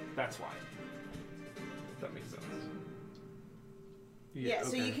 That's why. That makes sense. Yeah,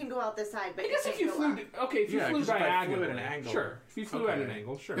 so you can go out the side, but I guess you if you can't flew, go up. okay, if you Yeah, flew 'cause if I flew at diagonally, an angle. sure. If you flew at an Okay.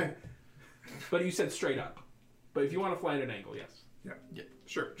 angle, sure. But you said straight up. But if you want to fly at an angle, yes.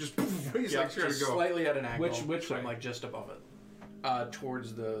 Sure, just he's Yeah, like trying to just go. slightly at an angle. Which so I'm way? like just above it,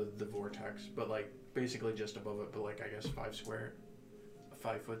 towards the vortex, but like basically just above it, but like I guess 5 square, a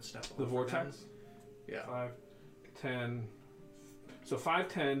 5-foot step. The over vortex? them. Yeah. 5, 10. So 5,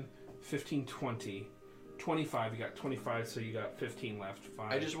 10, 15, 20. 25, you got 25, so you got 15 left.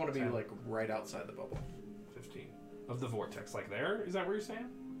 5, I just want to be 10, like right outside the bubble. 15. Of the vortex. Like there? Is that what you're saying?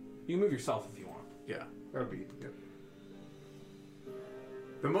 You can move yourself if you want. Yeah. That would be. Yep.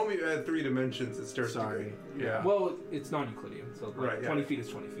 The moment you add 3 dimensions, it starts Sorry. to go. Yeah. Well, it's non-Euclidean, so like Right, yeah. 20 feet is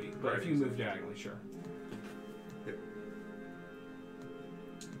 20 feet. But Right, if you move diagonally, sure.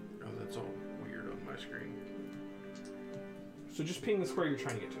 Oh, that's all weird on my screen. So just ping the square you're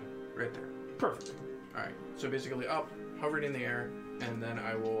trying to get to. Right there. Perfect. All right. So basically up, hovering in the air, and then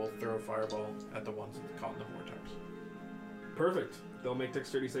I will throw a fireball at the ones caught in the vortex. Perfect. They'll make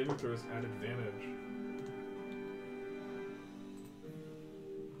dexterity saving throws at advantage.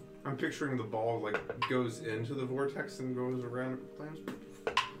 I'm picturing the ball like goes into the vortex and goes around.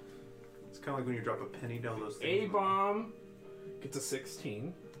 It's kind of like when you drop a penny down those things. A-bomb gets a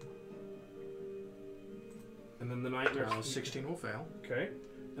 16. And then the nightmare. 16 will fail. Okay.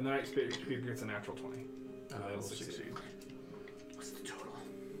 And the night spirit gets a natural 20. I will succeed. What's the total?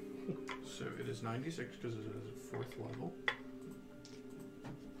 So it is 96 because it is 4th level.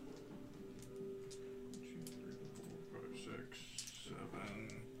 2, 3, 4, 5, 6, 7,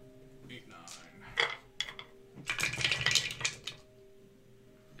 8, 9.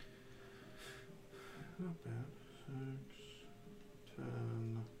 Not bad. 6,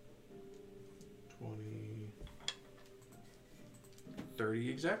 10, 20, 30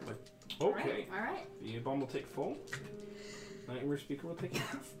 exactly. Okay. All right. The A-bomb will take full. Nightmare Speaker will take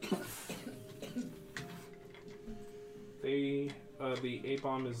half. The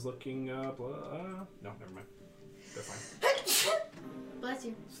A-bomb is looking no, never mind. They're fine. Bless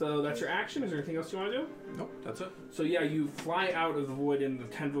you. So that's your action. Is there anything else you want to do? Nope, that's it. So yeah, you fly out of the void and the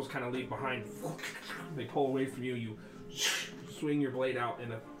tendrils kind of leave behind. They pull away from you. You swing your blade out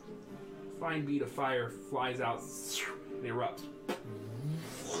and a fine bead of fire flies out and erupts.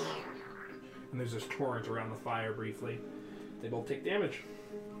 And there's this torrent around the fire briefly. They both take damage.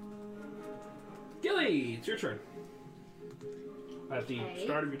 Gilly, it's your turn. At the Okay.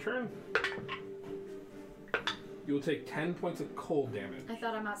 start of your turn, you will take 10 points of cold damage. I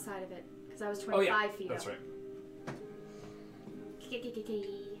thought I'm outside of it because I was Oh 25 yeah, feet that's up.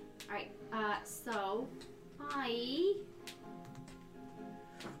 right. Alright, so I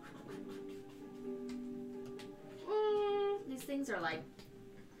these things are like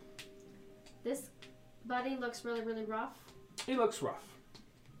this buddy looks really, really rough, He looks rough.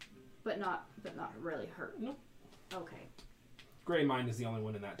 but not really hurt. Nope. Okay. Grey Mind is the only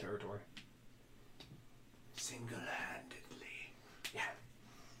one in that territory. Single-handedly. Yeah.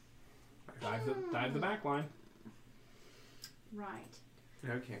 Dive the back line. Right.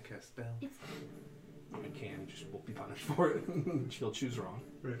 No, I can't cast spell. It's You can, you just won't be punished for it. He'll choose wrong.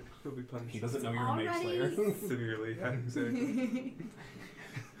 Right. He'll be punished. He doesn't know you're a Mage Slayer. already Severely. Yeah, exactly.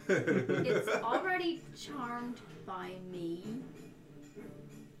 it's already charmed by me.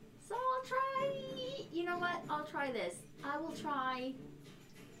 So I'll try. You know what? I'll try this. I'll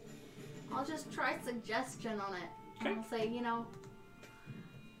just try suggestion on it. Okay. I'll say,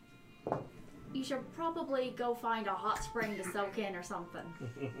 you should probably go find a hot spring to soak in or something.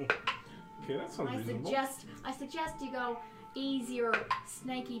 Okay, that sounds reasonable. I suggest you go ease your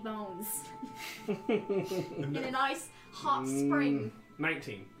snaky bones in a nice hot spring.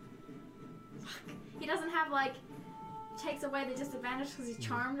 19. He doesn't have takes away the disadvantage because he's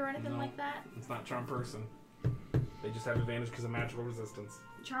charmed or anything No. like that. It's not Charm Person. They just have advantage because of magical resistance.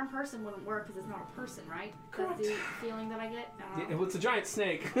 Charm person wouldn't work because it's not a person, right? Correct. That's the feeling that I get. I don't know. Well, it's a giant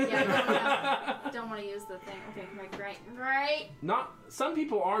snake. Yeah, don't want to use the thing. Okay, great. Not some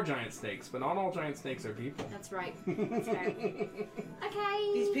people are giant snakes, but not all giant snakes are people. That's right. That's fair.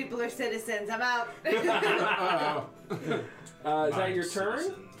 Okay. These people are citizens. I'm out. Is that your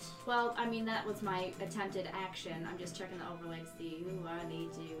turn? Well, I mean, that was my attempted action. I'm just checking the overlay to see who I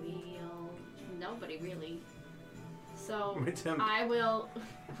need to heal. Nobody, really. So, Attempt. I will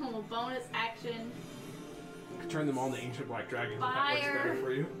bonus action. Turn them all into ancient black dragons. If that works better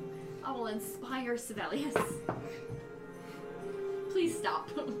for you. I will inspire Sibelius. Please stop.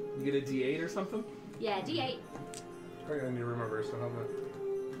 You get a D8 or something? Yeah, D8. Oh, yeah, I need to remember, so helmet.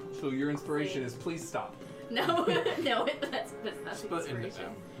 So your inspiration is please stop. No, no, that's not Split into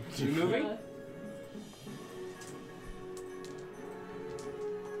inspiration. You moving?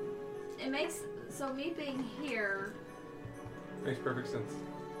 It makes so me being here. Makes perfect sense.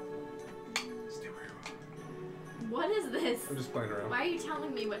 Stay where you are. What is this? I'm just playing around. Why are you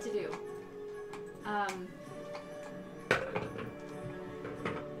telling me what to do?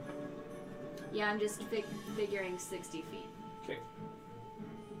 Yeah, I'm just figuring 60 feet. Okay.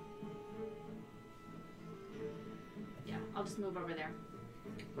 Yeah, I'll just move over there.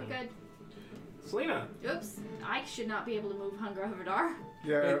 We're Fine. good. Selena. Oops, I should not be able to move Hunger Havadar.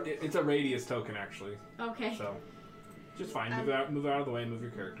 Yeah. It's a radius token actually. Okay. So just fine. Move out of the way and move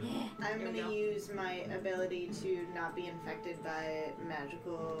your character. I'm There we going go. to use my ability to not be infected by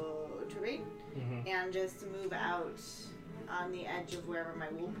magical terrain Mm-hmm. and just move out on the edge of wherever my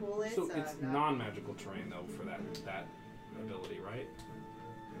wool pool is. So it's I'm not- non-magical terrain though for that ability, right?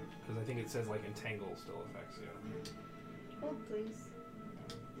 Because I think it says like entangle still affects you. Hold, please.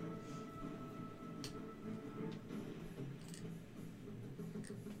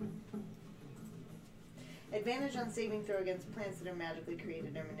 Advantage on saving throw against plants that are magically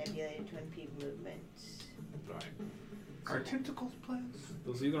created or manipulated to impede movement. Right. Are tentacles plants?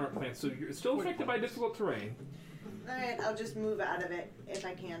 Those either aren't plants, so you're still affected by difficult terrain. Alright, I'll just move out of it if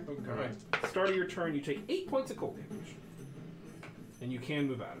I can. Okay. Alright. Start of your turn, you take 8 points of cold damage. And you can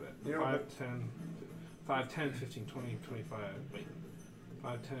move out of it. You know, 5, 10, 5, 10, 15, 20, 25. Wait.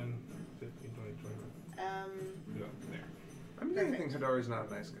 5, 10, 15, 20, 25. Go there. I'm getting thinking Hadari's not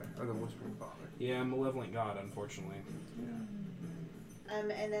a nice guy, or the Whispering Father. Yeah, malevolent god, unfortunately. And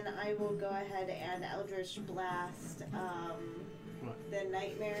then I will go ahead and Eldritch Blast the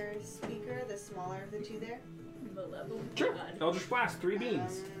Nightmare Speaker, the smaller of the two there. Malevolent Sure. god. Eldritch Blast, 3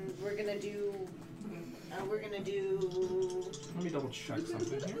 beams. We're gonna do. Let me double check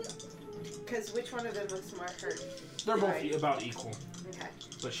something here. Because which one of them looks more hurt? They're both Right. about equal, Okay.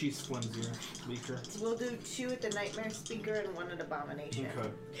 but she's flimsier, weaker. We'll do 2 at the Nightmare Speaker and 1 at Abomination.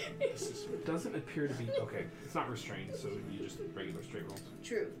 Okay. This doesn't appear to be okay. It's not restrained, so you just regular straight rolls.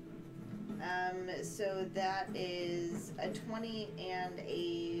 True. So that is a 20 and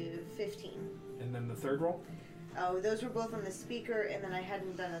a 15. And then the third roll. Oh, those were both on the speaker, and then I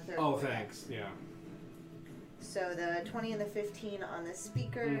hadn't done a third Oh, roll yet. thanks. Yeah. So the 20 and the 15 on the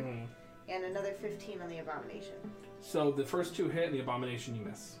speaker, Mhm. and another 15 on the Abomination. So the first 2 hit, and the abomination you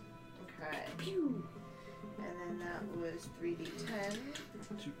miss. Okay. Pew. And then that was 3d10.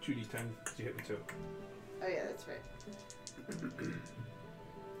 2d10. 'Cause you hit the 2. Oh yeah, that's right.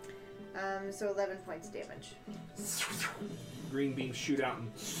 So 11 points damage. Green beams shoot out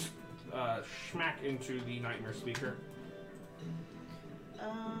and smack into the nightmare speaker.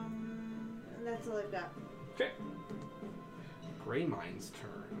 And that's all I've got. Okay. Gray Mind's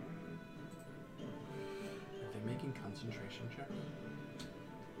turn. Are they making concentration checks?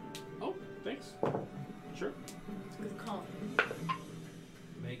 Oh, thanks. Sure. Good call.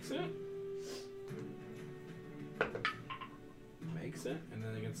 Makes it. Makes it. And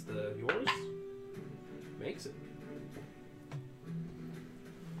then against the yours. Makes it.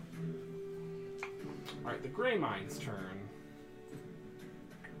 Alright, the Gray Mind's turn.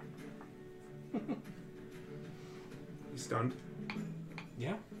 He's stunned.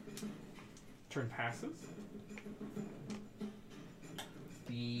 Yeah. Turn passes.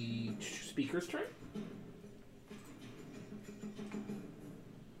 The speaker's turn.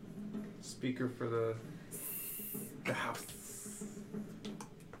 Speaker for the house.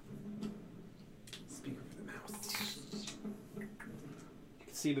 Speaker for the mouse. You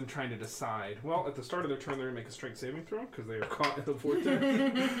can see them trying to decide. Well, at the start of their turn, they're going to make a strength saving throw because they are caught in the vortex.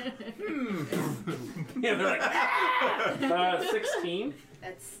 Yeah, they're like, ah! 16.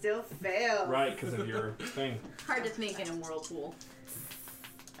 That still fails. Right, because of your thing. Hard to think in a whirlpool.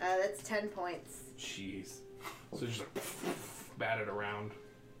 That's 10 points. Jeez. So just like bat it around.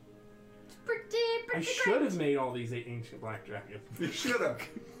 Pretty I should have made all these ancient black jackets. You should have.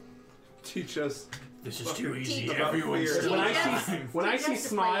 Teach us. This is too easy. Teach- Everyone's Teach When I us- see when I teach see us to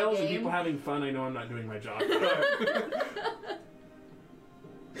play a smiles and game. people having fun, I know I'm not doing my job.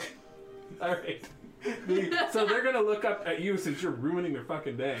 All right. So they're gonna look up at you since you're ruining their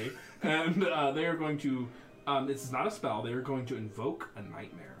fucking day, and they are going to. This is not a spell. They are going to invoke a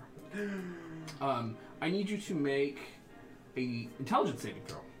nightmare. I need you to make a intelligence saving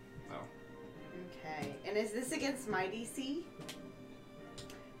throw. Okay. And is this against my DC?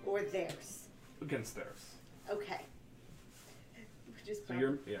 Or theirs? Against theirs. Okay. Just So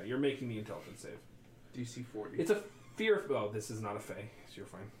you're making the intelligence save. DC 40. It's a fear. Oh, this is not a fey, so you're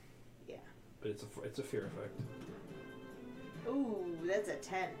fine. Yeah. But it's a fear effect. Ooh, that's a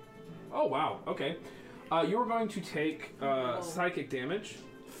 10. Oh wow. Okay. You are going to take psychic damage.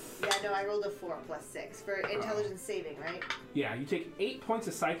 Yeah, no, I rolled a 4 plus 6 for intelligence saving, right? Yeah, you take 8 points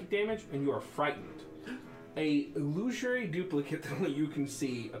of psychic damage, and you are frightened. A illusory duplicate that only you can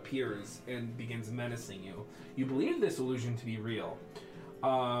see appears and begins menacing you. You believe this illusion to be real.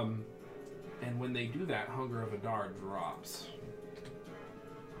 And when they do that, Hunger of Adar drops.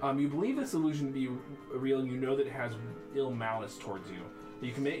 You believe this illusion to be real, and you know that it has ill malice towards you.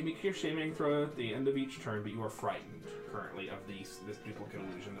 You can make your saving throw at the end of each turn, but you are frightened currently of this duplicate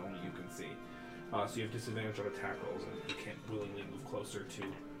illusion that only you can see. So you have disadvantage on attack rolls, and you can't willingly move closer to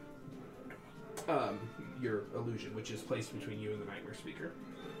your illusion, which is placed between you and the Nightmare Speaker.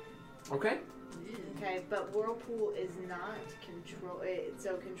 Okay? Okay, but Whirlpool is not control.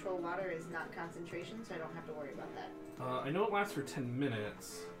 So control water is not concentration, so I don't have to worry about that. I know it lasts for 10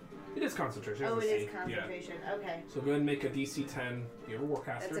 minutes. It is concentration. Oh, it doesn't is say. concentration. Okay. So go ahead and make a DC 10. You're a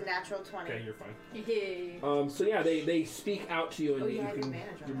Warcaster. That's a natural 20. Okay, you're fine. Yay. So yeah, they speak out to you, and Oh, you yeah, I have can.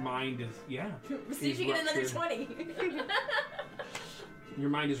 advantage on Your that. mind is See if you get another 20. Your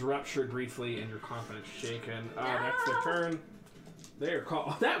mind is ruptured briefly, and your confidence shaken. That's their turn. They're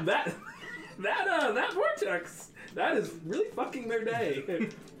called that vortex. That is really fucking their day.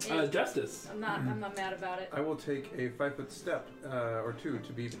 Justice. I'm not mad about it. I will take a 5-foot step or 2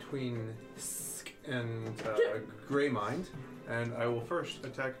 to be between and Grey Mind, and I will first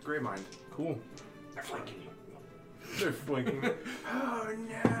attack Grey Mind. Cool. They're flanking you. They're flanking. Oh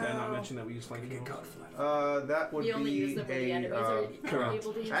no! Did I not mention that we use flanking rolls? That would You only be use them when the enemies are correct.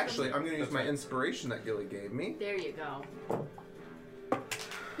 able to use Actually, them. I'm going to use That's my right. inspiration that Gilly gave me. There you go.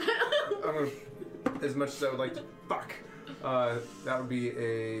 I'm going to, as much as I would like to, that would be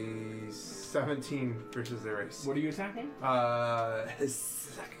a 17 versus their ace. What are you attacking?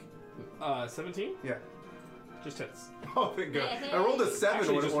 17? Yeah. Just hits. Oh, thank God. I rolled a 7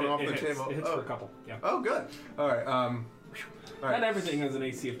 Actually, when it just went hit- off it the hits. table. It hits Oh. for a couple. Yeah. Oh, good. All right. All Not right. everything has an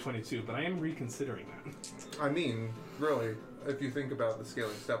AC of 22, but I am reconsidering that. I mean, really, if you think about the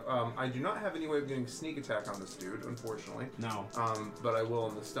scaling stuff, I do not have any way of getting sneak attack on this dude, unfortunately. No. But I will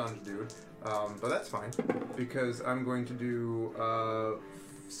on the stunned dude. But that's fine because I'm going to do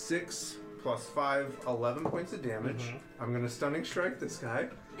 6 plus 5, 11 points of damage. Mhm. I'm going to stunning strike this guy.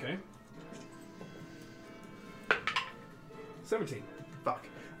 Okay. 17. Fuck.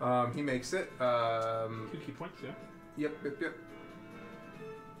 He makes it. 2 key points, yeah. Yep.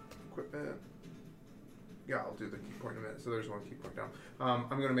 Yeah, I'll do the key point in a minute. So there's 1 key point down. I'm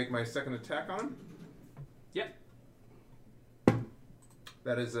going to make my second attack on him. Yep.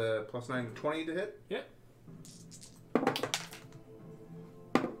 That is a plus 9 to 20 to hit. Yep.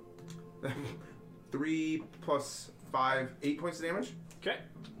 3 plus 5, 8 points of damage. Okay.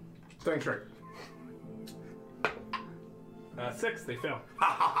 Stunning strike. 6, they fail.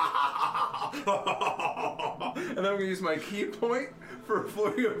 And then I'm going to use my key point for a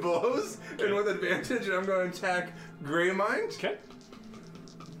flurry of blows, and with advantage, I'm going to attack Grey Mind. Okay.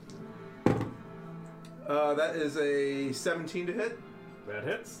 That is a 17 to hit. That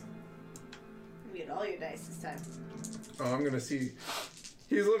hits. You get all your dice this time. Oh, I'm going to see.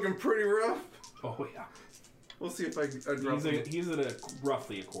 He's looking pretty rough. Oh, yeah. We'll see if I drop him. He's at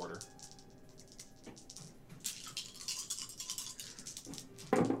roughly a quarter.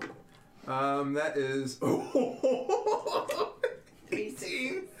 That is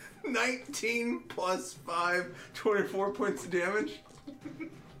 18, 19 plus 5, 24 points of damage.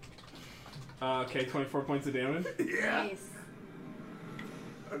 Okay, 24 points of damage. Yeah. Nice.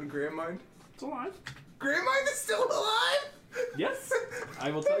 On Grey Mind. It's alive. Grey Mind is still alive? Yes.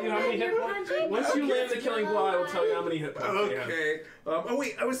 I will tell you how many hit points. You're Once you Okay. land the killing blow, I will tell you how many hit points they have. Okay. Oh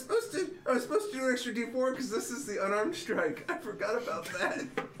wait, I was supposed to do an extra D4 because this is the unarmed strike. I forgot about that.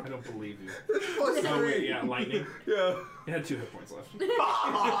 I don't believe you. It's plus 3. Oh wait, yeah, lightning. Yeah. It had 2 hit points left.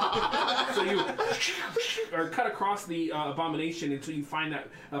 So you or cut across the abomination until you find that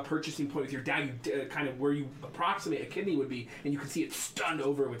purchasing point with your dad, kind of where you approximate a kidney would be, and you can see it stunned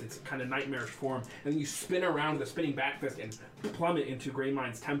over with its kind of nightmarish form. And then you spin around with a spinning back fist and plummet into Grey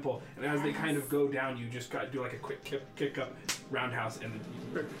Mind's temple. And as they kind of go down, you just got to do like a quick kick up roundhouse, and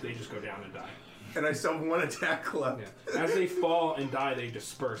they just go down and die. And I still have 1 attack left. Yeah. As they fall and die, they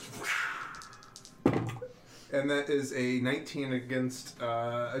disperse. And that is a 19 against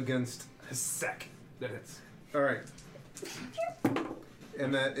Hasek. That hits. All right.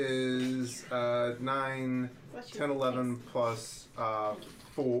 And that is 9, 10, 11 plus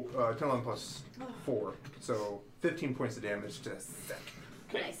 4. 10, 11 plus 4. So 15 points of damage to Hasek.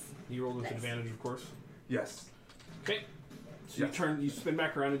 Okay. Nice. You roll with Nice. advantage, of course. Yes. Okay. So Yes. you spin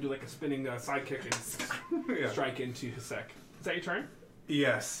back around and do like a spinning sidekick and Yeah. strike into Hasek. Is that your turn?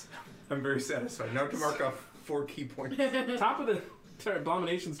 Yes. I'm very satisfied. Now to mark off 4 key points. Top of the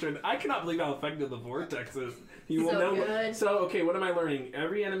Abomination's turn. I cannot believe how effective the vortex is. You will So know. good. So okay, what am I learning?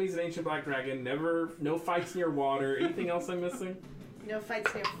 Every enemy's an ancient black dragon. No fights near water. Anything else I'm missing? No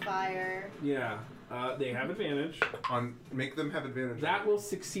fights near fire. Yeah. They have advantage. Make them have advantage. That will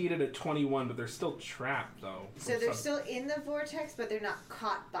succeed at a 21, but they're still trapped though. So they're still in the vortex, but they're not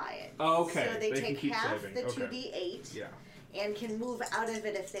caught by it. Oh, okay. So they They can take keep half saving. the Okay. 2d8 Yeah. and can move out of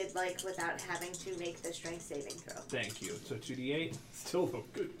it if they'd like without having to make the strength saving throw. Thank you. So 2d8. Still though.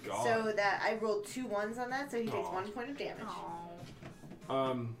 Good God. So that I rolled 2 1s on that, so he takes Aw. 1 point of damage.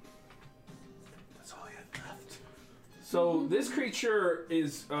 That's all I had left. So this creature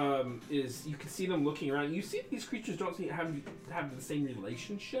is you can see them looking around. You see these creatures don't seem to have the same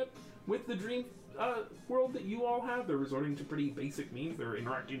relationship with the dream world that you all have. They're resorting to pretty basic means. They're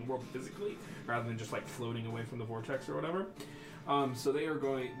interacting in the world physically rather than just like floating away from the vortex or whatever. So they are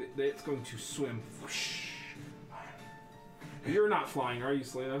going. It's going to swim. You're not flying, are you,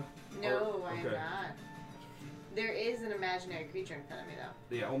 Selena? No, I'm okay. not. There is an imaginary creature in front of me,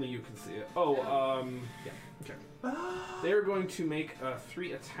 though. Yeah, only you can see it. Oh, yeah. Okay. They are going to make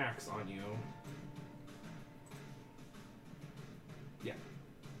 3 attacks on you. Yeah.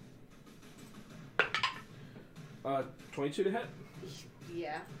 22 to hit.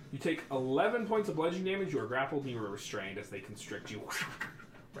 Yeah. You take 11 points of bludgeoning damage. You are grappled and you are restrained as they constrict you.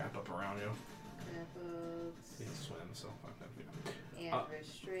 Wrap up around you. Cloaks It's swim, so fuck that. Yeah. and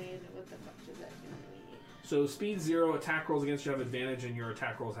restrained. What the fuck does that do to me? So speed 0, attack rolls against you have advantage, and your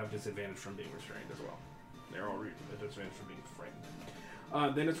attack rolls have disadvantage from being restrained as well. They're all at disadvantage from being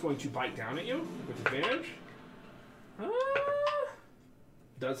frightened. Then it's going to bite down at you with advantage.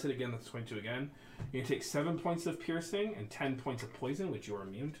 Does hit again, that's 22 again. You're going to take 7 points of piercing and 10 points of poison, which you are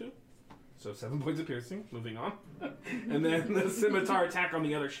immune to. So 7 points of piercing, moving on. And then the scimitar attack on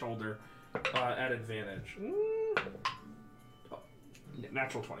the other shoulder at advantage. Oh,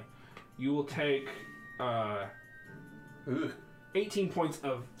 natural 20. You will take 18 points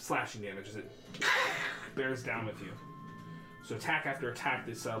of slashing damage as it bears down with you. So attack after attack,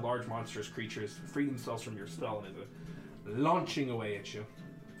 this large monstrous creatures free themselves from your spell and is launching away at you.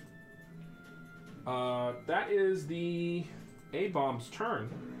 That is the A-Bomb's turn.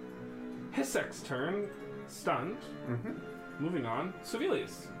 Hissek's turn, stunned. Moving on,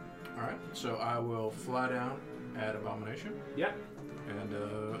 Sevelius. Alright, so I will fly down at Abomination Yep. and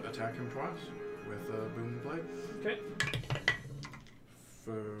attack him twice with a boom blade. Okay.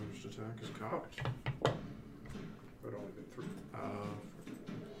 First attack is cocked. But only been 3.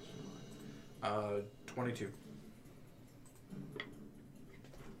 22.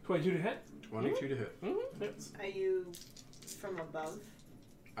 22 to hit. 22 to hit. Hits. Are you from above?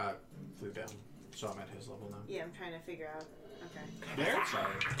 I flew down, so I'm at his level now. Yeah, I'm trying to figure out. Okay. There?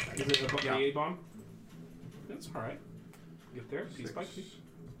 Sorry. Is it the Yeah. A-Bomb? That's alright. Get there, piece 6, by piece.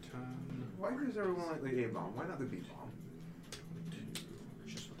 10. Why does everyone like the A-bomb? Why not the B-bomb?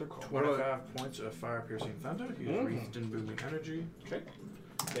 It's just what they're called. 25 points of fire-piercing thunder. He's wreathed in booming energy. Okay.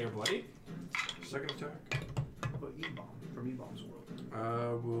 They are bloody. Second attack How about E-bomb from E-bomb's world?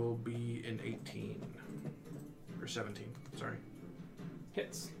 will be an 18. Or 17, sorry.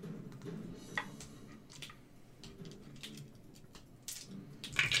 Hits.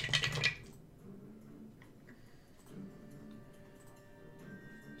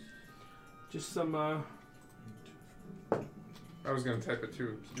 Just some, I was gonna type it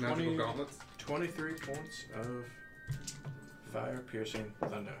too. Magical 20. gauntlets. 23 points of fire-piercing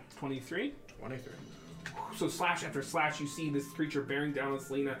thunder. 23. 23. So slash after slash, you see this creature bearing down on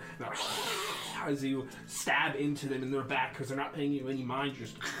Selena as you stab into them in their back because they're not paying you any mind,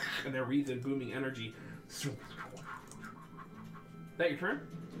 just and they're wreathed in booming energy. That your turn?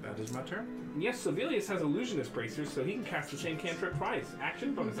 That is my turn. Yes, Sevelius has illusionist bracers, so he can cast the same cantrip twice.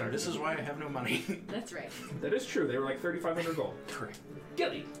 Action, bonus action. This is why I have no money. That's right. That is true. They were like 3,500 gold. Correct.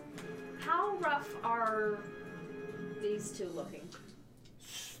 Gilly. How rough are these two looking?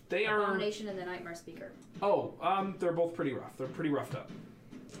 They are. Abomination and the Nightmare Speaker. Oh, they're both pretty rough. They're pretty roughed up.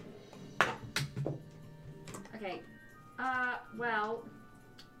 Okay. Well.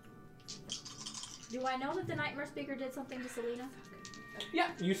 Do I know that the Nightmare Speaker did something to Selena? Yeah,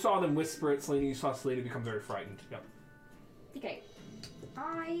 you saw them whisper at Selena. You saw Selena become very frightened. Yep. Okay.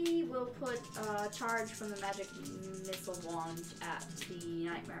 I will put charge from the magic missile wand at the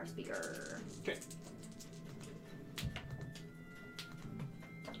Nightmare Speaker. Okay.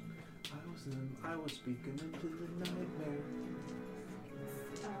 I was speaking into the nightmare.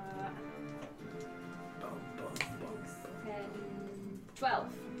 10, 12.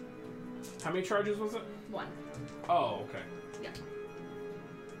 How many charges was it? 1. Oh, okay. Yeah.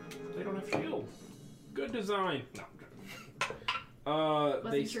 They don't have shield. Good design. No. They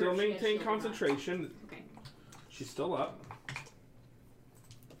Wasn't sure still if she had maintain shield or not. concentration. Okay. She's still up.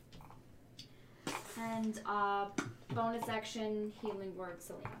 And bonus action, healing word,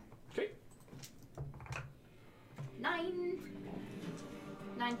 Selena. Okay. 9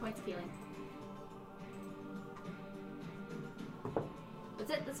 points of healing.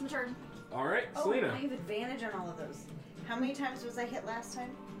 That's it. That's my turn. All right, Oh, Selena. I have advantage on all of those. How many times was I hit last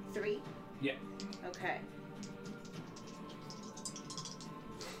time? 3? Yeah. Okay.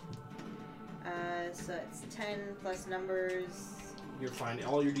 So it's 10 plus numbers, You're fine.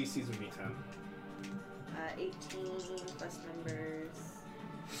 All your DCs would be 10. 18 plus numbers,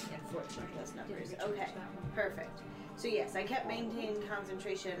 Yeah, 14 plus numbers. Didn't Okay, change that one. perfect. So yes, I kept maintaining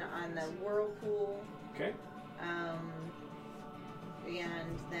concentration on the whirlpool. Okay.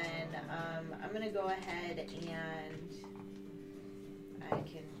 And then I'm gonna go ahead and I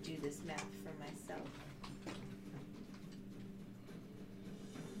can do this math for myself.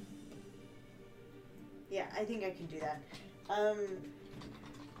 Yeah, I think I can do that.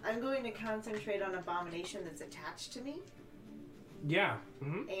 I'm going to concentrate on Abomination that's attached to me, Yeah.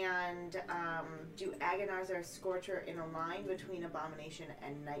 Mm-hmm. and do Agonizer Scorcher in a line between Abomination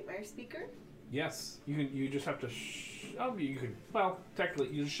and Nightmare Speaker. Yes. You can. You just have to. You could. Well, technically,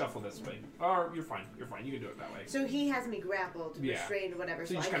 you just shuffle this way. Or you're fine. You're fine. You can do it that way. So he has me grappled, Yeah. restrained, whatever, So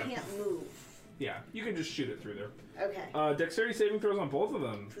so you I just kinda- can't move. Yeah, you can just shoot it through there. Okay. Dexterity saving throws on both of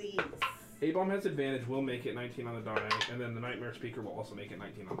them. Please. A-bomb has advantage, will make it 19 on the die, and then the Nightmare Speaker will also make it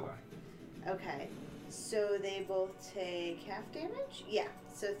 19 on the die. Okay. So they both take half damage? Yeah.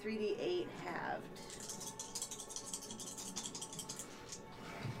 So 3d8 halved.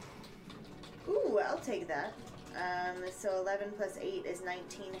 Ooh, I'll take that. So 11 plus 8 is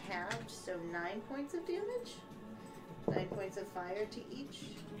 19 halved, so 9 points of damage. 9 points of fire to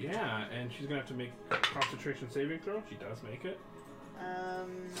each. Yeah, and she's gonna have to make a concentration saving throw. She does make it.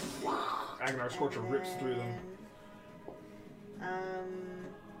 Agnar Scorcher and rips through them.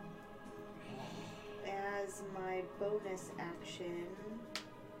 As my bonus action,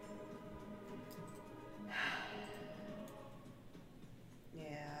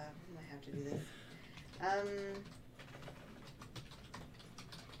 yeah, I might have to do this.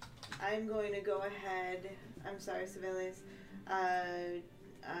 I'm going to go ahead. I'm sorry, civilians.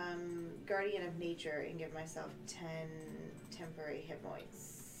 Guardian of Nature and give myself 10 temporary hit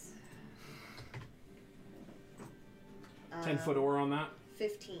points. 10-foot aura on that.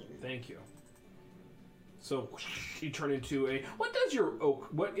 15. Thank you. So you turn into a. What does your oak?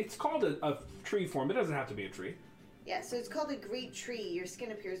 What it's called a tree form. It doesn't have to be a tree. Yeah, so it's called a great tree. Your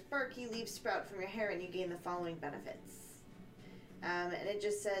skin appears barky, leaves sprout from your hair, and you gain the following benefits. And it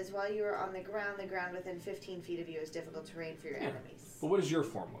just says, while you are on the ground within 15 feet of you is difficult terrain for your enemies. But what does your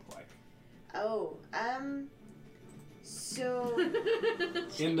form look like? Oh, so...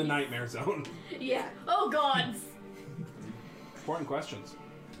 In the nightmare zone. Yeah. Oh, gods. Important questions.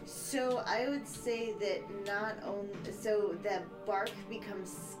 So I would say that not only... So the bark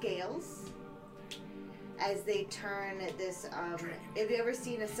becomes scales as they turn this... have you ever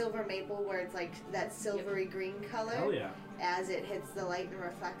seen a silver maple where it's like that silvery green color? Oh yeah. As it hits the light and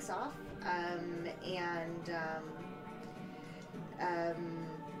reflects off.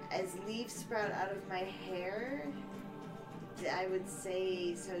 As leaves sprout out of my hair, I would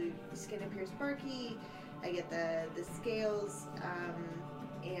say, so skin appears barky, I get the scales,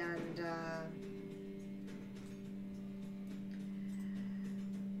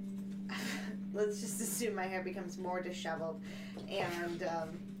 let's just assume my hair becomes more disheveled, and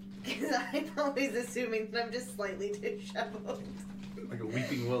because I'm always assuming that I'm just slightly disheveled. Like a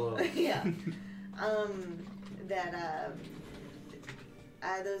weeping willow. Yeah.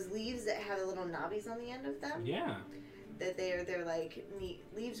 Those leaves that have the little knobbies on the end of them. Yeah. That they're like neat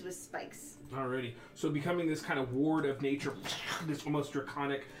leaves with spikes. Alrighty. So becoming this kind of ward of nature, this almost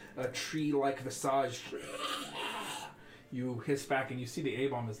draconic tree-like visage, you hiss back and you see the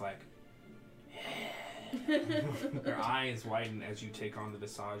A-bomb is like. Their eyes widen as you take on the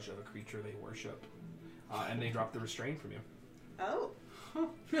visage of a creature they worship, and they drop the restraint from you. Oh.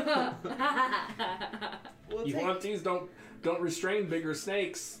 We'll You want these? Don't restrain bigger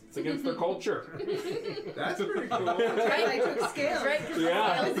snakes. It's against their culture. That's pretty cool. Right, I took scales. Right.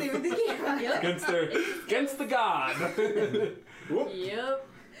 Yeah. I wasn't even thinking about it. Against the god. Yep.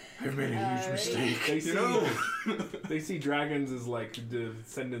 I made a huge mistake. They see, they see dragons as like the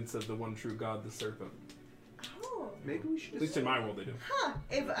descendants of the one true god, the serpent. Oh. Maybe we should At least in my world, they do. Huh.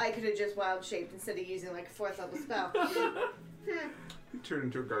 If I could have just wild shaped instead of using like a 4th level spell. turn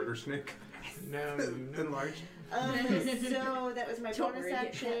into a garter snake. No. Enlarge. So that was my Don't bonus really get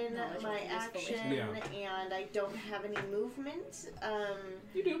action, that knowledge my of useful action, Yeah. and I don't have any movement.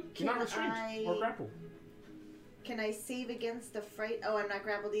 You do. Can You're not restrained I- or grappled. Can I save against the fright? Oh, I'm not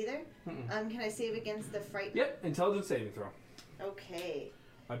grappled either? Mm-mm. Can I save against the fright? Yep. Intelligence saving throw. Okay.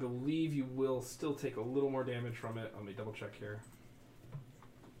 I believe you will still take a little more damage from it. Let me double check here.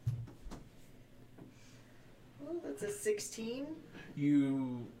 Well, that's a 16.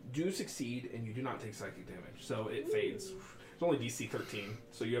 You do succeed, and you do not take psychic damage, so it fades. It's only DC 13,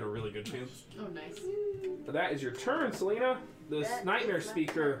 so you had a really good chance. Oh, nice. But that is your turn, Selena. This That nightmare is my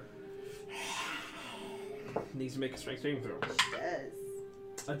speaker needs to make a strength saving throw. Does.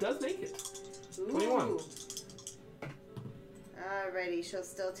 It does make it. Ooh. 21. Alrighty, she'll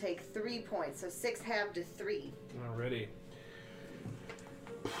still take 3 points, so 6 halved to 3. Alrighty.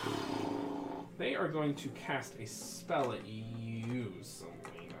 They are going to cast a spell at you, Selena.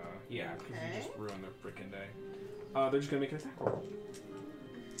 Yeah, because you just ruined their freaking day. They're just going to make an attack roll.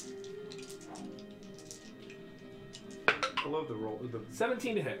 I love the roll.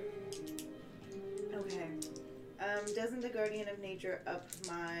 17 to hit. Okay. Doesn't the Guardian of Nature up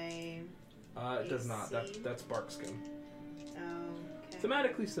my... It does not. AC? That's bark skin. Okay.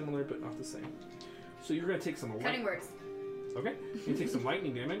 Thematically similar, but not the same. So you're going to take some Cutting words. Okay. You take some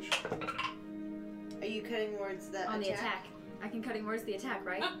lightning damage. Are you cutting words the On the attack. I can cutting words the attack,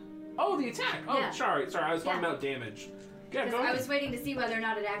 right? Oh, the attack! Oh, Yeah. sorry. I was talking Yeah. about damage. Yeah, Because go I ahead. was waiting to see whether or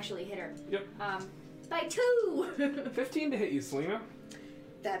not it actually hit her. Yep. By 2! 15 to hit you, Selena.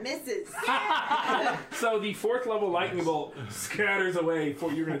 That misses. So the 4th level lightning bolt scatters away.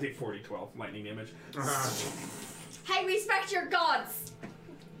 You're going to take 40-12 lightning damage. Hey, respect your gods!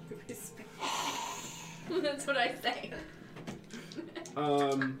 That's what I say.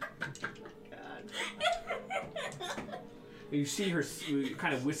 You see her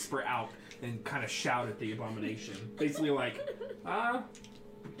kind of whisper out and kind of shout at the abomination. Basically like, do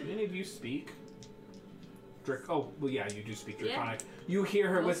any of you speak? Oh, well, yeah, you do speak Draconic. Yeah. You hear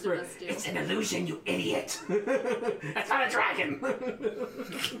her Most whisper, of us do. "It's an illusion, you idiot! That's not a dragon!"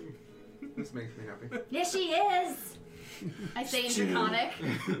 This makes me happy. Yes, she is! I say in Draconic.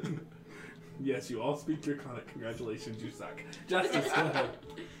 Yes, you all speak Draconic. Congratulations, you suck. Justice, go ahead.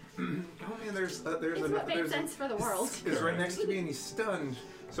 Oh man, there's It's what makes sense for the world. He's right next to me and he's stunned.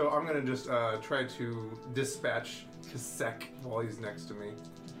 So I'm gonna just try to dispatch Kasek while he's next to me.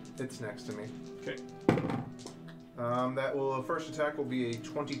 It's next to me. Okay. First attack will be a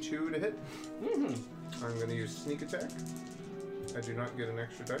 22 to hit. Mm-hmm. I'm gonna use sneak attack. I do not get an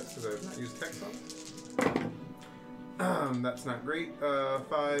extra dice because I have not used Hex on. That's not great. 5,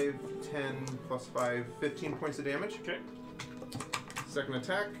 10 plus 5, 15 points of damage. Okay. Second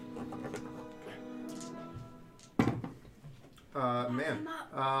attack.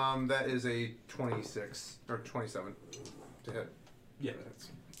 That is a 26 or 27 to hit. Yeah,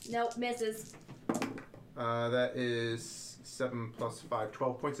 that's... Nope, misses. That is 7 plus 5,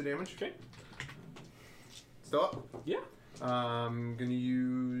 12 points of damage. Okay. Still up? Yeah. I'm gonna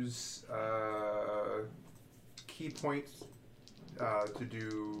use key points to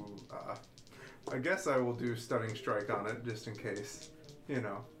do. I guess I will do stunning strike on it just in case. You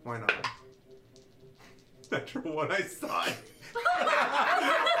know, why not? Natural one, I saw it.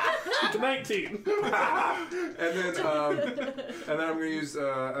 19. and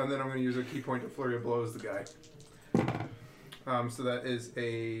then I'm gonna use a key point to flurry of blows the guy. So that is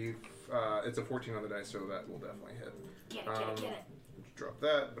it's a 14 on the dice, so that will definitely hit. Get it. Drop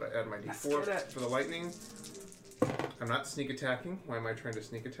that, but I add my Let's D4 get it. for the lightning. I'm not sneak attacking. Why am I trying to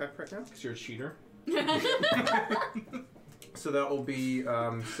sneak attack right now? Because you're a cheater. So that will be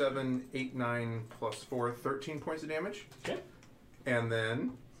 7, 8, 9 plus 4, 13 points of damage. Okay. And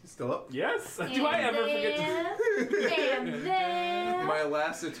then, still up? Yes? Do I ever forget to... And then... My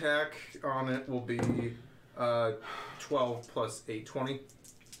last attack on it will be 12 plus 8, 20.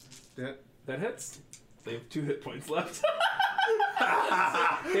 That hits. They have 2 hit points left.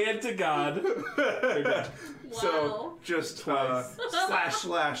 Hand to God. They're dead. So just Twice.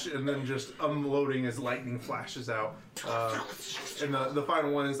 slash, and then just unloading as lightning flashes out. And the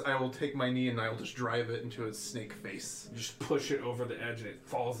final one is I will take my knee and I will just drive it into its snake face. Just push it over the edge and it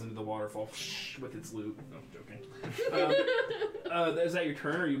falls into the waterfall with its loot. No, I'm joking. Is that your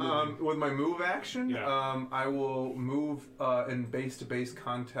turn or are you moving? With my move action, Yeah. I will move in base-to-base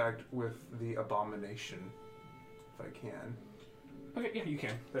contact with the abomination, if I can. Okay, yeah, you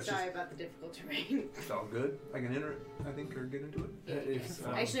can. That's Sorry about the difficult terrain. It's all good. I can enter it, I think, or get into it. That is,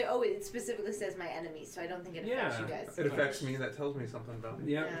 Actually, it specifically says my enemies, so I don't think it affects you guys. It affects me. That tells me something about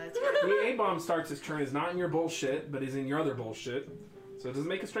me. Yeah. Yeah, that's right. The A-bomb starts his turn is not in your bullshit, but is in your other bullshit. So it doesn't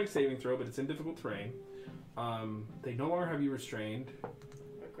make a strength saving throw, but it's in difficult terrain. They no longer have you restrained.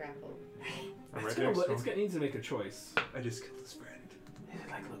 Or grapple. I'm It's right next to him. it needs to make a choice. I just killed his friend. It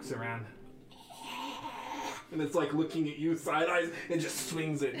like looks around. And it's like looking at you side eyes and just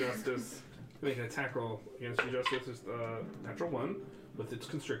swings at Justice. Make an attack roll against you, Justice. Is natural 1 with its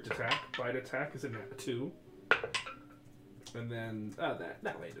constrict attack. Bite attack is a 2. And then that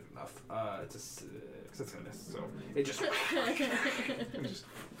landed enough. It's a 6. It's a miss. So it just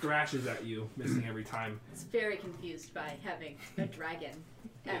thrashes at you, missing every time. It's very confused by having a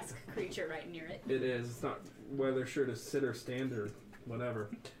dragon-esque creature right near it. It is. It's not whether sure to sit or stand or whatever.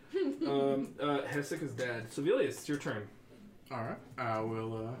 Hesek is dead. Sevilius, it's your turn. Alright, I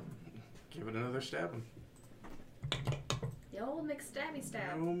will give it another stabbing. The old McStabby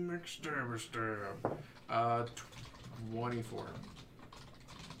stab. Oh, stab. 24.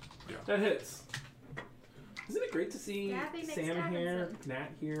 That hits. Isn't it great to see Stabby Sam here, McStabinson. Nat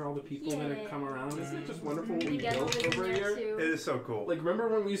here, all the people that have come around? Isn't it just wonderful what You we get built all over a in there year? too. It is so cool. Like, remember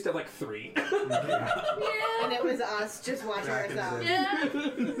when we used to have like 3? And it was us just watching Back in the ourselves.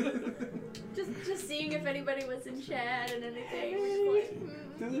 Yeah. just seeing if anybody was in chat and anything.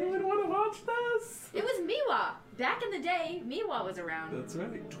 Does anyone want to watch this? It was Miwa. Back in the day, Miwa was around. That's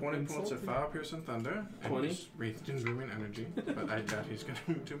right. 20 points of fire, piercing thunder. And 20. he's wreathed in booming energy, but I doubt he's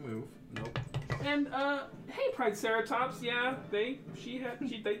going to move. Nope. And hey, Pride Ceratops, yeah, they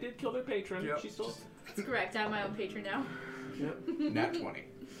did kill their patron. Yep. She's still That's correct. I'm my own patron now. Nat 20.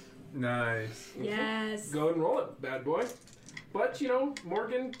 Nice. Yes. Go and roll it, bad boy. But, you know,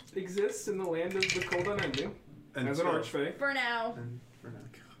 Morgan exists in the land of the cold unending as an archfey. For now. And for now.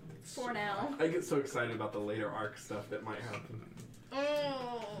 For now. I get so excited about the later arc stuff that might happen.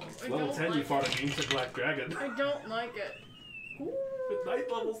 Oh, I Level don't 10, like you fought it. an ancient black dragon. I don't like it. With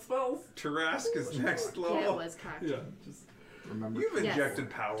 9th level spells. Tarask is next level. Yeah, it was cocked. Yeah, just... Remember? You've Yes. injected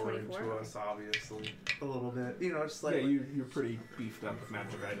power 24. into us, obviously. A little bit. You know, just like... Yeah, you're pretty beefed up with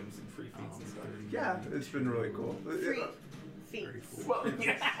magic items and free feats and stuff. Yeah, it's been really cool. Free feet. 34. Well,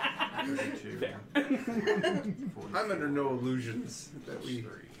 yeah. 32. Fair. 44, I'm under no illusions that we...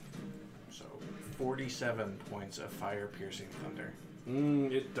 3. So, 47 points of fire-piercing thunder.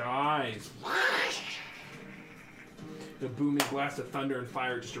 It dies. The booming blast of thunder and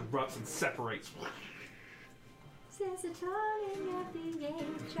fire just erupts and separates. Says the calling of the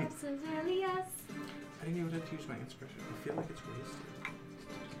age of Sevilius. I didn't even have to use my inspiration. I feel like it's wasted.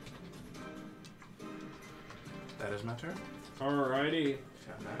 That is my turn. Alrighty.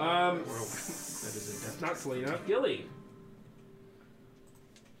 That is a death. Not Selena. Gilly.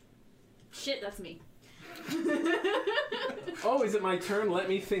 Shit, that's me. Oh, is it my turn? Let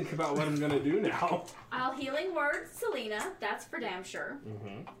me think about what I'm gonna do now. I'll healing word Selena. That's for damn sure.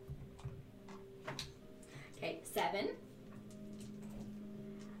 Mm-hmm. Okay, 7.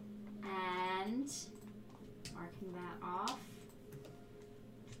 And marking that off.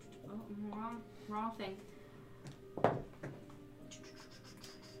 Oh, wrong thing. I'm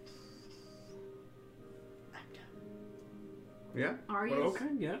done. Yeah? Are you? Well, okay,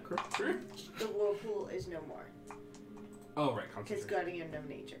 yeah, sure. The whirlpool is no more. Oh, right, Because concentration. Guardian of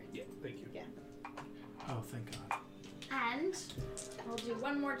Nature. Yeah, thank you. Yeah. Oh, thank God. And I'll do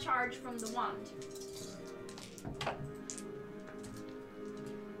one more charge from the wand.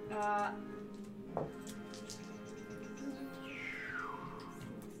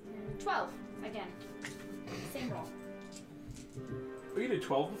 12 again. Same roll. Oh, you did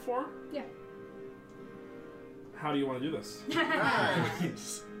 12 before? Yeah. How do you want to do this?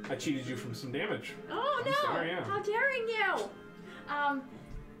 Nice. I cheated you from some damage. Oh I'm no! sorry, yeah. How daring you!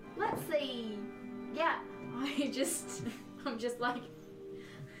 Let's see. Yeah, I'm just like,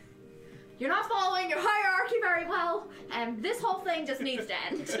 you're not following your hierarchy very well, and this whole thing just needs to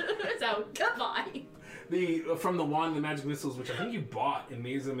end. So goodbye. From the wand, the magic missiles, which I think you bought in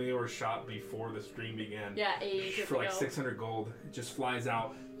Maze of Mayor's shop before the stream began. Yeah, ages For like ago. 600 gold. It just flies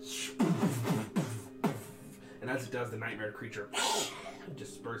out. And as it does, the nightmare creature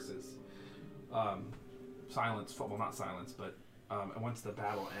disperses. Silence, well, not silence, but and once the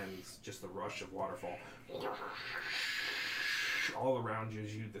battle ends, just the rush of waterfall. All around you,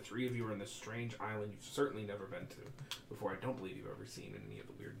 the three of you are in this strange island you've certainly never been to before. I don't believe you've ever seen in any of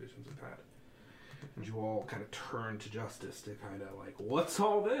the weird visions we've had. And you all kind of turn to Justice to kind of like, what's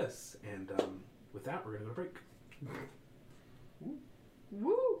all this? And with that, we're going to go to break.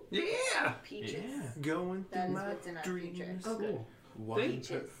 Woo! Yeah! Peaches. Yeah. Going That through is my what's in our future. dreams. Oh, good.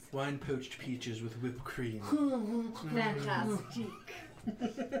 Peaches. Wine poached peaches with whipped cream. Fantastic.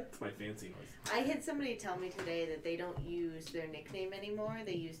 That's my fancy noise. I had somebody tell me today that they don't use their nickname anymore.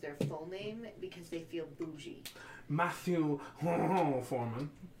 They use their full name because they feel bougie. Matthew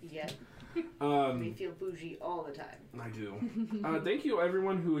Foreman. Yep. We feel bougie all the time. I do. Thank you,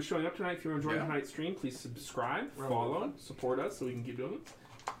 everyone who is showing up tonight. If you're enjoying Yeah. tonight's stream, please subscribe, follow, support us so we can keep doing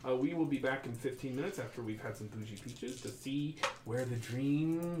it. We will be back in 15 minutes after we've had some bougie peaches to see where the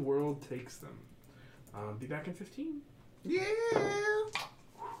dream world takes them. Be back in 15. Yeah!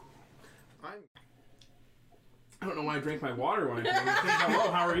 I don't know why I drank my water when I came.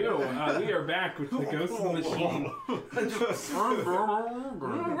 Hello, how are you? We are back with the Ghost of the Machine.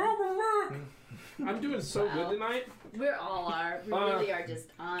 I'm doing so Wow. good tonight. We all are. We really are just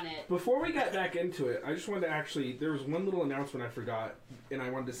on it. Before we get back into it, I just wanted to actually, there was one little announcement I forgot, and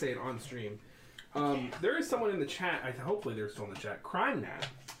I wanted to say it on stream. There is someone in the chat, hopefully they're still in the chat, CrimeNat,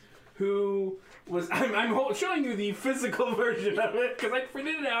 who was, I'm showing you the physical version of it, because I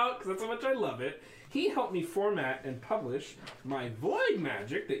printed it out, because that's how much I love it. He helped me format and publish my Void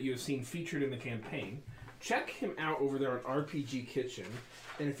Magic that you have seen featured in the campaign. Check him out over there on RPG Kitchen.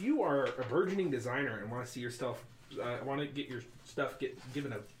 And if you are a burgeoning designer and want to see your stuff, want to get your stuff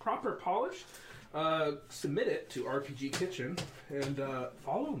given a proper polish, submit it to RPG Kitchen and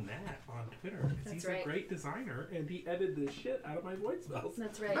follow Nat on Twitter. 'Cause That's he's right. a great designer and he edited the shit out of my void spells.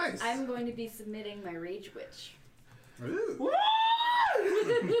 That's right. Nice. I'm going to be submitting my Rage Witch. Ooh.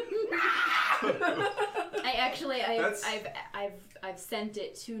 That's- I've sent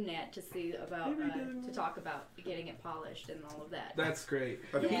it to Nat to see about to talk about getting it polished and all of that. That's great.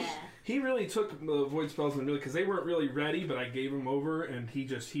 I think Yeah. He really took the void spells and really because they weren't really ready, but I gave him over, and he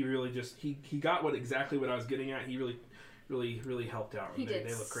got exactly what I was getting at. He really helped out. He they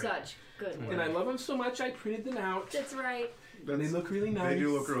did look great. such good work. And I love him so much. I printed them out, That's right. and they look really nice. They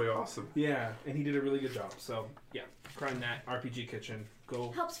do look really awesome. Yeah, and he did a really good job. So yeah, Grind That RPG Kitchen. Go.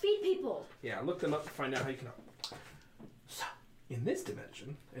 Helps feed people. Yeah, look them up to find out how you can help. So, in this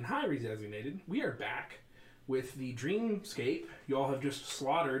dimension, in High Redesignated, we are back with the Dreamscape. You all have just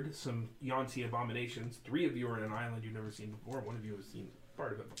slaughtered some Yuan-Ti abominations. 3 of you are in an island you've never seen before. 1 of you has seen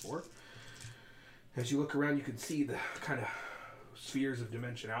part of it before. As you look around, you can see the kind of spheres of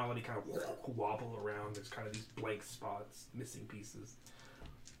dimensionality kind of wobble around. There's kind of these blank spots, missing pieces.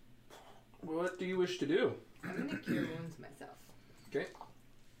 What do you wish to do? I'm gonna cure wounds myself. Okay.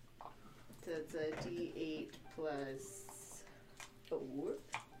 So it's a D8 plus 4.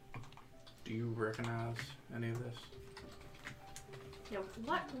 Do you recognize any of this? Yeah,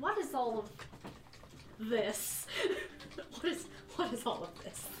 what is all of this? what is all of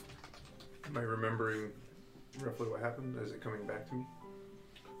this? Am I remembering roughly what happened? Is it coming back to me?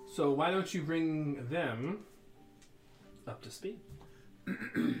 So why don't you bring them up to speed?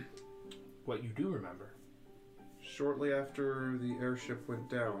 What you do remember. Shortly after the airship went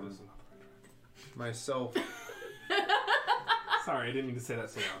down, myself... Sorry, I didn't mean to say that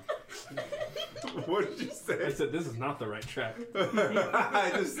so loud. What did you I say? said this is not the right track.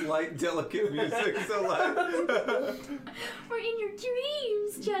 I just like delicate music so loud. We're in your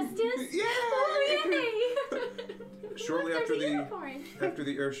dreams, Justice. Yeah! Oh, yay! Shortly There's after a the unicorn. after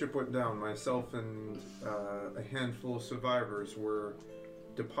the airship went down, myself and a handful of survivors were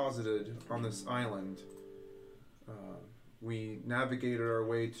deposited on this island. We navigated our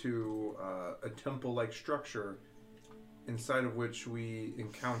way to a temple-like structure, inside of which we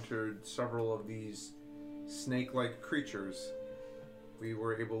encountered several of these snake-like creatures. We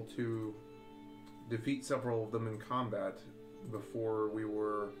were able to defeat several of them in combat before we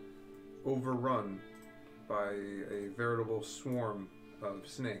were overrun by a veritable swarm of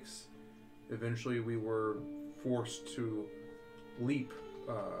snakes. Eventually we were forced to leap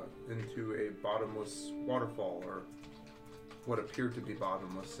into a bottomless waterfall, or what appeared to be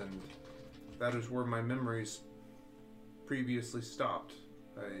bottomless, and that is where my memories previously stopped.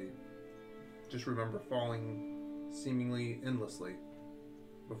 I just remember falling seemingly endlessly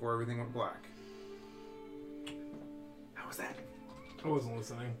before everything went black. How was that? I wasn't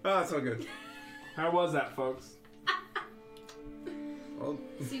listening. Ah, it's all good. How was that, folks? Well,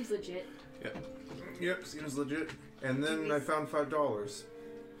 Seems legit. yep, seems legit. And then I found $5.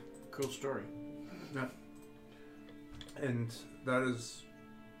 Cool story. And that is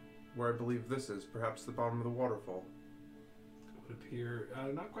where I believe this is, perhaps the bottom of the waterfall. It would appear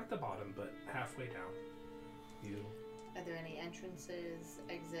not quite the bottom, but halfway down. You. Are there any entrances,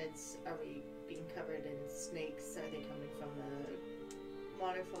 exits? Are we being covered in snakes? Are they coming from the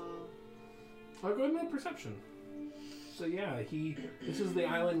waterfall? I'll go ahead and roll perception. So yeah, this is the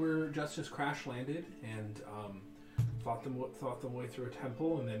island where Justice crash landed and fought them way through a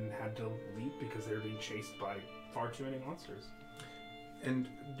temple, and then had to leap because they were being chased by far too many monsters. And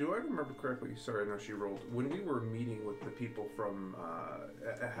do I remember correctly? Sorry, I know she rolled. When we were meeting with the people from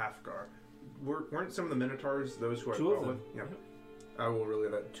Halfgar, weren't some of the Minotaurs those who I 2 of fought them. with? Yeah. I will relay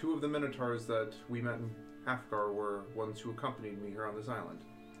that. 2 of the Minotaurs that we met in Halfgar were ones who accompanied me here on this island.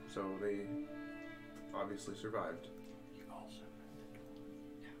 So they obviously survived. You also.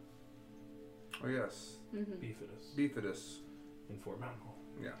 Oh yes, Mm-hmm. Beefidus Beefidus. in Fort Mountain Hall.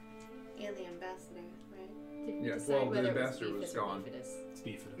 And the ambassador, right? Did we Yeah, decide well, the whether it ambassador was was Beefus or gone. Beefidus? It's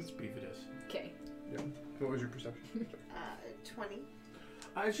Beefidus. It's Beefidus. Okay. What was your perception? 20.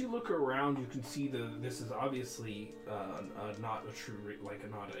 As you look around, you can see this is obviously not a true,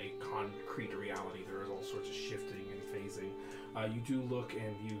 not a concrete reality. There is all sorts of shifting and phasing. You do look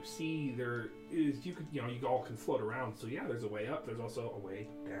and you see there is, you all can float around. So yeah, there's a way up. There's also a way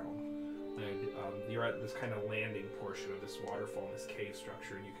down. And you're at this kind of landing portion of this waterfall, this cave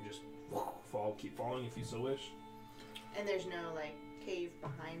structure, and you can just keep falling if you so wish. And there's no, cave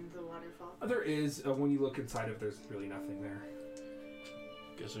behind the waterfall? There is, when you look inside of it, there's really nothing there.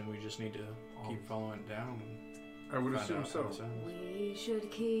 Guessing we just need to keep following it down. I would Find assume out so. how it sounds. We should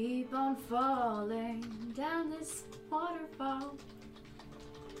keep on falling down this waterfall.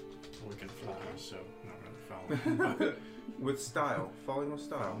 We can fly, so not really following. But With style, falling with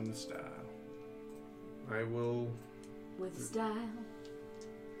style. following the style. I will With style.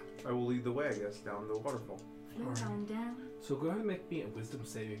 lead the way, I guess, down the waterfall. Float on down. So go ahead and make me a wisdom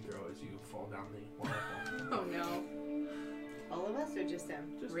saving throw as you fall down the waterfall. Oh no. All of us or just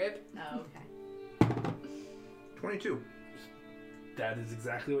him? Just- Rip? Oh, okay. 22. That is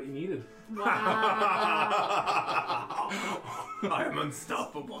exactly what you needed. Wow. I am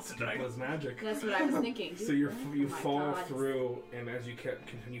unstoppable It tonight. was magic. That's what I was thinking. So you Oh my fall God. through, and as you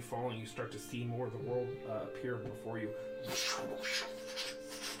continue falling, you start to see more of the world appear before you.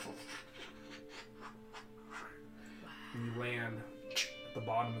 And you land at the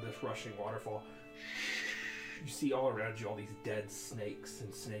bottom of this rushing waterfall. You see all around you all these dead snakes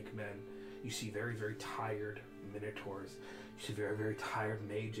and snake men. You see very, very tired minotaurs. You see a very, very tired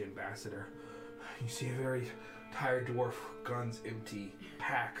mage ambassador. You see a very tired dwarf, guns empty,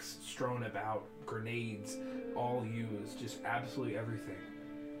 packs strewn about, grenades all used, just absolutely everything.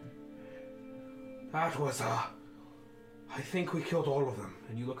 That was, I think we killed all of them.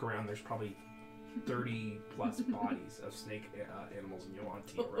 And you look around, there's probably 30 plus bodies of snake animals in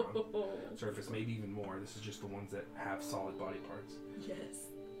Yuan-Ti around surface, maybe even more. This is just the ones that have solid body parts. Yes.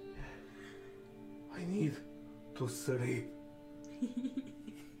 I need to sleep.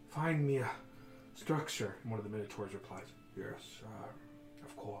 Find me a structure. And one of the minotaurs replies, yes,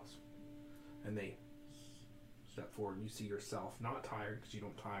 of course. And they step forward and you see yourself, not tired because you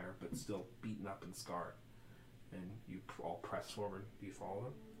don't tire, but still beaten up and scarred. And you all press forward. Do you follow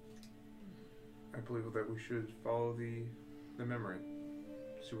them? I believe that we should follow the memory.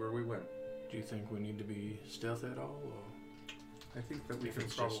 See where we went. Do you think we need to be stealth at all? Or I think that we if can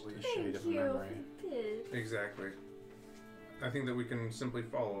it's probably... just a shade of a Thank you memory? for this. Exactly. I think that we can simply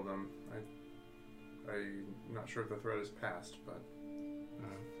follow them. I'm not sure if the threat is past, but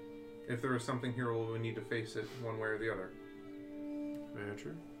if there is something here, we'll need to face it one way or the other. Very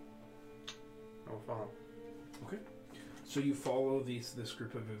true. I will follow. So you follow this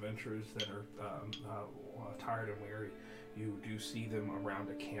group of adventurers that are tired and weary. You do see them around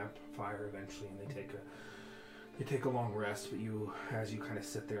a campfire eventually, and they take a long rest. But as you kind of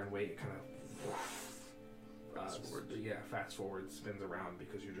sit there and wait, it kind of fast forward, spins around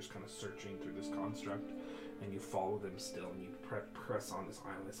because you're just kind of searching through this construct, and you follow them still, and you press on this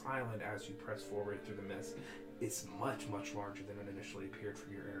island. This island, as you press forward through the mist, is much, much larger than it initially appeared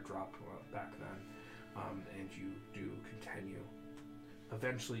from your airdrop back then. And you do continue.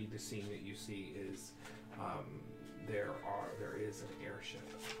 Eventually, the scene that you see is there is an airship,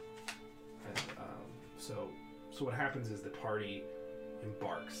 and so what happens is the party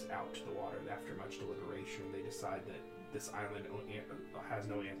embarks out to the water. After much deliberation, they decide that this island has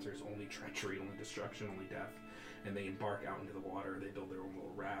no answers, only treachery, only destruction, only death, and they embark out into the water. They build their own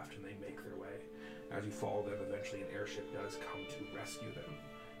little raft and they make their way. As you follow them, eventually an airship does come to rescue them.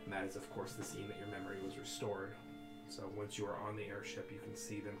 And that is, of course, the scene that your memory was restored. So once you are on the airship, you can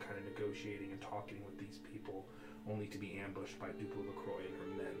see them kind of negotiating and talking with these people, only to be ambushed by Duplo LaCroix and her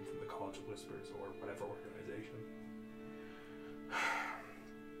men from the College of Whispers or whatever organization.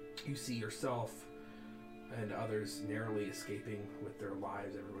 You see yourself and others narrowly escaping with their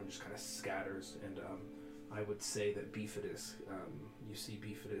lives. Everyone just kind of scatters, and I would say that Bifidus, you see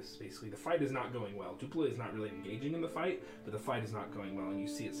Bifidus, basically the fight is not going well. Duplo is not really engaging in the fight, but the fight is not going well, and you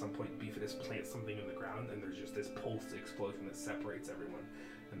see at some point Bifidus plants something in the ground, and there's just this pulse explosion that separates everyone,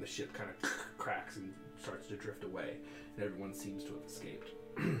 and the ship kind of cracks and starts to drift away, and everyone seems to have escaped.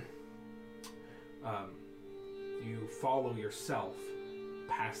 You follow yourself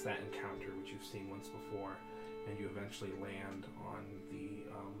past that encounter, which you've seen once before, and you eventually land on the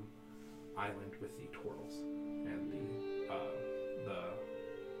island with the turtles and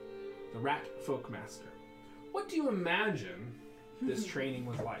the rat folk master. What do you imagine this training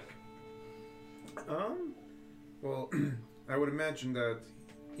was like? Well, I would imagine that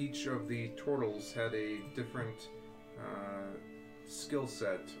each of the turtles had a different skill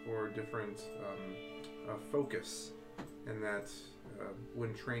set or different focus, and that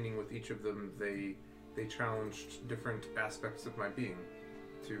when training with each of them, they challenged different aspects of my being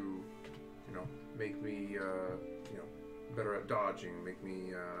to, make me, better at dodging, make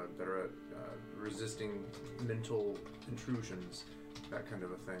me better at resisting mental intrusions, that kind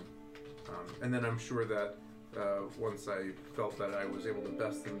of a thing. And then I'm sure that once I felt that I was able to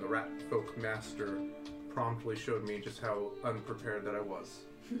best them, the rat folk master promptly showed me just how unprepared that I was.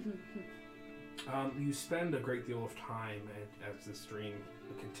 You spend a great deal of time as this dream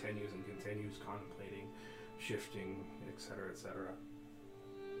continues and continues, contemplating, shifting, etc., etc.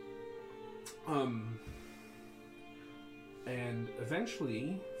 And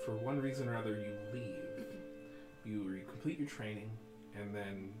eventually, for one reason or other, you leave. You complete your training, and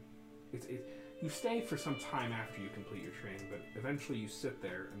then you stay for some time after you complete your training, but eventually you sit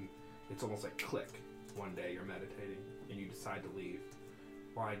there, and it's almost like click. one day you're meditating and you decide to leave.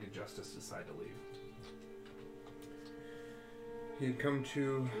 Why did Justice decide to leave? He had come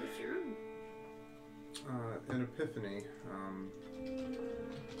to an epiphany,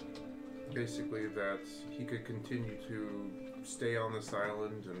 basically that he could continue to stay on this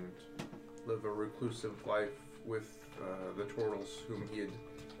island and live a reclusive life with the Tortles, whom he had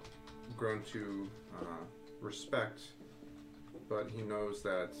grown to respect, but he knows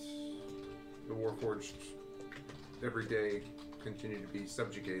that the Warforged every day continue to be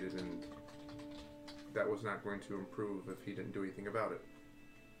subjugated, and that was not going to improve if he didn't do anything about it.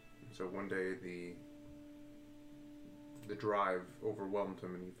 And so one day the drive overwhelmed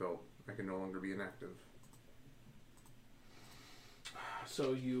him, and he felt, I can no longer be inactive.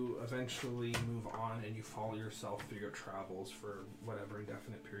 So you eventually move on and you follow yourself through your travels for whatever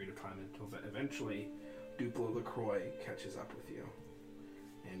indefinite period of time until eventually Duplo LaCroix catches up with you.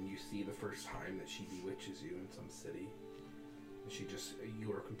 And you see the first time that she bewitches you in some city. And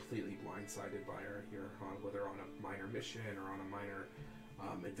you are completely blindsided by her. You're whether on a minor mission or on a minor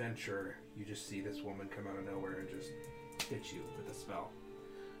adventure, you just see this woman come out of nowhere and just hit you with a spell.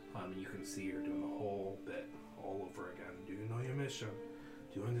 And you can see her doing the whole bit all over again. Do you know your mission?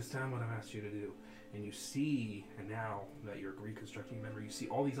 Do you understand what I've asked you to do? And you see, and now that you're reconstructing memory, you see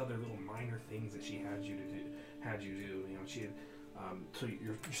all these other little minor things that she had you do. You know, she had. So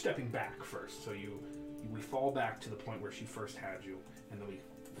you're stepping back first. So we fall back to the point where she first had you, and then we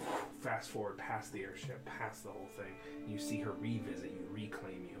fast forward past the airship, past the whole thing. And you see her revisit you,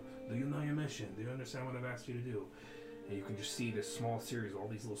 reclaim you. Do you know your mission? Do you understand what I've asked you to do? And you can just see this small series, all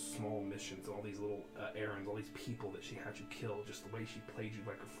these little small missions, all these little errands, all these people that she had you kill, just the way she played you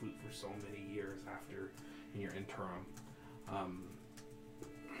like a flute for so many years after in your interim.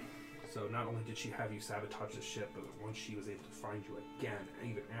 So not only did she have you sabotage the ship, but once she was able to find you again,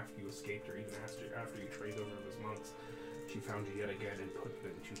 even after you escaped her, even after you trained over those months, she found you yet again and put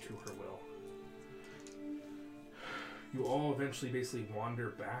you to her will. You all eventually basically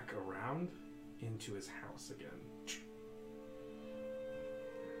wander back around into his house again.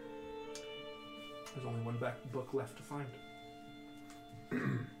 There's only one book left to find.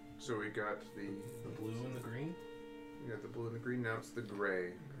 So we got the blue and the green? We got the blue and the green, now it's the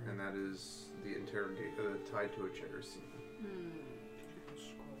gray, and that is the tied to a chair scene.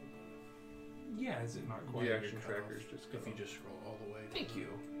 Yeah, is it not quite? The action trackers just if you just scroll all the way. Thank you.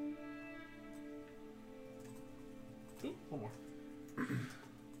 Ooh, one more.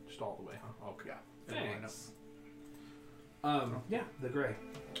 Just all the way, huh? Okay. Yeah. Thanks. Yeah, the gray.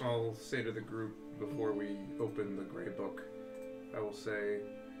 I'll say to the group before we open the gray book, I will say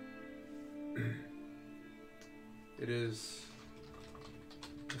it is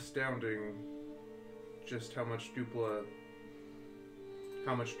astounding just how much Dupla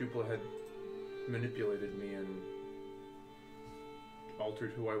had manipulated me and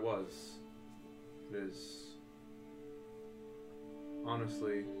altered who I was. It is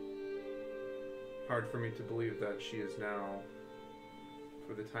honestly hard for me to believe that she is now,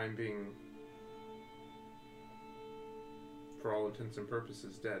 for the time being, for all intents and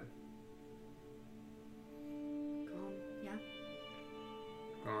purposes, dead. Gone. Yeah.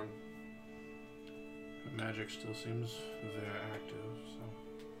 Gone. But magic still seems very active, so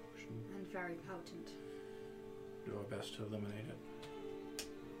we should And very potent. do our best to eliminate it.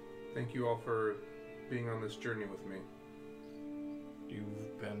 Thank you all for being on this journey with me.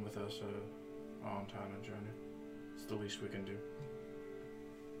 You've been with us a long time on journey. It's the least we can do.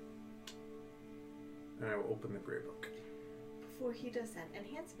 And I will open the gray book. Before he does that,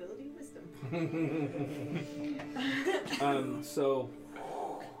 enhance ability wisdom. So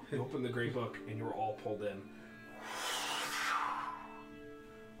you open the gray book and you're all pulled in.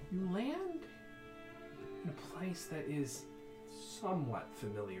 You land in a place that is somewhat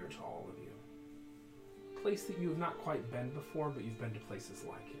familiar to all of you. A place that you have not quite been before, but you've been to places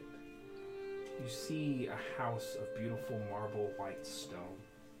like it. You see a house of beautiful marble white stone.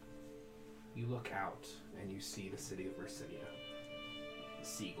 You look out and you see the city of Mercinia. The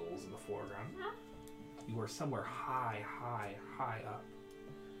seagulls in the foreground. You are somewhere high up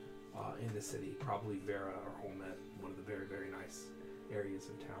in the city, probably Vera or Holmet, one of the very, very nice areas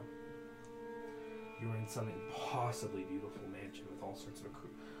of town. You're in some impossibly beautiful mansion with all sorts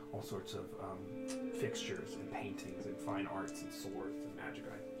of fixtures and paintings and fine arts and swords and magic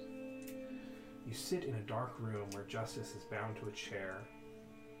items. You sit in a dark room where Justice is bound to a chair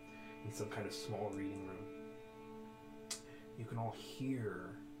in some kind of small reading room. You can all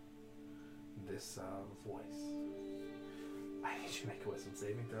hear this voice. I need you to make a wisdom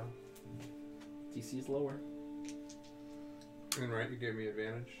saving throw. DC is lower. And right, you gave me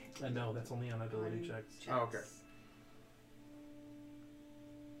advantage. No, that's only on ability On checks. Oh, okay.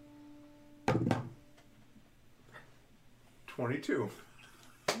 22.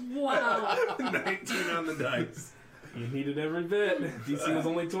 Wow. 19 on the dice. You needed every bit. DC was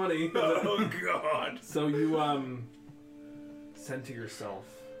only 20. Oh god. So you center yourself,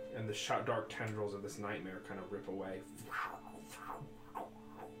 and the dark tendrils of this nightmare kind of rip away.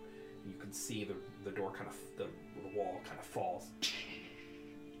 You can see the door kind of, the wall kind of falls.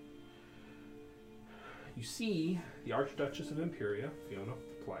 You see the Archduchess of Imperia, Fiona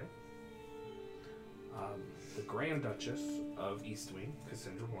Play, the Grand Duchess of Eastwing,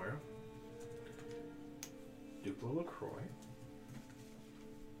 Cassandra Moira, Duplo LaCroix,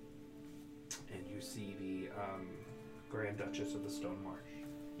 and you see the Grand Duchess of the Stone Marsh,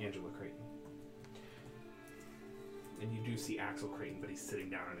 Angela Creighton. And you do see Axel Creighton, but he's sitting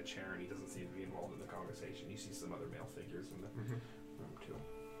down in a chair and he doesn't seem to be involved in the conversation. You see some other male figures in the room too.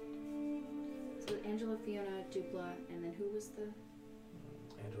 So Angela, Fiona, Dupla, and then who was the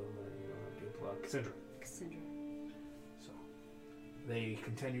Angela, Dupla, Cassandra. Cassandra? So they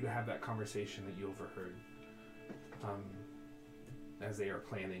continue to have that conversation that you overheard as they are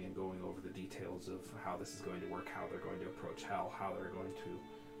planning and going over the details of how this is going to work, how they're going to approach hell, how they're going to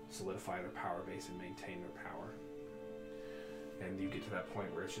solidify their power base and maintain their power. And you get to that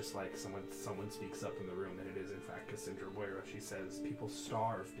point where it's just like someone speaks up in the room, and it is in fact Cassandra Moira. She says, "People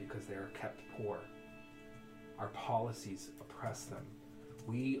starve because they are kept poor. Our policies oppress them.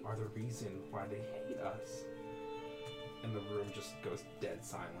 We are the reason why they hate us." And the room just goes dead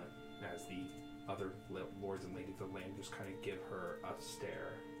silent as the other lords and ladies of the land just kind of give her a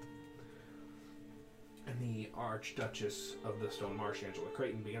stare. And the Archduchess of the Stone Marsh, Angela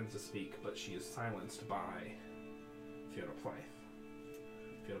Creighton, begins to speak, but she is silenced by Fiona Plythe.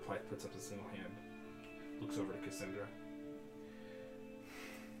 Fiona Plythe puts up a single hand, looks over to Cassandra.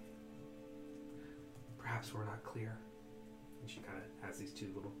 "Perhaps we're not clear." And she kind of has these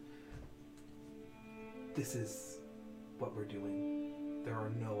two little... "This is what we're doing. There are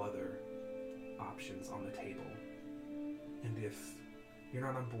no other options on the table. And if you're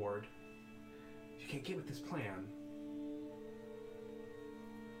not on board, if you can't get with this plan,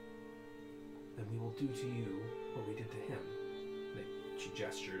 then we will do to you what we did to him." She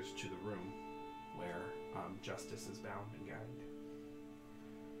gestures to the room where Justice is bound and gagged.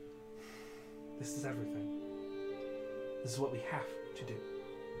 "This is everything. This is what we have to do."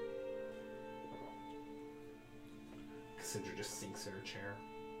 Cassandra just sinks in her chair.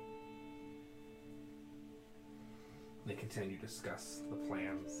 They continue to discuss the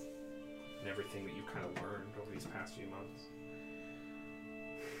plans and everything that you've kind of learned over these past few months.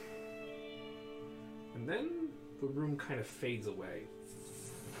 And then the room kind of fades away.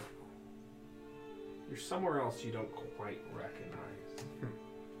 You're somewhere else you don't quite recognize.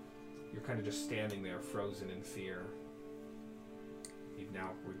 You're kind of just standing there, frozen in fear. You've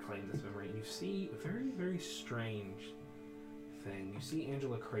now reclaimed this memory, and you see a very, very strange thing. You see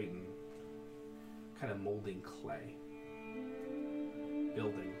Angela Creighton kind of molding clay,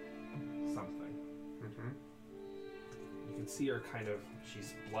 building something. You can see her kind of,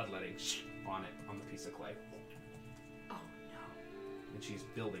 she's bloodletting on it, on the piece of clay. Oh no. And she's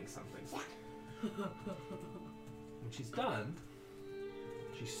building something. When she's done,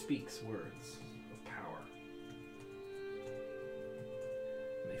 she speaks words of power.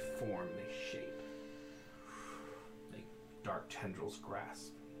 And they form, they shape. Like dark tendrils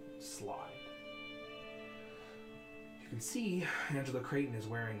grasp, slide. You can see Angela Creighton is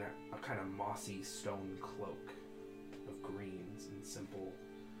wearing a kind of mossy stone cloak of greens and simple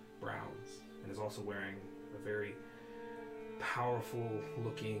browns, and is also wearing a very powerful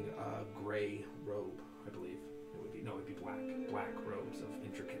looking gray robe, I believe. It'd be black robes of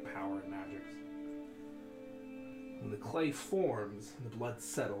intricate power and magics. When the clay forms and the blood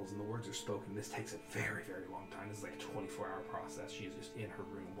settles and the words are spoken, this takes a very, very long time. This is like a 24-hour process. She is just in her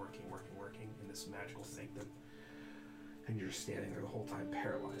room working in this magical sanctum. And you're just standing there the whole time,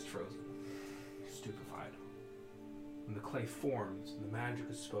 paralyzed, frozen, stupefied. When the clay forms and the magic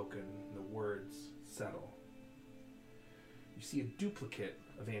is spoken and the words settle, you see a duplicate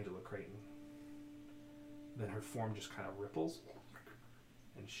of Angela Creighton. Then her form just kind of ripples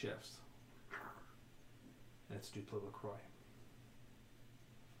and shifts. And it's Duplo LaCroix.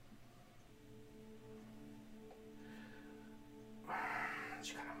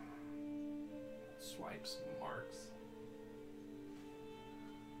 She kind of swipes, marks.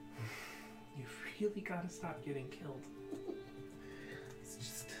 You really gotta stop getting killed.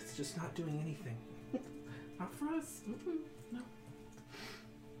 It's just not doing anything. Not for us. No.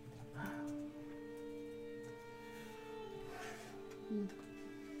 And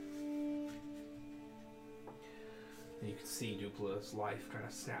you can see Dupla's life kind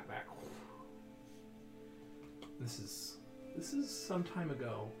of snap back. This is some time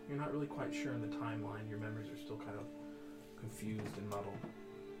ago. You're not really quite sure in the timeline. Your memories are still kind of confused and muddled.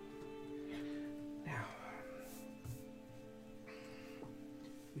 Now,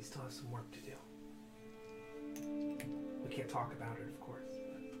 we still have some work to do. We can't talk about it, of course.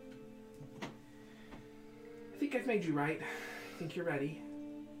 But I think I've made you right. I think you're ready.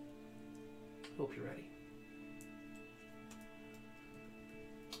 Hope you're ready.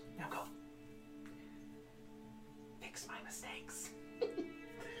 Now go. Fix my mistakes.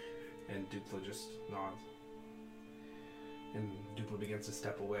 And Dupla just nods. And Dupla begins to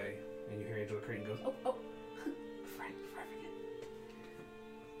step away. And you hear Angela Creighton goes, oh, before I forget.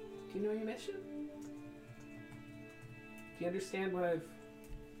 Do you know your mission? Do you understand what I've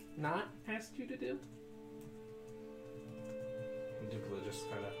not asked you to do? And Dupla just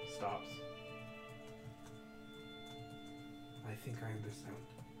kind of stops. I think I understand.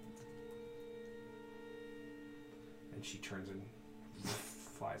 And she turns and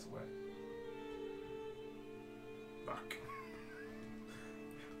flies away. Fuck.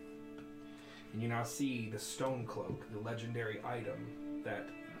 And you now see the stone cloak, the legendary item that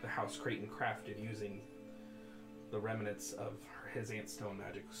the House Creighton crafted using the remnants of his Aunt Stone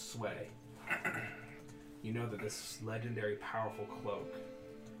magic sway. You know that this legendary powerful cloak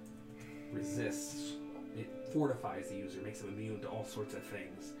resists, it fortifies the user, makes them immune to all sorts of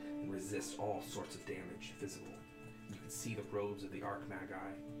things, and resists all sorts of damage visible. You can see the robes of the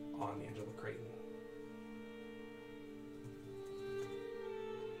Archmagi on Angela Creighton.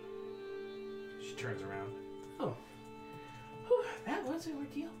 She turns around. Oh, whew, that was an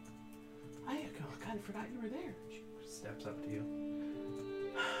ordeal. I kind of forgot you were there. She steps up to you.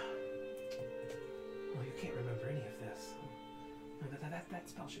 Well, you can't remember any of this. No, that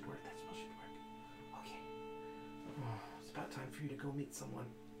spell should work. That spell should work. Okay. Oh, it's about time for you to go meet someone.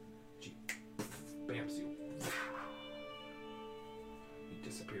 She bamps you. You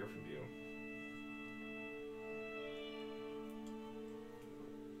disappear from view.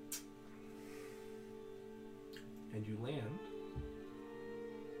 And you land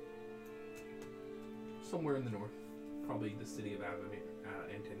somewhere in the north. Probably the city of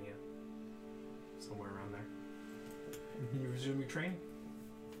Antinia. Somewhere around there. And you resume your training.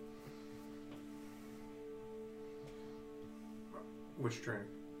 Which training?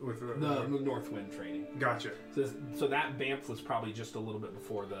 With The Northwind training. Gotcha. So that Banff was probably just a little bit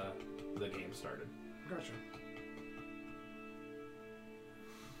before the game started. Gotcha.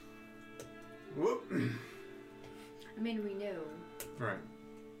 Whoop. I mean, we knew Right.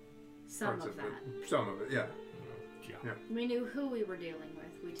 some Parts of that. it. Some of it, yeah. Yeah. We knew who we were dealing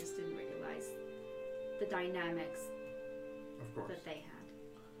with. We just didn't realize the dynamics Of course. that they had.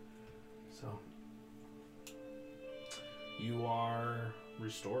 So you are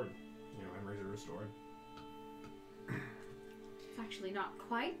restored. Your memories are restored. It's actually not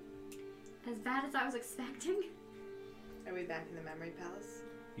quite as bad as I was expecting. Are we back in the memory palace?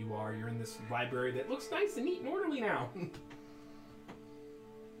 You are. You're in this library that looks nice and neat and orderly now.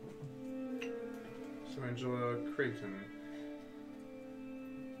 So Angela Creighton,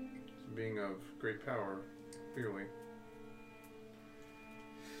 being of great power, clearly.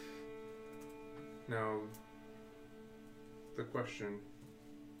 Now, the question,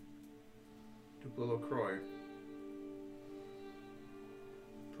 Dupla LaCroix,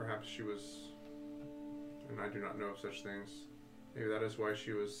 perhaps she was, and I do not know of such things, maybe that is why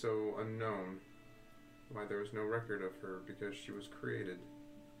she was so unknown, why there was no record of her, because she was created.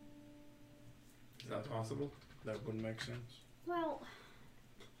 Is that possible? That wouldn't make sense. Well,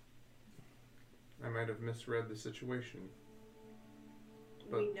 I might have misread the situation.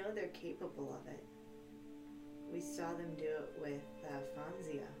 But- We know they're capable of it. We saw them do it with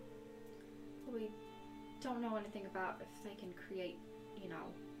Fonzia. we don't know anything about if they can create,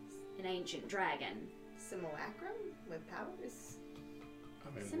 an ancient dragon. Simulacrum with powers?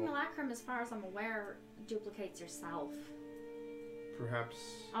 I mean, Simulacrum, as far as I'm aware, duplicates yourself. Perhaps.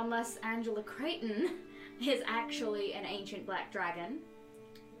 Unless Angela Creighton is actually an ancient black dragon.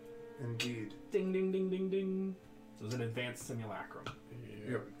 Indeed. Ding, ding, ding, ding, ding. It was an advanced simulacrum.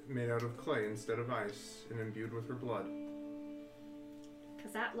 yeah. Yep, made out of clay instead of ice and imbued with her blood.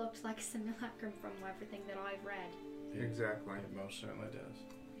 Because that looked like a simulacrum from everything that I've read. Exactly. It most certainly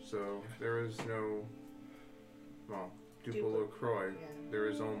does. So there is no, well, Dupla Dupla- LaCroix. Yeah. There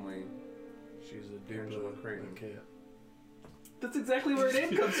is only She's a Angela Dupla Creighton. kid. That's exactly where her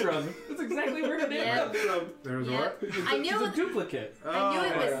name comes from. That's exactly where her name Yeah. comes from. There's Yeah. what? I knew She's a it- duplicate. I knew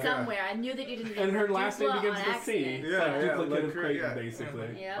it was yeah. somewhere. I knew that you didn't. And her last name Dupla begins on with C. accident. Yeah, Like yeah, duplicate like of her- Creighton, yeah.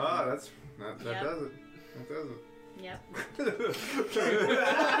 basically. Yep. Ah, that Yep. does it. That does it. Yep.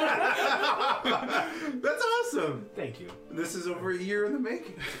 That's awesome. Thank you. This is over a year in the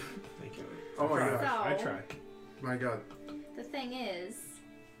making. Thank you. Oh my I gosh. try. I So- try. My God. The thing is,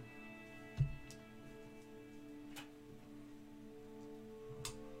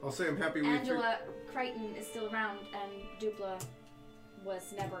 I'll say I'm happy we. Angela Creighton is still around, and Dupla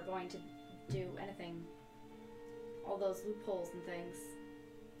was never going to do anything. All those loopholes and things,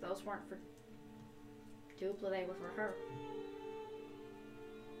 those weren't for Dupla, they were for her.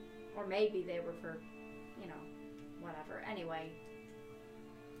 Or maybe they were for, whatever. Anyway,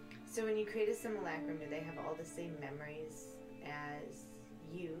 So when you create a simulacrum, do they have all the same memories as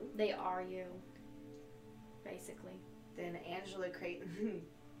you? they are you, basically. Then Angela Creighton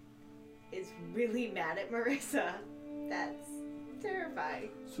is really mad at Marissa. That's terrifying.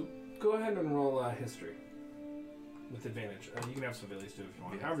 So go ahead and roll history with advantage. You can have civilians do it if you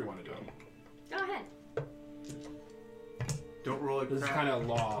want. However you want to do it. Go ahead. Don't roll a This is crap. kind of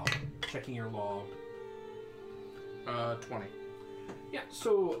law, checking your law. 20. Yeah.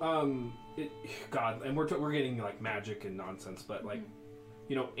 So God, and we're getting like magic and nonsense, but like,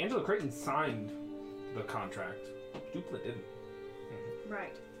 Angela Creighton signed the contract. Dupla didn't.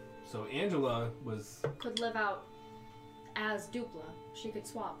 Right. So Angela Could live out as Dupla. She could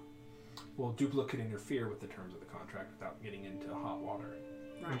swap. Dupla could interfere with the terms of the contract without getting into hot water.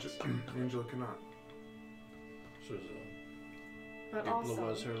 Right. Angela cannot. So But Dupla also,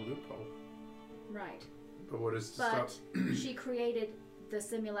 was her loophole. right. But what is to stop? But she created the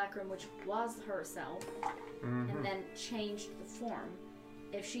simulacrum, which was herself, and then changed the form.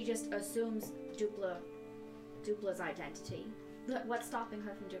 If she just assumes Dupla's identity, what's stopping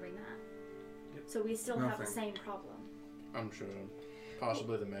her from doing that? Yep. So we still have the Nothing. same problem. I'm sure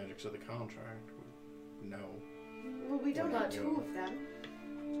possibly the magics of the contract would know. Well, we don't have But- two of them.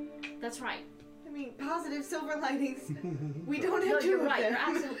 That's right. I mean, positive silver linings. We don't No, have 2 you're of right. them. You're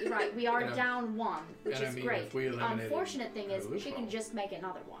absolutely right. We are And I- down one, which and I is mean, great. if we eliminated Unfortunate thing is, the she can loophole. just make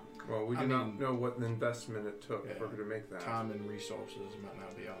another one. Well, we I do not mean- know what investment it took Yeah. for her to make that. Time and resources might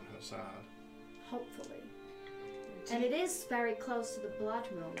not be on her side. Hopefully. And it is very close to the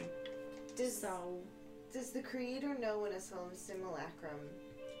blood moon. Does, So does the creator know when a simulacrum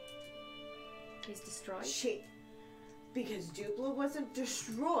he's destroyed. because Dupla wasn't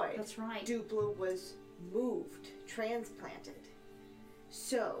destroyed. That's right. Dupla was moved, transplanted.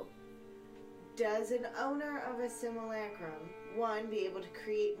 So, does an owner of a simulacrum, one, be able to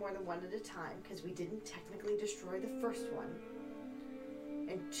create more than one at a time, because we didn't technically destroy the first one,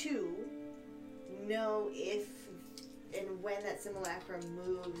 and two, know if and when that simulacrum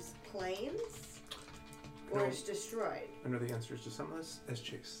moves planes or No. is destroyed? I know the answers to some of this, as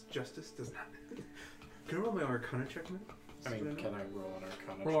Chase Justice does not. Can I roll my Arcana check, man? I mean, can I roll an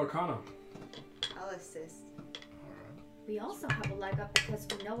Arcana? Roll Arcana. I'll assist. Alright. We also have a leg up because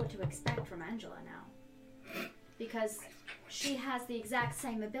we know what to expect from Angela now. Because she has the exact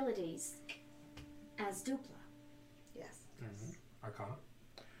same abilities as Dupla. Yes. Arcana.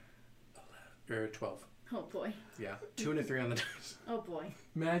 12. Oh boy. Yeah. 2 and a 3 on the dice. Oh boy.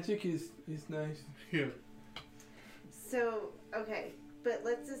 Magic is nice. Yeah. So, okay, but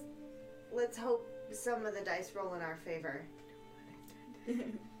let's hope some of the dice roll in our favor.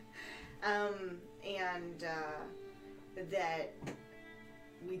 And that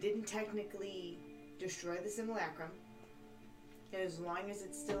we didn't technically destroy the simulacrum. And as long as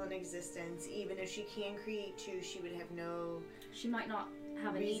it's still in existence, even if she can create 2, she would have no She might not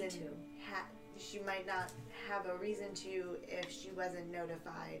have a reason need to. She might not have a reason to if she wasn't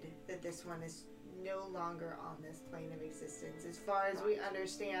notified that this one is no longer on this plane of existence, as far as we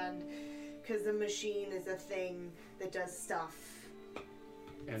understand, because the machine is a thing that does stuff.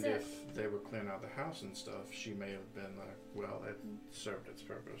 And That's if they were clearing out the house and stuff, she may have been like, well, it served its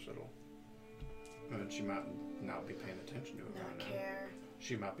purpose. And she might not be paying attention to it Not right now. care.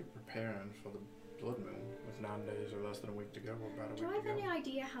 She might be preparing for the blood moon with 9 days or less than a week to go, or about a Do I week have to any go.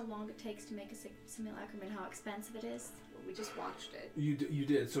 idea how long it takes to make a simulacrum and how expensive it is? We just watched it. You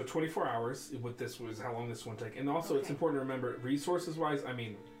did. So 24 hours with this was how long this one took. And also it's Okay. important to remember, resources wise, I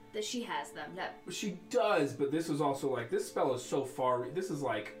mean, That she has them. That she does, but this was also like, this spell is so far, this is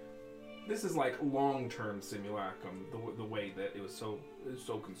like long-term simulacrum, the way that it was so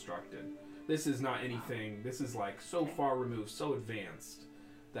constructed. This is not anything, this is like so far removed, so advanced,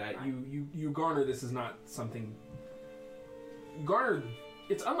 that Right. you garner, this is not something, garner,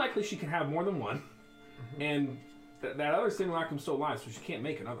 it's unlikely she can have more than one, and that other simulacrum's still alive, so she can't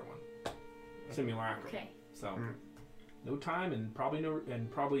make another one. Simulacrum. Okay. So, no time and probably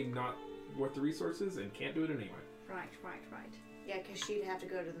not worth the resources, and can't do it anyway. Right. Yeah, because she'd have to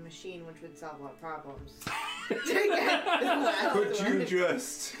go to the machine, which would solve our problems. Could you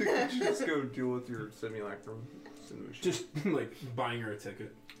just go deal with your simulacrum? Just like buying her a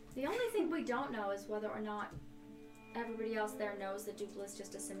ticket. The only thing we don't know is whether or not everybody else there knows that Dupla is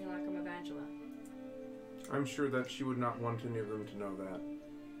just a simulacrum of Angela. I'm sure that she would not want any of them to know that.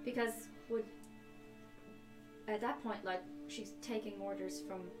 Because at that point, like, she's taking orders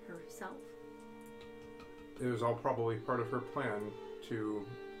from herself. It was all probably part of her plan to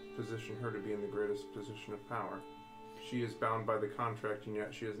position her to be in the greatest position of power. She is bound by the contract, and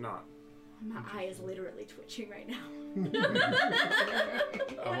yet she is not. My eye is literally twitching right now. I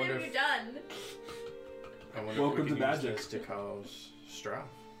What wonder have you if- done? I wonder Welcome if we to can use magic. this to cause strife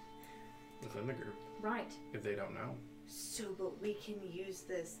within the group Right. if they don't know. So, but we can use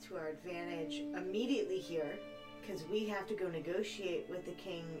this to our advantage immediately here, because we have to go negotiate with the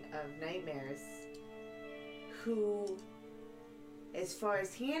King of Nightmares, who, as far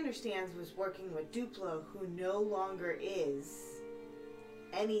as he understands, was working with Duplo, who no longer is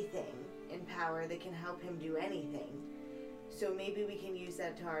anything in power that can help him do anything. So maybe we can use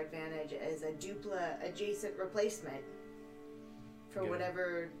that to our advantage as a Dupla adjacent replacement for Yeah.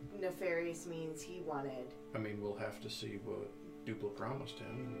 whatever nefarious means he wanted. I mean, we'll have to see what Dupla promised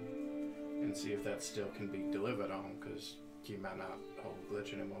him and see if that still can be delivered on, because he might not hold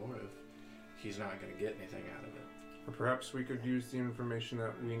Glitch anymore if he's not going to get anything out of it. Or perhaps we could use the information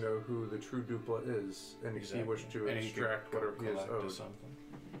that we know who the true Dupla is, and if he wished to And he could extract whatever he is collect or owed. something.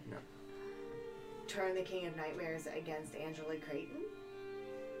 Turn the King of Nightmares against Angela Creighton?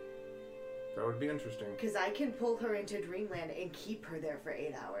 That would be interesting. Because I can pull her into Dreamland and keep her there for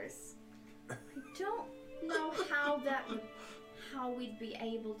 8 hours. I don't know how we'd be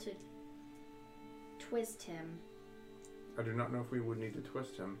able to twist him. I do not know if we would need to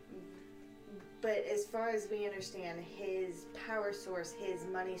twist him. But as far as we understand, his power source, his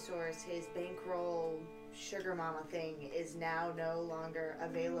money source, his bankroll sugar mama thing is now no longer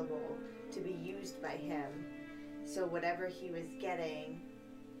available to be used by him. So whatever he was getting,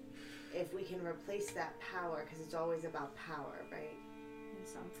 if we can replace that power, because it's always about power, right? In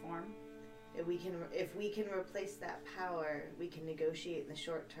some form. If we can replace that power, we can negotiate in the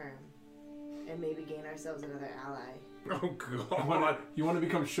short term and maybe gain ourselves another ally. Oh You want to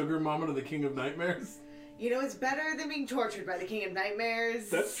become Sugar Mama to the King of Nightmares? You know, it's better than being tortured by the King of Nightmares.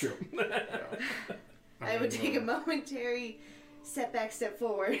 That's true. I would take a momentary step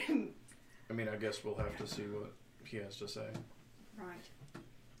forward. I mean, I guess we'll have to see what he has to say. Right.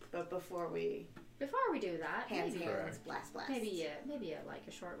 But before we Before we do that, hands, Correct. blast. maybe like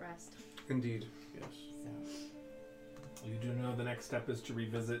a short rest. Indeed. Yes. You do know the next step is to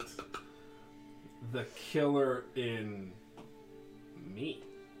revisit the killer in me,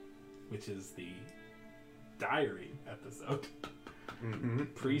 which is the diary episode. Mm-hmm.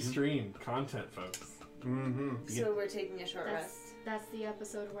 Pre-streamed content, folks. Mm-hmm. So we're taking a short rest. That's the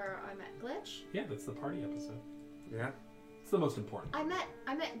episode where I met Glitch. Yeah, that's the party episode. Yeah. It's the most important. I met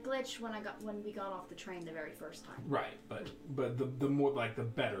Glitch when we got off the train the very first time. Right, but the more like the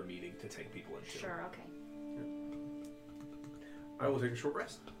better meeting to take people into. Sure, okay. I will take a short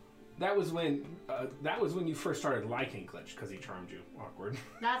rest. That was when you first started liking Glitch because he charmed you. Awkward.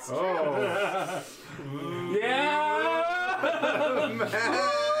 That's true. Oh.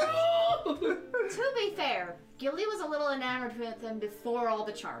 To be fair, Gilly was a little enamored with him before all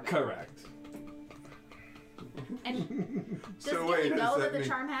the charming. Correct. And does So Gilly wait, know does that that the mean-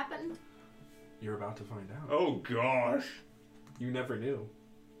 charm happened? You're about to find out. Oh gosh. You never knew.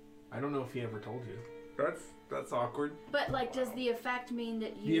 I don't know if he ever told you. That's awkward. But like, does the effect mean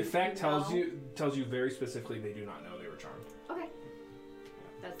that you? The effect tells know? you very specifically they do not know they were charmed. Okay.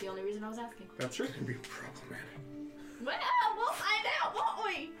 That's the only reason I was asking. That's going to be problematic. Well, we'll find out, won't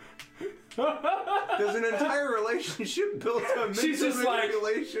we? There's an entire relationship built on She's mental just like-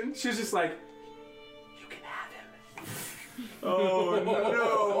 manipulation. She's just like, you can have him. Oh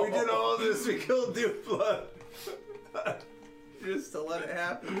no, we did all this. We killed Dupla. Just to let it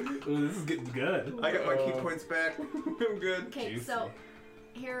happen. Ooh, this is getting good. I got my key points back. I'm good. Okay, Juicy. so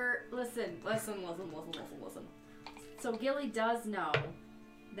here, listen. So Gilly does know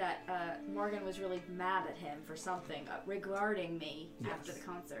that Morgan was really mad at him for something regarding me after the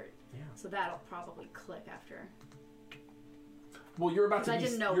concert. Yeah. So that'll probably click after. Well, you're about 'Cause I to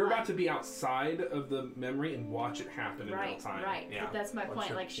didn't know be you're why. about to be outside of the memory and watch it happen in real Right, time. right. Yeah. But that's my Watch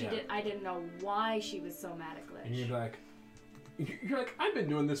point. it- Like yeah. I didn't know why she was so mad at Glitch. And you're like, You're like, I've been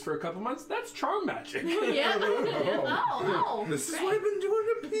doing this for a couple months. That's charm magic. Yeah. Oh. This is what I've been doing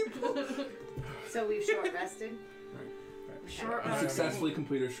to people. So we've short rested. Short You rest. successfully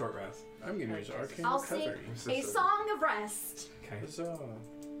completed a short rest. I'm gonna use arcane I'll sing recovery. a song of rest, Okay. Huzzah.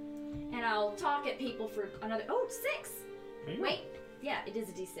 and I'll talk at people for another. Oh, 6. There you go. Wait. Yeah, it is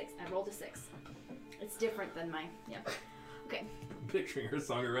a D6. I rolled a 6. It's different than my. Yeah. Okay. I'm picturing her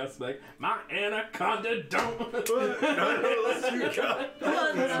song of rest like, my anaconda don't. I'm trying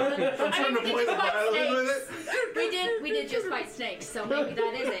to play the violin with it. We did just fight snakes, so maybe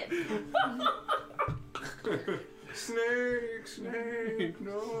that is it. Snake,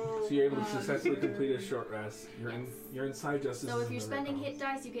 no. So you're able to successfully complete a short rest. You're inside Justice. So if you're spending hit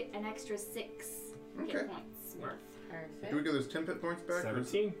dice, you get an extra 6 Okay. hit points worth. Do we get those 10 hit points back? or is-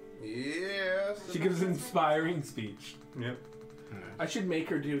 17. Yes. She gives an inspiring speech. Yep. I should make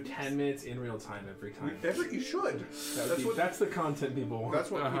her do 10 minutes in real time every time. You should. That's the content people want.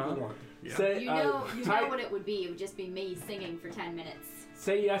 That's what people want. Yeah. Say, You know type- what it would be. It would just be me singing for 10 minutes.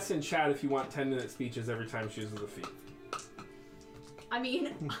 Say yes in chat if you want 10-minute speeches every time she uses a feat. I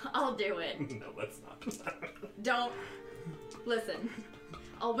mean, I'll do it. No, let's not. Don't listen.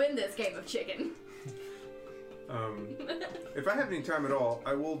 I'll win this game of chicken. If I have any time at all,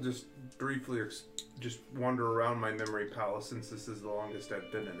 I will just briefly just wander around my memory palace since this is the longest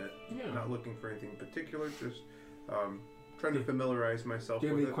I've been in it. Yeah. Not looking for anything particular, just trying to familiarize myself Do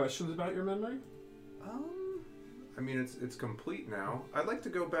you have with any it. questions about your memory? I mean, it's complete now. I'd like to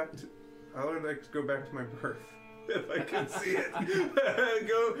go back to my birth. If I can see it.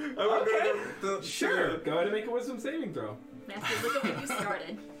 Sure. Go ahead and make a wisdom saving throw. Master, look at what you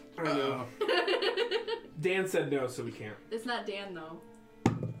started. I know. Dan said no, so we can't. It's not Dan though.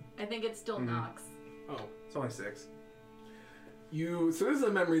 I think it's still Knox. Oh. It's only 6. So this is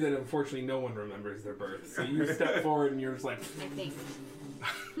a memory that unfortunately no one remembers their birth. So you step forward and you're just like, I think.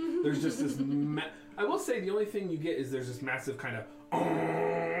 there's just this. I will say the only thing you get is there's this massive kind of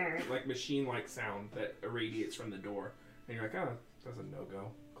like machine-like sound that irradiates from the door, and you're like, oh, that's a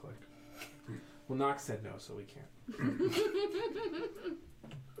no-go. Click. Well, Knox said no, so we can't.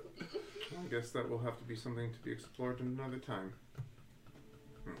 I guess that will have to be something to be explored in another time.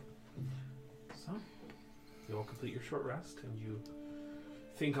 So you all complete your short rest, and you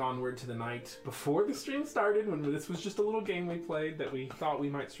think onward to the night before the stream started, when this was just a little game we played that we thought we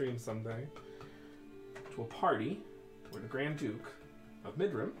might stream someday, to a party where the Grand Duke of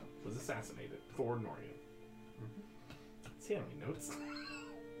Midrim was assassinated, Thor Norian. Let's see how many notes.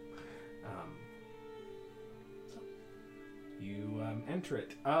 You enter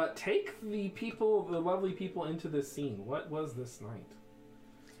it. Take the lovely people into this scene. What was this night?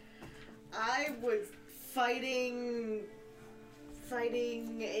 I was fighting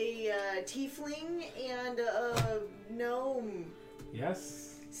a tiefling and a gnome.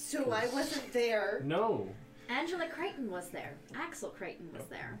 Yes. So I wasn't there. No. Angela Creighton was there. Axel Creighton was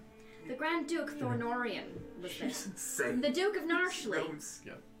there. The Grand Duke Thornorian was there. insane. The Duke of Narshley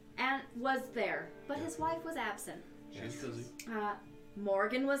Yep. and was there, but his wife was absent. She's busy.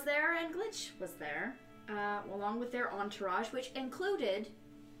 Morgan was there and Glitch was there, along with their entourage, which included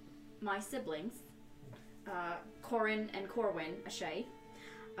my siblings, Corin and Corwin Ashay.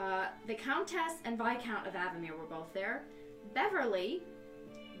 The Countess and Viscount of Avamere were both there. Beverly,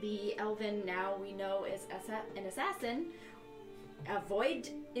 the elven now we know is an assassin, a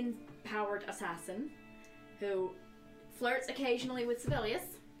void-empowered assassin, who flirts occasionally with Sibelius.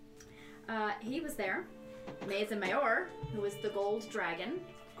 He was there. Maiza Mayor, who was the gold dragon.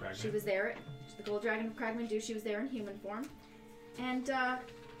 Cragman. She was there. The gold dragon of Cragman she was there in human form. And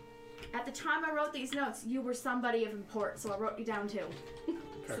at the time I wrote these notes, you were somebody of import, so I wrote you down too.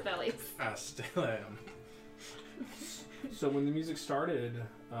 Sibelius. I still am. So when the music started,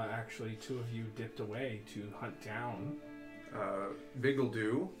 actually, two of you dipped away to hunt down.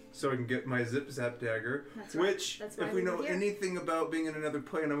 Biggledoo, so I can get my zip zap dagger. That's right. Which, That's why if we we know were here. anything about being in another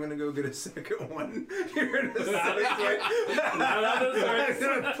plane, I'm gonna go get a second one here in a second. I'm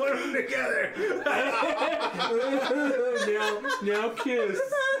gonna put them together. now kiss.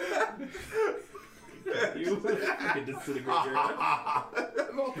 You fucking disintegrator.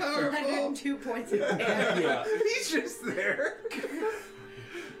 I'm all powerful. 102 points in there. Yeah. He's just there.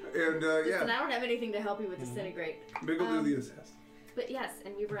 And Listen, yeah, I don't have anything to help you with disintegrate. Biggledoo the assassin. But yes,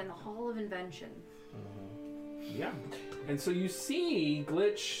 and we were in the Hall of Invention. Yeah. And so you see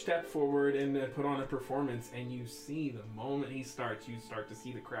Glitch step forward and put on a performance, and you see the moment he starts, you start to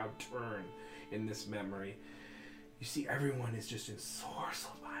see the crowd turn in this memory. You see everyone is just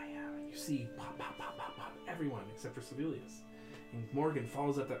ensorcelled by him. And you see pop, pop, pop, pop, pop, everyone except for Sibelius. And Morgan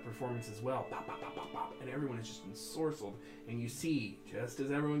follows up that performance as well. Pop, pop, pop, pop, pop. And everyone is just ensorcelled. And you see, just as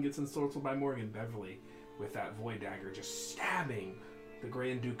everyone gets ensorcelled by Morgan, Beverly, with that void dagger, just stabbing the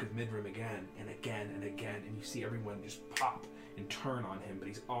Grand Duke of Midrim again and again and again. And you see everyone just pop and turn on him. But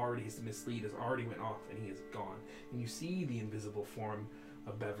his mislead has already went off and he is gone. And you see the invisible form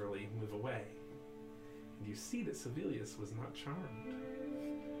of Beverly move away. And you see that Sevilius was not charmed.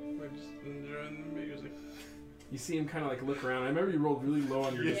 We're just enjoying the music. You see him kind of like look around. I remember you rolled really low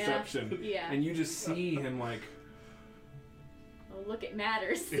on your deception. Yeah. And you just see him like... Oh, look, it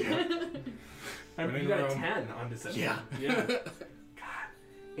matters. Yeah. I mean, you got a 10 on deception. Yeah. God.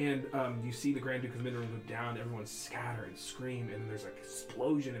 And you see the Grand Duke of Midrim go down. Everyone scatter and scream. And there's like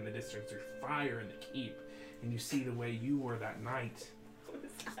explosion in the distance. There's fire in the keep. And you see the way you were that night.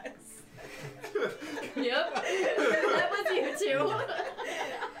 Yep. That was you too.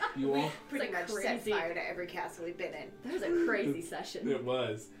 You all... Pretty It's much like set crazy. fire to every castle we've been in. That was a crazy session. It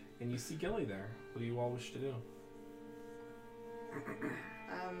was. And you see Gilly there. What do you all wish to do?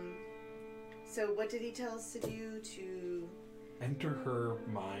 So what did he tell us to do to... Enter her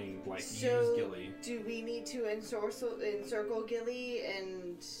mind, like use So, Gilly. do we need to encircle Gilly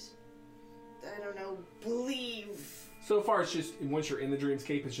and, I don't know, believe? So far, it's just, once you're in the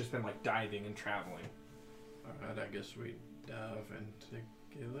dreamscape, it's just been like diving and traveling. Alright, I guess we dive into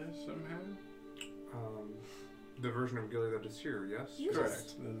Gilly somehow. The version of Gilly that is here, yes? You Correct.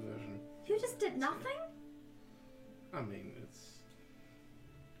 just, The version. you just did nothing? I mean, it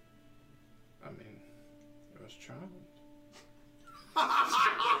was charmed.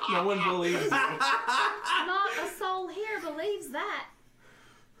 No one believes you. Not a soul here believes that.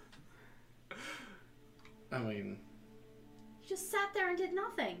 I mean, You just sat there and did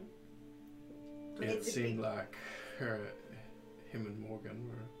nothing. it It's a seemed big- like him and Morgan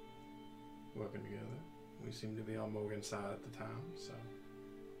were working together. We seemed to be on Morgan's side at the time, so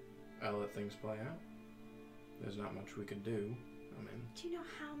I'll let things play out. There's not much we can do. I mean, Do you know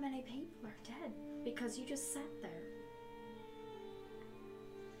how many people are dead? Because you just sat there.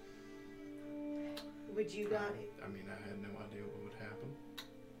 Would you not... I mean, I had no idea what would happen.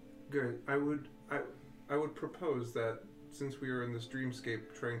 Good. I would propose that since we are in this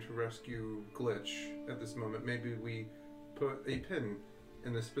dreamscape trying to rescue Glitch at this moment, maybe we put a pin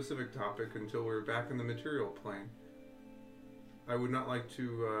in this specific topic until we're back in the material plane. I would not like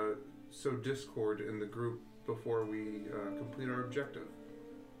to sow discord in the group before we complete our objective,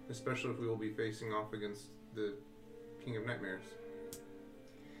 especially if we will be facing off against the King of Nightmares.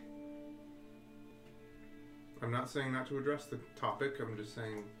 I'm not saying not to address the topic, I'm just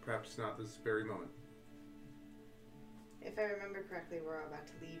saying perhaps not this very moment. If I remember correctly, we're all about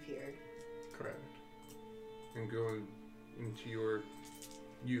to leave here. Correct. And go into your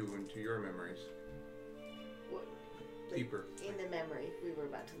memories. What, Deeper. in the memory, we were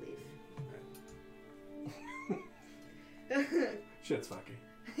about to leave. Shit's fucking.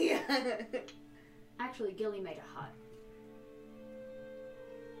 Yeah. Actually, Gilly made a hut.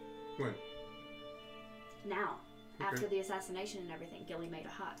 When? Now, Okay. after the assassination and everything, Gilly made a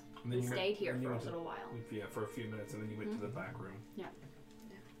hut. And We you stayed here then you for a went to- little while. Yeah, for a few minutes, and then you went to the back room.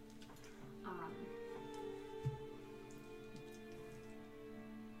 Um,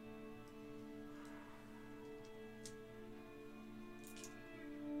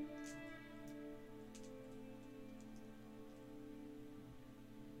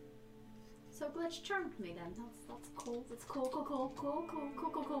 so Glitch charmed me then. That's cool. That's cool.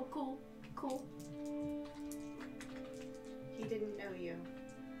 Cool. He didn't know you.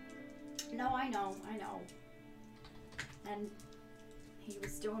 No, I know. And he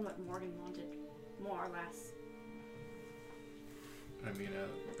was doing what Morgan wanted, more or less. I mean,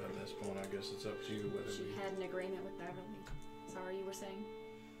 at this point, I guess it's up to you whether She we. had an agreement with Beverly. Sorry, you were saying?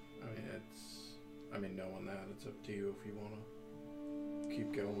 I mean, knowing that, it's up to you if you want to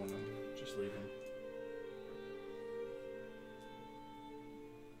keep going or just leave him.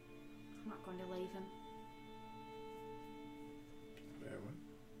 I'm not going to leave him. Very well.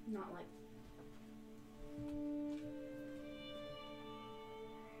 Not like.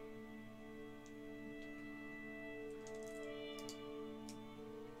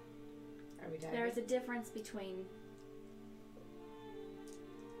 Are we done? There is a difference between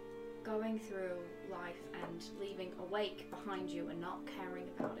going through life and leaving a wake behind you and not caring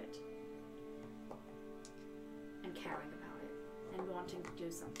about it. And caring about it. And wanting to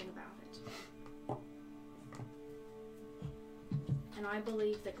do something about it. And I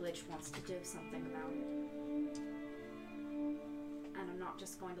believe that Glitch wants to do something about it. And I'm not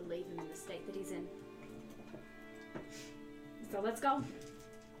just going to leave him in the state that he's in. So let's go.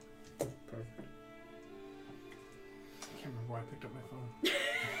 Perfect. I can't remember before I picked up my phone.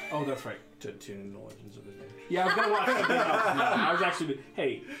 Oh, that's right. To tune in the Legends of Adventure. Yeah, I was gonna watch something else. No, I was actually.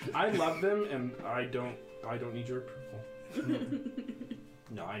 Hey, I love them, and I don't need your approval.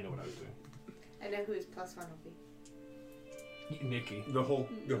 No, I know what I was doing. I know who his plus one will be. Nikki. The whole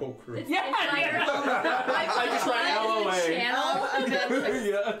crew. It's, Yeah, it's like, yeah. like I just ran one LOA. channel.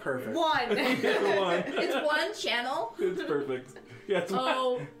 Yeah, Perfect. One. one. It's one channel. It's perfect. Yeah, it's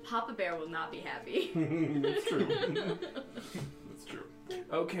Oh, Papa Bear will not be happy. That's true. That's true.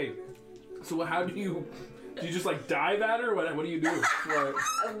 Okay, so how do you just like dive at her? What do you do? Right.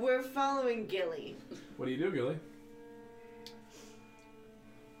 We're following Gilly. What do you do, Gilly?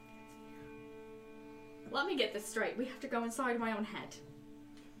 Let me get this straight. We have to go inside my own head.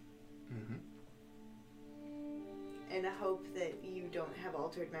 Mm-hmm. In a hope that you don't have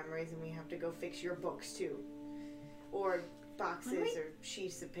altered memories and we have to go fix your books too. Or boxes Really? or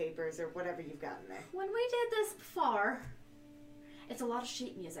sheets of papers or whatever you've got in there. When we did this before, it's a lot of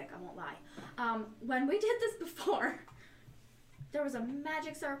sheet music, I won't lie. When we did this before, there was a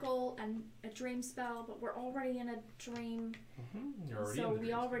magic circle and a dream spell, but we're already in a dream, You're already so in the we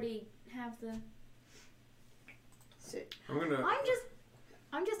dream. already have the. So, I'm gonna.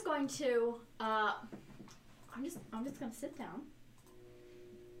 I'm just going to. I'm just gonna sit down.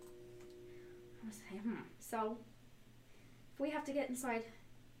 I'm gonna say, So, if we have to get inside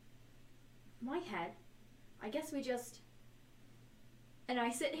my head, I guess we just. And I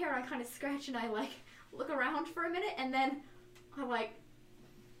sit here and I kind of scratch and I like look around for a minute and then I like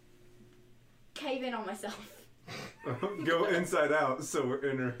cave in on myself. Go inside out, so we're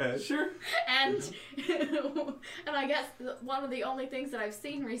in her head. Sure. And and I guess one of the only things that I've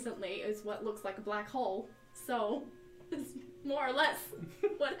seen recently is what looks like a black hole. So it's more or less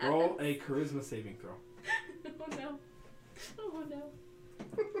what happened. Roll a charisma saving throw. Oh no. Oh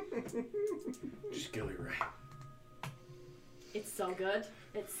no. Just Gilly Ray. It's so good.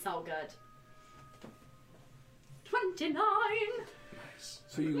 It's so good. 29. Nice.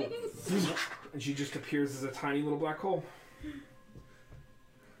 So you go, and she just appears as a tiny little black hole.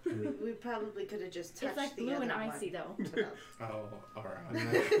 we probably could have just touched It's like the blue other and one. icy though. Oh,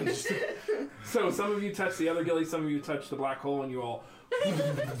 alright. So some of you touch the other Gilly, some of you touch the black hole, and you all.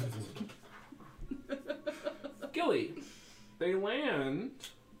 Gilly, they land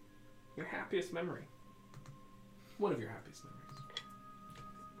your happiest memory. One of your happiest memories.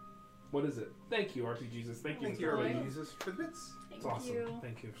 What is it? Thank you, RP Jesus. Thank you. Thank you, for Lord everything. Jesus, for the bits. Thank It's awesome. you.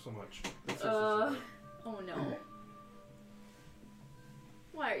 Thank you so much. That's so Oh no.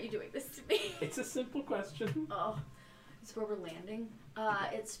 Why are you doing this to me? It's a simple question. Oh, it's where we're landing.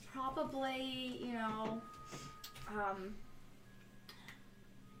 It's probably,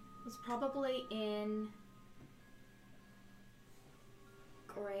 it's probably in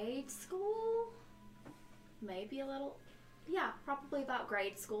grade school? Maybe a little. Yeah, probably about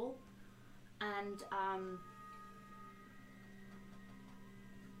grade school. And,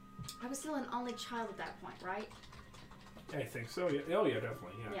 I was still an only child at that point, right? I think so. Yeah. Oh yeah,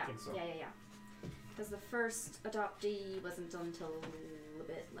 definitely. Yeah, I think so. Yeah. Because the first adoptee wasn't until a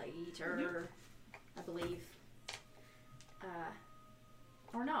bit later, I believe.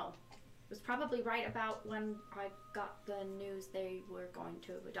 Or no, it was probably right about when I got the news they were going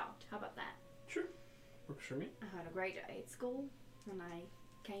to adopt. How about that? Sure. Works for me. I had a great day at school, and I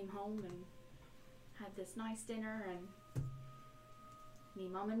came home and had this nice dinner, and me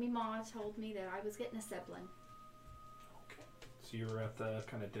mom and me ma told me that I was getting a sibling. Okay. So you were at the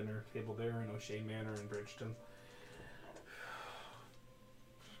kind of dinner table there in O'Shea Manor in Bridgeton.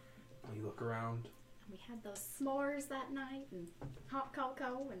 You look around. And we had those s'mores that night, and hot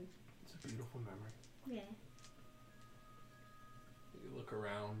cocoa, and It's a beautiful memory. yeah. You look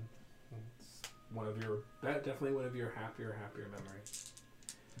around. It's one of your definitely one of your happier memories.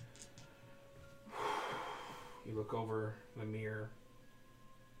 You look over the mirror,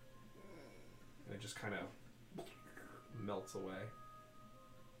 and it just kind of melts away,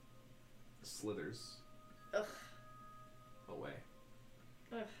 slithers Ugh. away.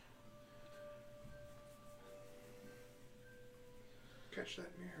 Ugh. Catch that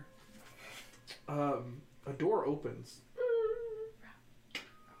mirror. A door opens.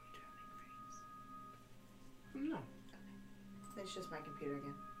 No. It's just my computer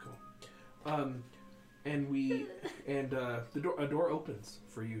again. And we and a door opens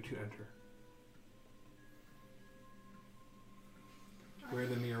for you to enter. Where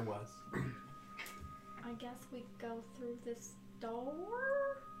the mirror was. I guess we go through this door?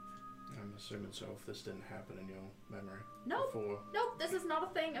 I'm assuming so if this didn't happen in your memory. Nope. Before. Nope, this is not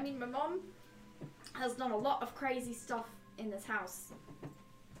a thing. I mean, my mom has done a lot of crazy stuff in this house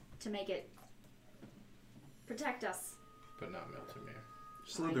to make it protect us. but not Melton Mirror.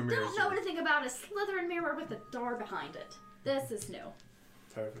 Slither I mirrors. don't know anything about a Slytherin mirror with a door behind it. This is new.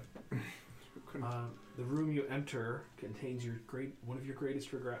 Perfect. The room you enter contains one of your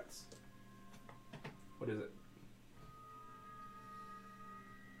greatest regrets. What is it?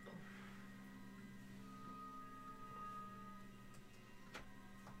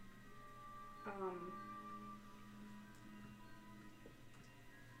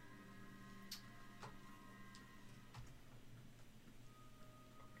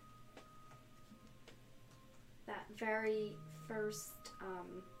 That very first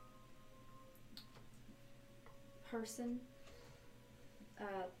person,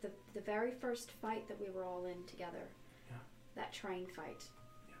 the very first fight that we were all in together. Yeah. That train fight.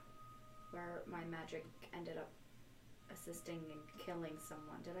 Yeah. Where my magic ended up assisting in killing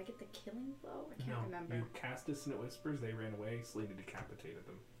someone. Did I get the killing blow? I can't remember. You cast Dissonant Whispers, they ran away, Selena decapitated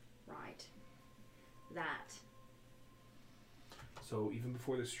them. Right. That. So even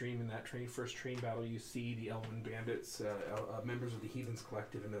before the stream, in that first train battle, you see the Elven Bandits, members of the Heathens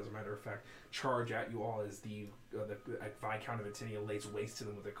Collective, and as a matter of fact, charge at you all as the Viscount of Atinia lays waste to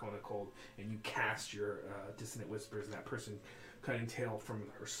them with a cone of cold, and you cast your Dissonant Whispers, and that person cutting tail from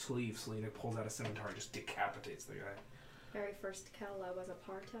her sleeve, Selena pulls out a scimitar and just decapitates the guy. Very first kill I was a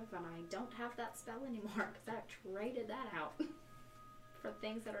part of, and I don't have that spell anymore because I traded that out for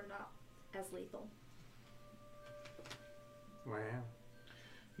things that are not as lethal. Wow.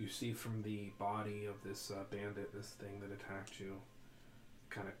 You see from the body of this bandit, this thing that attacked you,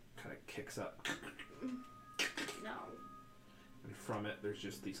 kind of kicks up, No. and from it there's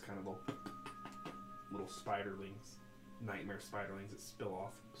just these kind of little spiderlings, nightmare spiderlings that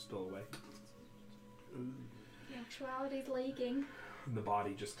spill away. The actuality's leaking. And the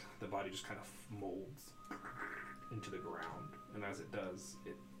body just kind of molds into the ground, and as it does,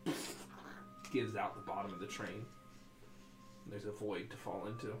 it gives out the bottom of the train. There's a void to fall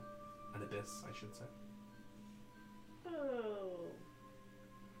into, an abyss, I should say. Oh.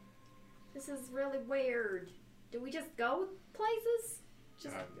 This is really weird. Do we just go places?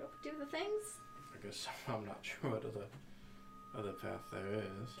 Just do the things? I guess I'm not sure what other path there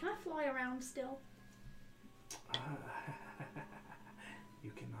is. Can I fly around still?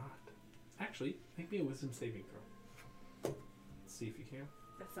 You cannot. Actually, make me a wisdom saving throw. Let's see if you can.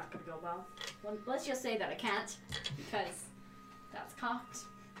 That's not going to go well. Let's just say that I can't, because that's cocked.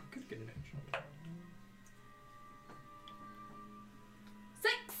 Could get an edge.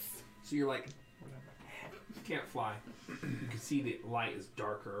 6! So you're like, you can't fly. You can see the light is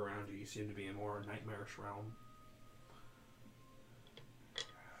darker around you. You seem to be in more nightmarish realm.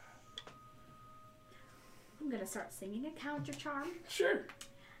 I'm going to start singing a counter charm. Sure.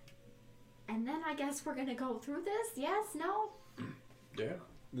 And then I guess we're going to go through this? Yes? No? Yeah.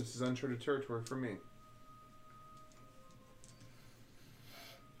 This is uncharted territory for me.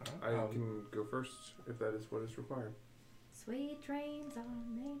 I can go first if that is what is required. Sweet dreams are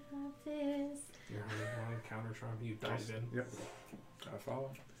made of this. You're on a counter charm. You dive in. Yep. I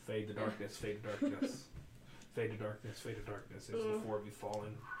follow. Fade to darkness, fade to darkness. Fade to darkness, fade to darkness. As the four of you fall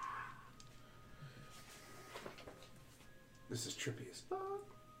in. This is trippy as fuck.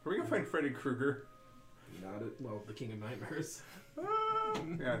 Are we gonna find Freddy Krueger? Not it. Well, the King of Nightmares.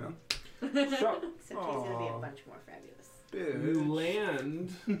 Yeah, I know. So, Except he's going to be a bunch more fabulous. you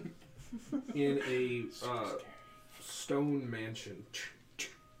land in a stone mansion.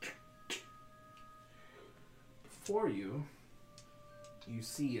 Before you, you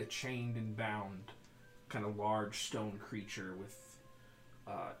see a chained and bound, kind of large stone creature with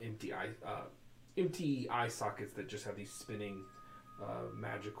empty eye sockets that just have these spinning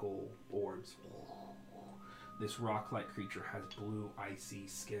magical orbs. This rock-like creature has blue, icy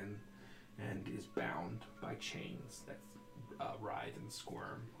skin and is bound by chains that writhe and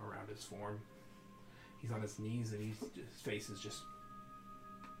squirm around his form. He's on his knees and his face is just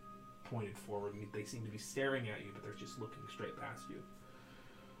pointed forward. And they seem to be staring at you, but they're just looking straight past you.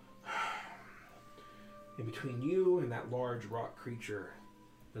 In between you and that large rock creature,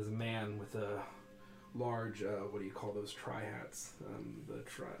 there's a man with a large, what do you call those tri-hats?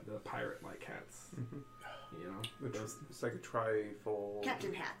 The pirate-like hats. Mm-hmm. You know? It's like a trifold.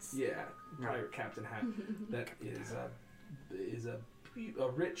 Captain hats. Yeah, pirate captain hat. That is a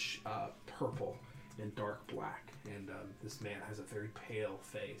rich purple and dark black. And this man has a very pale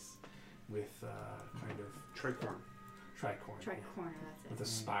face with kind of Tricorn. tricorn. Tricorner, that's it. With a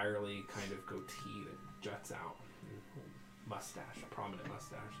spirally kind of goatee that juts out. Mustache, a prominent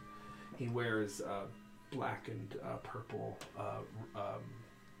mustache. He wears black and purple,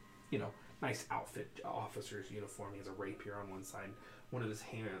 nice outfit, officer's uniform. He has a rapier on one side. One of his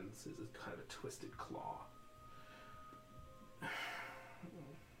hands is a kind of a twisted claw.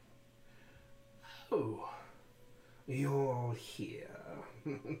 Oh, you're here.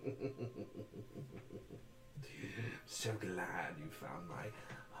 So glad you found my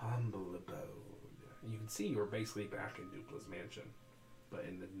humble abode. You can see you're basically back in Dupla's mansion, but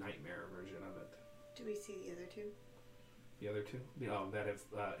in the nightmare version of it. Do we see the other two? The other two? That have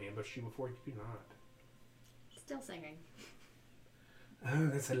ambushed you before? You do not. Still singing. Oh,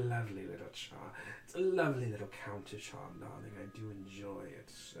 that's a lovely little charm. It's a lovely little counter charm, darling. I do enjoy it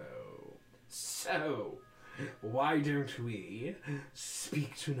so. So, why don't we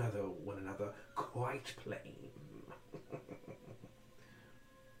speak to one another quite plain?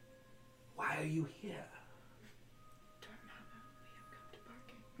 Why are you here? We have come to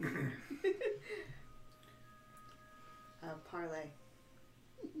bargain. Parlay.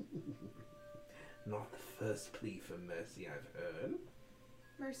 Not the first plea for mercy I've heard.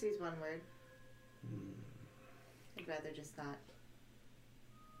 Mercy's one word. I'd rather just not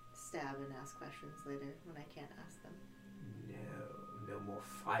stab and ask questions later when I can't ask them. No more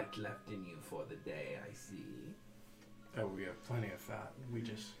fight left in you for the day, I see. Oh, we have plenty of fat. We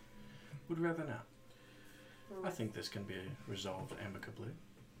just would rather not. I think this can be resolved amicably.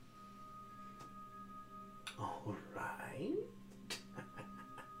 All right.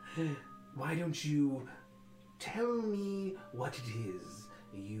 Why don't you tell me what it is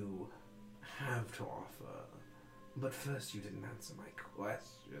you have to offer? But first, you didn't answer my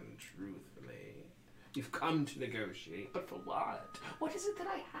question truthfully. You've come to negotiate, but for what? What is it that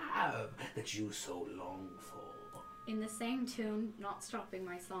I have that you so long for? In the same tune, not stopping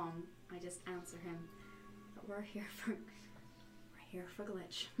my song, I just answer him that we're here for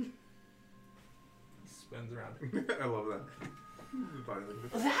Glitch. Spins around. I love that.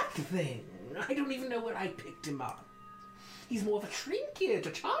 That thing! I don't even know where I picked him up. He's more of a trinket, a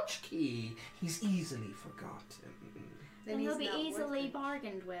tchotchke. He's easily forgotten. Then he'll be he's not easily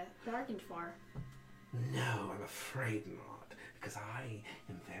worth it. bargained for. No, I'm afraid not, because I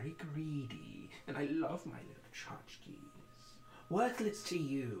am very greedy, and I love my little tchotchkes. Worthless to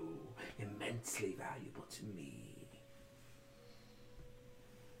you, immensely valuable to me.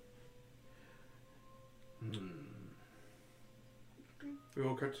 We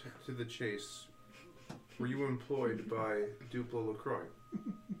will cut to the chase. Were you employed by Duplo LaCroix?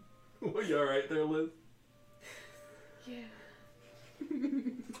 Are you alright there, Liz? Yeah.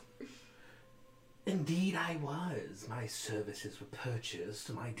 Indeed I was. My services were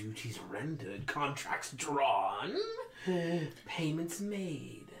purchased, my duties rendered, contracts drawn, payments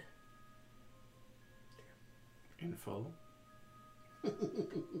made. In full?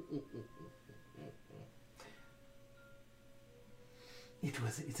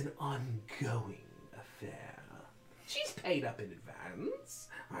 It's an ongoing affair. She's paid up in advance.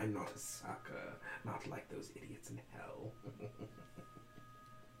 I'm not a sucker, not like those idiots in hell.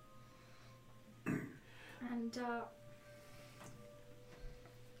 And,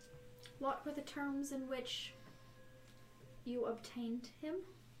 what were the terms in which you obtained him?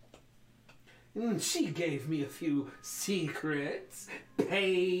 She gave me a few secrets,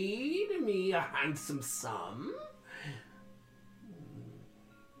 paid me a handsome sum,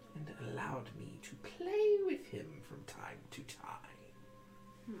 and allowed me to play with him from time to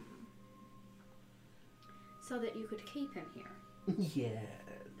time. So that you could keep him here. Yes.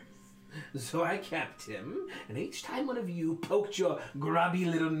 So I kept him, and each time one of you poked your grubby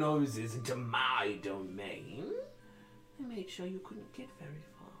little noses into my domain, I made sure you couldn't get very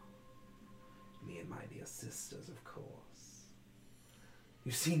far. Me and my dear sisters, of course.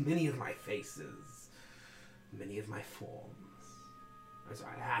 You've seen many of my faces, many of my forms. As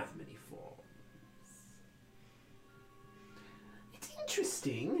I have many forms. It's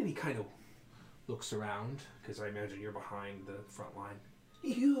interesting, and he kind of looks around, because I imagine you're behind the front line.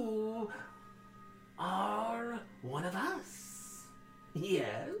 You are one of us.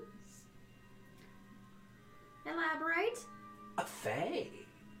 Yes. Elaborate? A fae.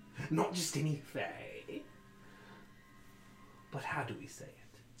 Not just any fae. But how do we say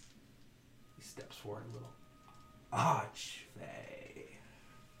it? He steps forward a little. Archfey.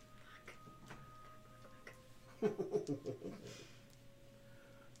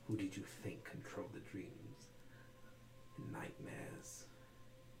 Who did you think controlled the dreams and nightmares?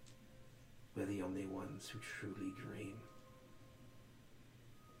 We're the only ones who truly dream.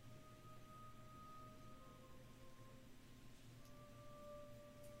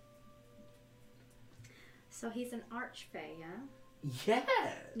 So he's an archfey, yeah? Yes.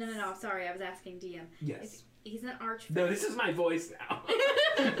 No, sorry, I was asking DM. Yes. He's an archfey. No, this is my voice now.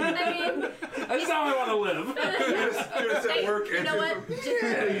 I mean, That's how I want to live. Just at work. you know what? Just,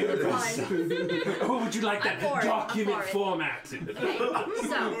 it's fine. Oh, would you like I'm that for it, I'm document for it. formatted? Okay,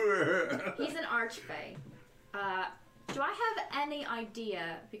 so he's an archfey. Do I have any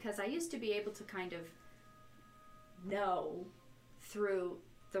idea? Because I used to be able to kind of know through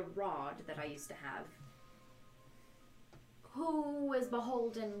the rod that I used to have who was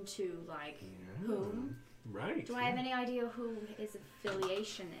beholden to like whom. Right. Do I have any idea who his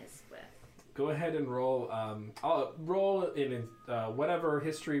affiliation is with? Go ahead and roll. I'll roll in whatever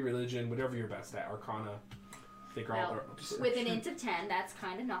history, religion, whatever you're best at. Arcana. I think are all. Well, with an int of 10, that's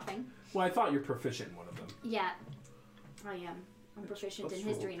kind of nothing. Well, I thought you're proficient in one of them. Yeah, I am. I'm proficient in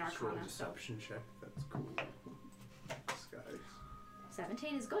history and Let's roll a arcana. So deception check. That's cool. This guy.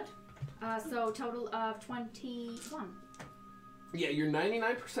 17 is good. So total of 21. Yeah, you're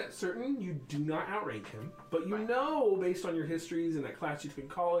 99% certain you do not outrank him, but you Right. know, based on your histories and that class you took in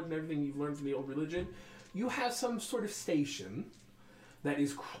college and everything you've learned from the old religion, you have some sort of station that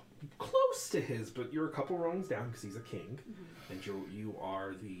is close to his, but you're a couple rungs down because he's a king, and you're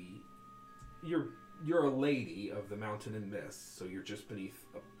a lady of the mountain and mist, so you're just beneath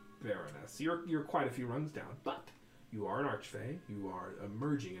a baroness. You're quite a few rungs down, but you are an archfey. You are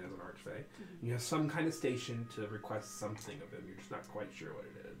emerging as an archfey. You have some kind of station to request something of him. You're just not quite sure what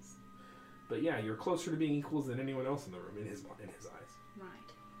it is. But yeah, you're closer to being equals than anyone else in the room in his eyes.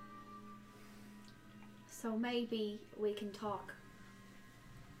 Right. So maybe we can talk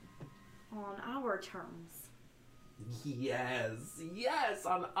on our terms. Yes,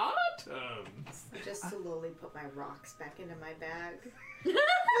 on our terms. I just slowly put my rocks back into my bag.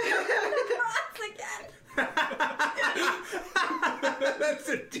 Rocks again. That's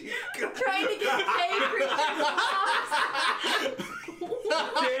a deep cut. Trying to get paid for rocks.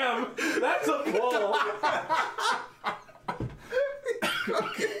 Damn, that's a pull.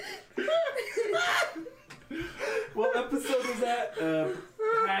 What episode was that?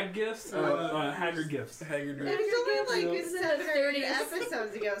 Hag Gifts? Haggard Gifts. Haggard. It was only like It's in 7 the or 8 30s.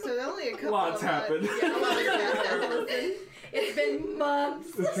 episodes ago, so only a couple Lots of happened. months. Yeah, a lot has happened. It's been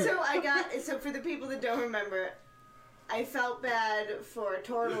months. So for the people that don't remember, I felt bad for a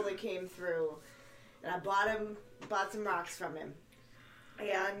turtle that came through, and I bought some rocks from him,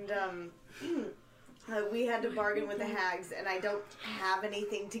 and we had to bargain with the hags, and I don't have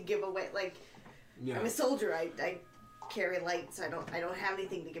anything to give away. Like, Yeah. I'm a soldier. I carry light, so I don't have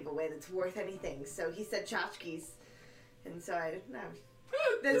anything to give away that's worth anything. So he said tchotchkes, and so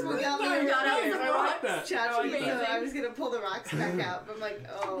that's what got me. You got out Nice, the I like rocks. that. Tchotchkes. So that. I was gonna pull the rocks back out, but I'm like,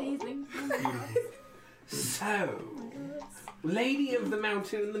 oh. Amazing. So, Lady of the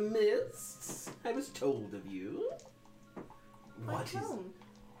Mountain and the Mists, I was told of you. What is whom?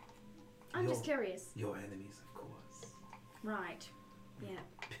 I'm just curious. your enemies, of course? Right. Yeah.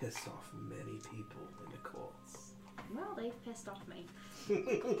 Pissed off many people in the courts. Well, they've pissed off me. Ooh,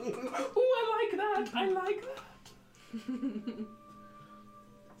 I like that. I like that.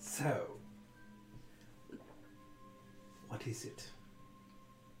 So, what is it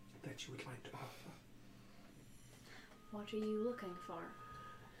that you would like to offer? What are you looking for?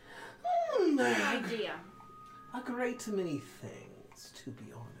 An Idea. A great many things, to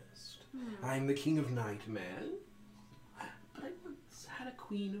be honest. I'm the king of nightmare, but I once had a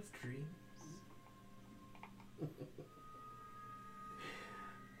queen of dreams.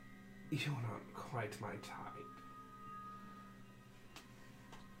 You're not quite my type.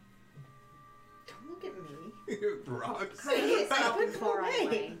 Don't look at me. Rocks. Up and far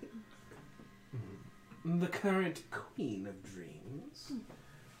away. The current queen of dreams,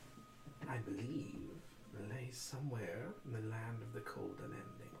 I believe, lays somewhere in the land of the cold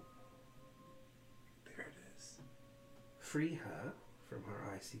unending. There it is. Free her from her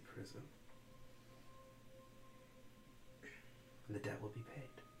icy prison, and the debt will be paid.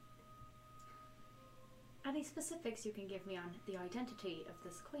 Any specifics you can give me on the identity of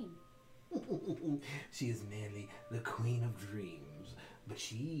this queen? She is merely the queen of dreams, but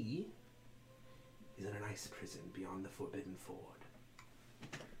she is in an ice prison beyond the Forbidden Ford.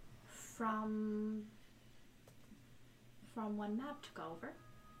 From when Mab took over?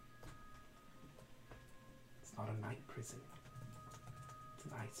 It's not a night prison. It's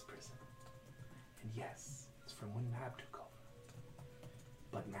an ice prison. And yes, it's from when Mab took over.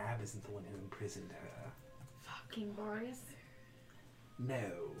 But Mab isn't the one who imprisoned her. King Boreas?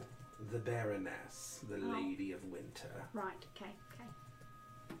 No, the Baroness, the Oh. Lady of Winter. Right, okay.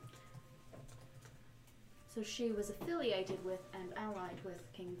 So she was affiliated with and allied with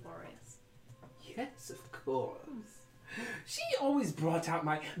King Boreas. Yes, of course. She always brought out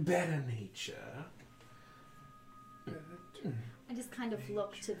my better nature. I just kind of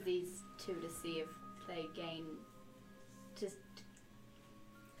look to these two to see if they gain. Just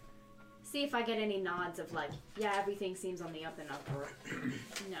see if I get any nods of like, yeah, everything seems on the up and up, or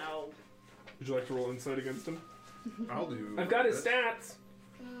no. Would you like to roll insight against him? I'll do. I've got his that. stats.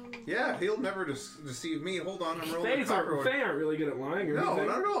 Yeah, he'll never deceive me. Hold on, I'm rolling. Faye aren't really good at lying or No, anything.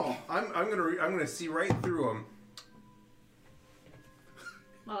 not at all. I'm gonna see right through them.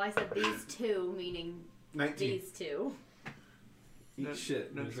 Well, I said these two, meaning 19. these two. Eat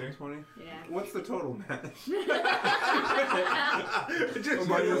shit. That's loser. 20. Yeah. What's the total, Matt? Oh,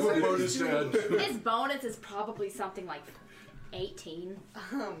 my little bonus dad. His bonus is probably something like 18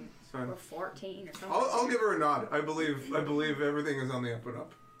 Fine. or 14 or something. I'll give her a nod. I believe everything is on the up and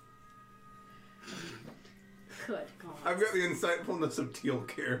up. Good God. I've got the insightfulness of teal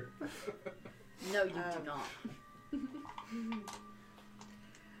care. No, you do not.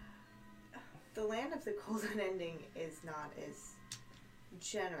 The land of the cold unending is not as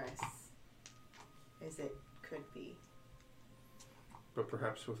generous as it could be. But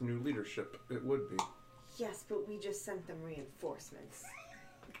perhaps with new leadership, it would be. Yes, but we just sent them reinforcements.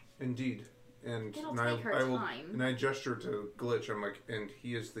 Indeed. And It'll I, take her I will, time. and I gesture to Glitch. I'm like, and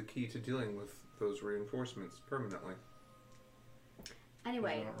he is the key to dealing with those reinforcements permanently.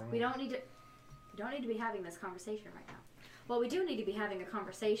 Anyway, He's not wrong. we don't need to be having this conversation right now. What we do need to be having a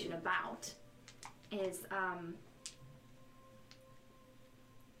conversation about is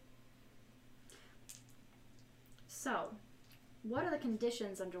so what are the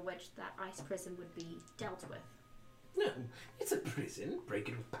conditions under which that ice prison would be dealt with? No, it's a prison. Break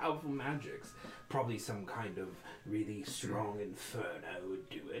it with powerful magics. Probably some kind of really strong inferno would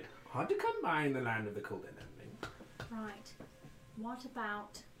do it. Hard to come by in the land of the cold and ending. Right. What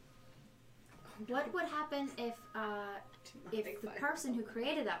about what would happen if the person who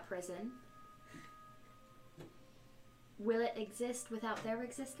created that prison, will it exist without their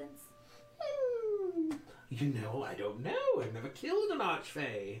existence? You know, I don't know. I've never killed an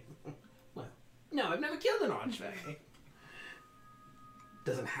Archfey. Well, no, I've never killed an Archfey.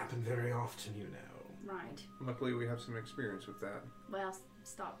 Doesn't happen very often, you know. Right. Luckily, we have some experience with that. Well,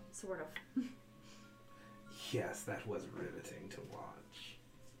 stop. Sort of. Yes, that was riveting to watch.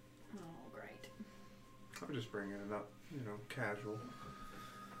 Oh, great. I'm just bringing it up, casual.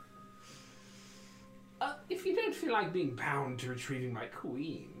 If you don't feel like being bound to retrieving my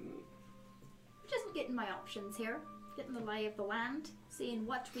queen, Just getting my options here. Getting the lay of the land. Seeing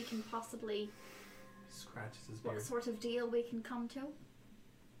what we can possibly, scratches his beard. what sort of deal we can come to.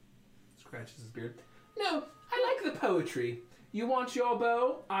 Scratches his beard. No, I like the poetry. You want your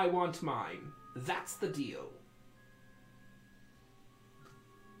bow, I want mine. That's the deal.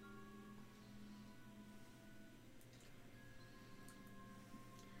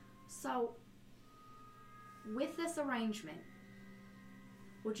 So, with this arrangement,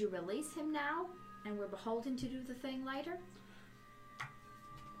 would you release him now, and we're beholden to do the thing later?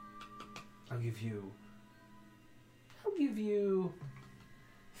 I'll give you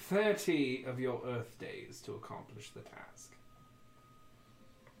 30 of your Earth days to accomplish the task.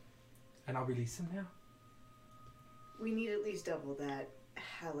 And I'll release him now. We need at least double that.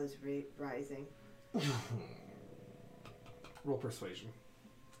 Hell is rising. Roll persuasion.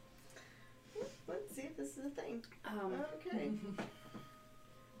 Let's see if this is a thing. Okay.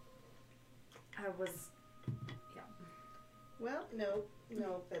 I was, Well, no,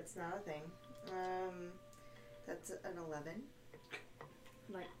 that's not a thing. That's an 11.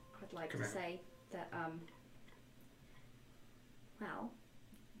 I'd like Come to here. say that, well,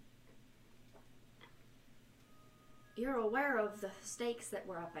 you're aware of the stakes that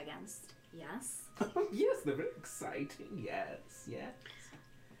we're up against, yes? Yes, they're very exciting. Yes, yes.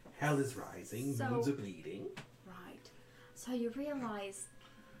 Hell is rising, So- moons are bleeding. Right. So you realize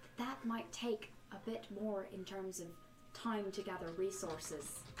that might take a bit more in terms of time to gather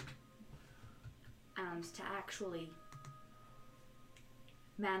resources and to actually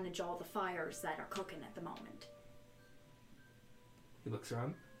manage all the fires that are cooking at the moment. He looks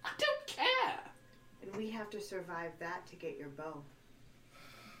around. I don't care! And we have to survive that to get your bow.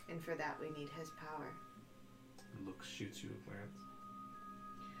 And for that, we need his power. Looks, shoots you a glance.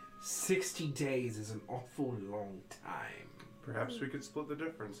 60 days is an awful long time. Perhaps we could split the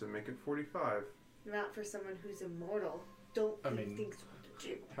difference and make it 45. Not for someone who's immortal. Don't I think mean- things what to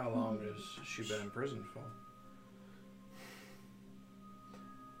do. How long has she been in prison for?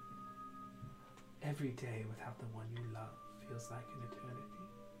 Every day without the one you love feels like an eternity.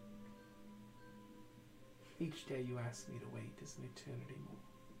 Each day you ask me to wait is an eternity more.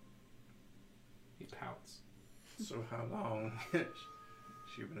 He pouts. So how long has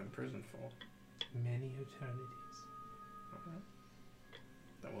she been in prison for? Many eternities.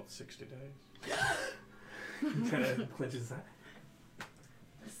 That wants 60 days. Kind of clenches that.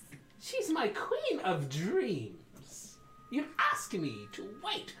 She's my queen of dreams. You're asking me to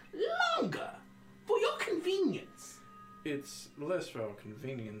wait longer for your convenience. It's less for our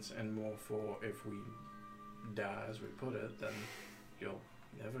convenience and more for if we die, as we put it, then you'll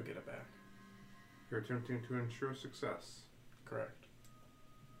never get it back. You're attempting to ensure success. Correct.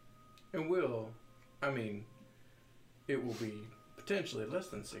 And it will be potentially less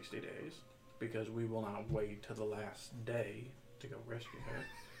than 60 days because we will not wait till the last day to go rescue her.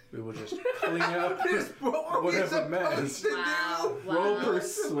 We will just clean up whatever mess. Wow. Roll Wow.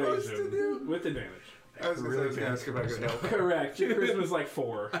 persuasion with advantage. I was going to ask if I could help. Correct. Your charisma's like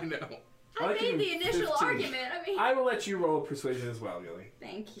 4. I know. I like made you the initial 15. argument. I mean, I will let you roll persuasion as well, Gilly.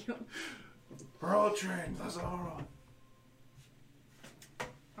 thank you. We're all trained. That's all right.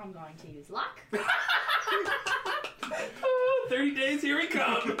 I'm going to use luck. 30 days, here we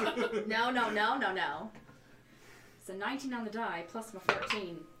come. No. It's a 19 on the die plus my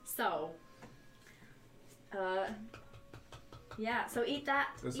 14. So, yeah. So eat that.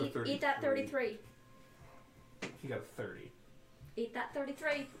 That's a Eat that 33. You got a 30. Eat that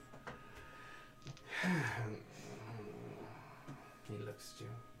 33. He looks at you.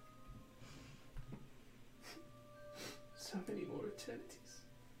 So many more eternities.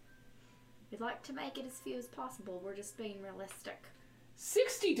 We'd like to make it as few as possible. We're just being realistic.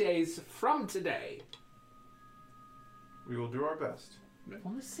 60 days from today. We will do our best.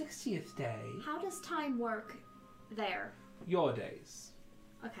 On the 60th day, How does time work there? your days.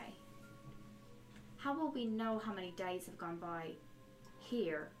 Okay. How will we know how many days have gone by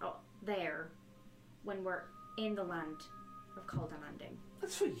there, when we're in the land of Calder Landing?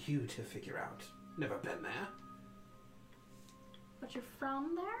 That's for you to figure out. Never been there. But you're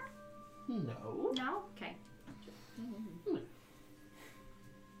from there? No. No? Okay.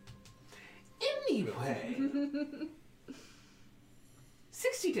 Anyway,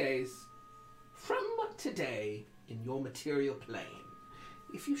 60 days from today in your material plane.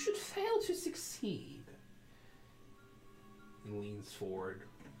 If you should fail to succeed, he leans forward.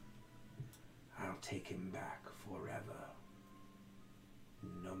 I'll take him back forever.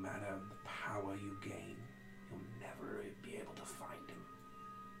 No matter the power you gain, you'll never be able to find him.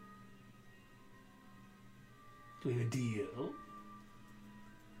 Do we have a deal?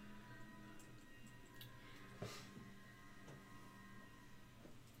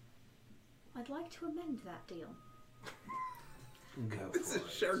 I'd like to amend that deal. Go This for is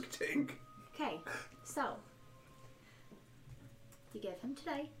it. Shark Tank. Okay, so you give him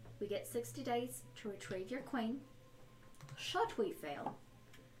today. We get 60 days to retrieve your queen. Should we fail,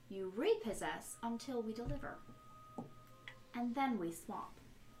 you repossess until we deliver. And then we swap.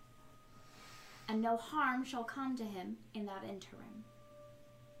 And no harm shall come to him in that interim.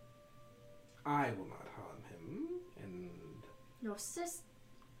 I will not harm him, and Your sis.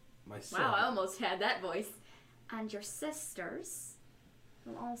 my son. Wow, I almost had that voice. And your sisters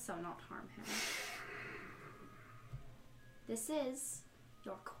will also not harm him. This is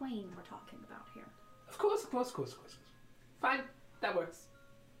your queen we're talking about here. Of course. Fine, that works.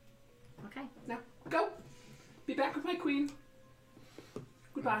 Okay. Now, go. Be back with my queen.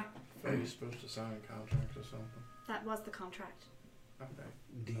 Goodbye. Are you supposed to sign a contract or something? That was the contract. Okay.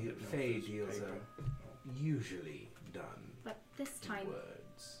 Deal, I didn't know Fey if it was deals paper. are usually done But this in time,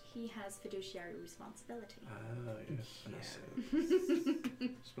 words. he has fiduciary responsibility. Ah, yes. I Yeah.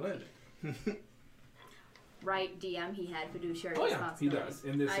 see. Splendid. Right, DM, he had fiduciary Oh yeah, he responsibility. does.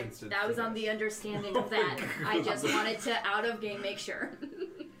 In this instance, I was he on does. the understanding Oh of my that. I God. just wanted to, out of game, make sure.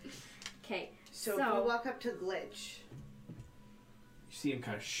 Okay, So, if we walk up to Glitch, You see him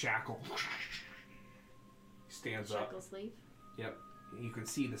kind of shackle. He stands up. shackle sleeve. Yep. You can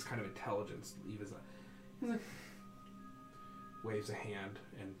see this kind of intelligence leave his he's like, waves a hand,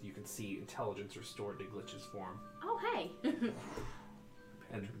 and you can see intelligence restored to Glitch's form. Oh, hey.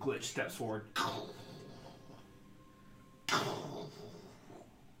 And Glitch steps forward.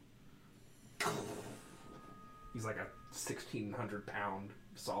 He's like a 1,600-pound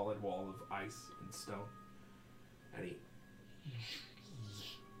solid wall of ice and stone. And he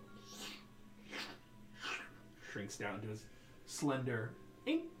shrinks down to his slender,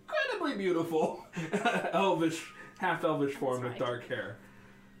 incredibly beautiful half-elvish form with right. dark hair.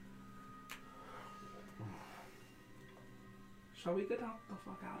 Shall we get out the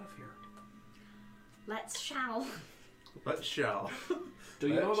fuck out of here? Let's shall. Let's shall. Do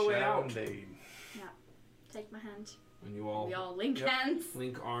you know the way out? Indeed. Take my hand. And you all We all link Yep. hands.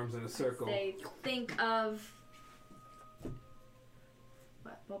 link arms in a circle. Say, think of.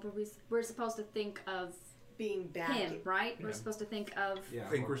 What were we? We're supposed to think of being back. him, right? Yeah. We're supposed to think of. Yeah, I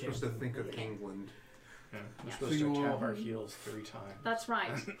think we're Lord supposed to Campton. think of England. Yeah. We're Yeah. supposed So you to tap all- our heels 3 times. That's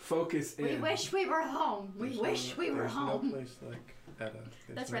right. Focus in. We wish we were home. We wish we were There's home. no place like Edda.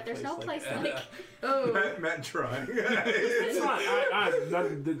 That's right. There's no place Edda. like. Oh. Matt trying. It's fine.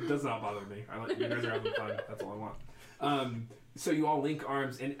 That does not bother me. I like you guys are having fun. That's all I want. So you all link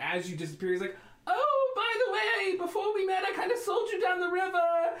arms, and as you disappear, he's like, "Oh, by the way, before we met, I kind of sold you down the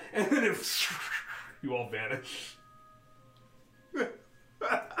river," and then you all vanish.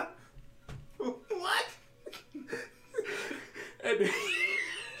 What? And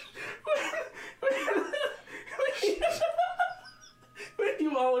when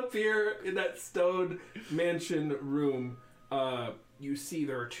you all appear in that stone mansion room, you see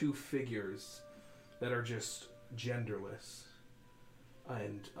there are 2 figures that are just genderless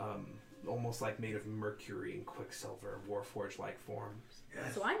and almost like made of mercury and quicksilver, warforged-like forms.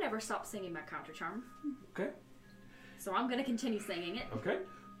 So I never stopped singing my counter charm. Okay. So I'm gonna continue singing it. Okay.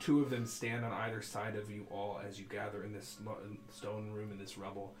 2 of them stand on either side of you all as you gather in this stone room in this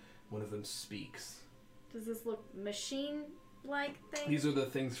rubble. One of them speaks. Does this look machine-like thing? These are the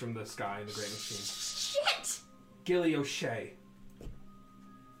things from the sky in the Great Machine. Shit! Gilly O'Shea,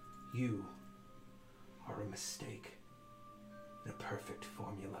 you are a mistake in a perfect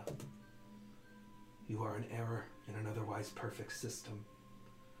formula. You are an error in an otherwise perfect system.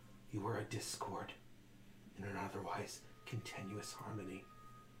 You are a discord in an otherwise continuous harmony.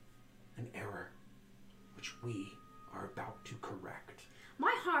 An error which we are about to correct.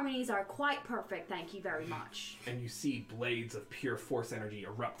 My harmonies are quite perfect, thank you very much. And you see blades of pure force energy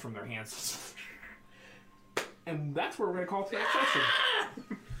erupt from their hands. And that's where we're going to call today's session.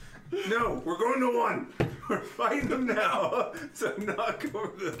 No, we're going to 1. We're fighting them now. So knock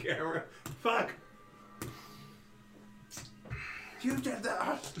over the camera. Fuck. You did the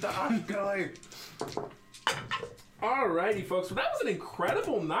off guy. Alrighty, folks. Well, that was an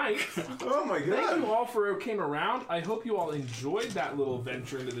incredible night. Oh my Thank you god. all for who came around. I hope you all enjoyed that little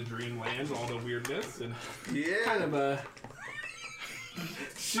venture into the dreamland and all the weirdness and Yeah. kind of a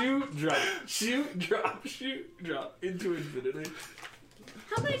shoot, drop into infinity.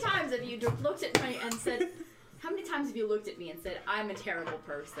 How many times have you looked at me and said, how many times have you looked at me and said, I'm a terrible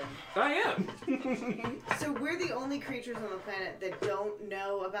person? I am. So we're the only creatures on the planet that don't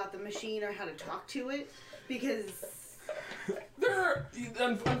know about the machine or how to talk to it, because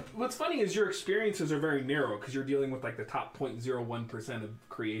What's funny is your experiences are very narrow because you're dealing with like the top 0.01% of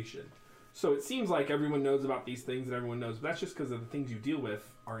creation. So it seems like everyone knows about these things and everyone knows, but that's just because of the things you deal with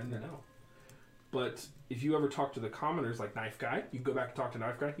are in the know. But if you ever talk to the commoners like Knife Guy, you go back and talk to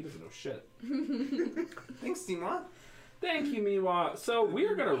Knife Guy, he doesn't know shit. Thanks, Timo. Thank you, Miwa. So we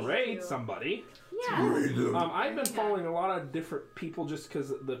are going to raid you. somebody. Yeah. I've been following a lot of different people just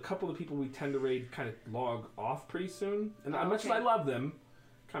because the couple of people we tend to raid kind of log off pretty soon. And as much as I love them,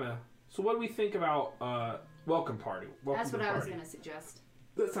 kind of... So what do we think about Welcome Party? Welcome That's to what the I was party. going to suggest.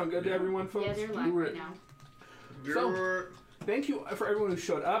 Does that sound good to everyone, folks? Yeah, they're live right now. So, thank you for everyone who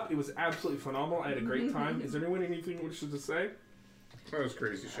showed up. It was absolutely phenomenal. I had a great time. Is there anyone anything wishes to say? That was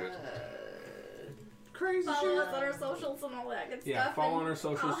crazy shit. Crazy Follow us on our socials and all that good Yeah, stuff. follow and on our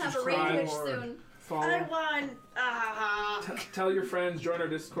socials. I'll have a subscribe, rage wish soon. follow. I won. Tell your friends, join our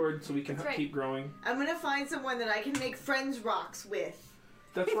Discord so we can That's right. keep growing. I'm gonna find someone that I can make friends rocks with.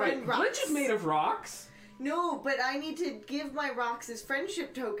 That's right. Friend rocks. Glitch is made of rocks. No, but I need to give my rocks as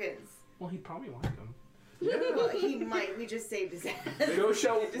friendship tokens. Well, he'd probably like them. Well, he might. We just saved his ass. Go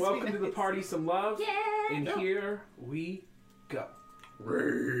show Just be welcome to the nice. party some love. Yeah. And here we go.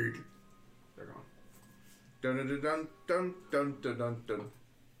 Raid. They're gone. Dun dun dun dun dun dun dun dun.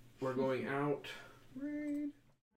 We're going out. Raid.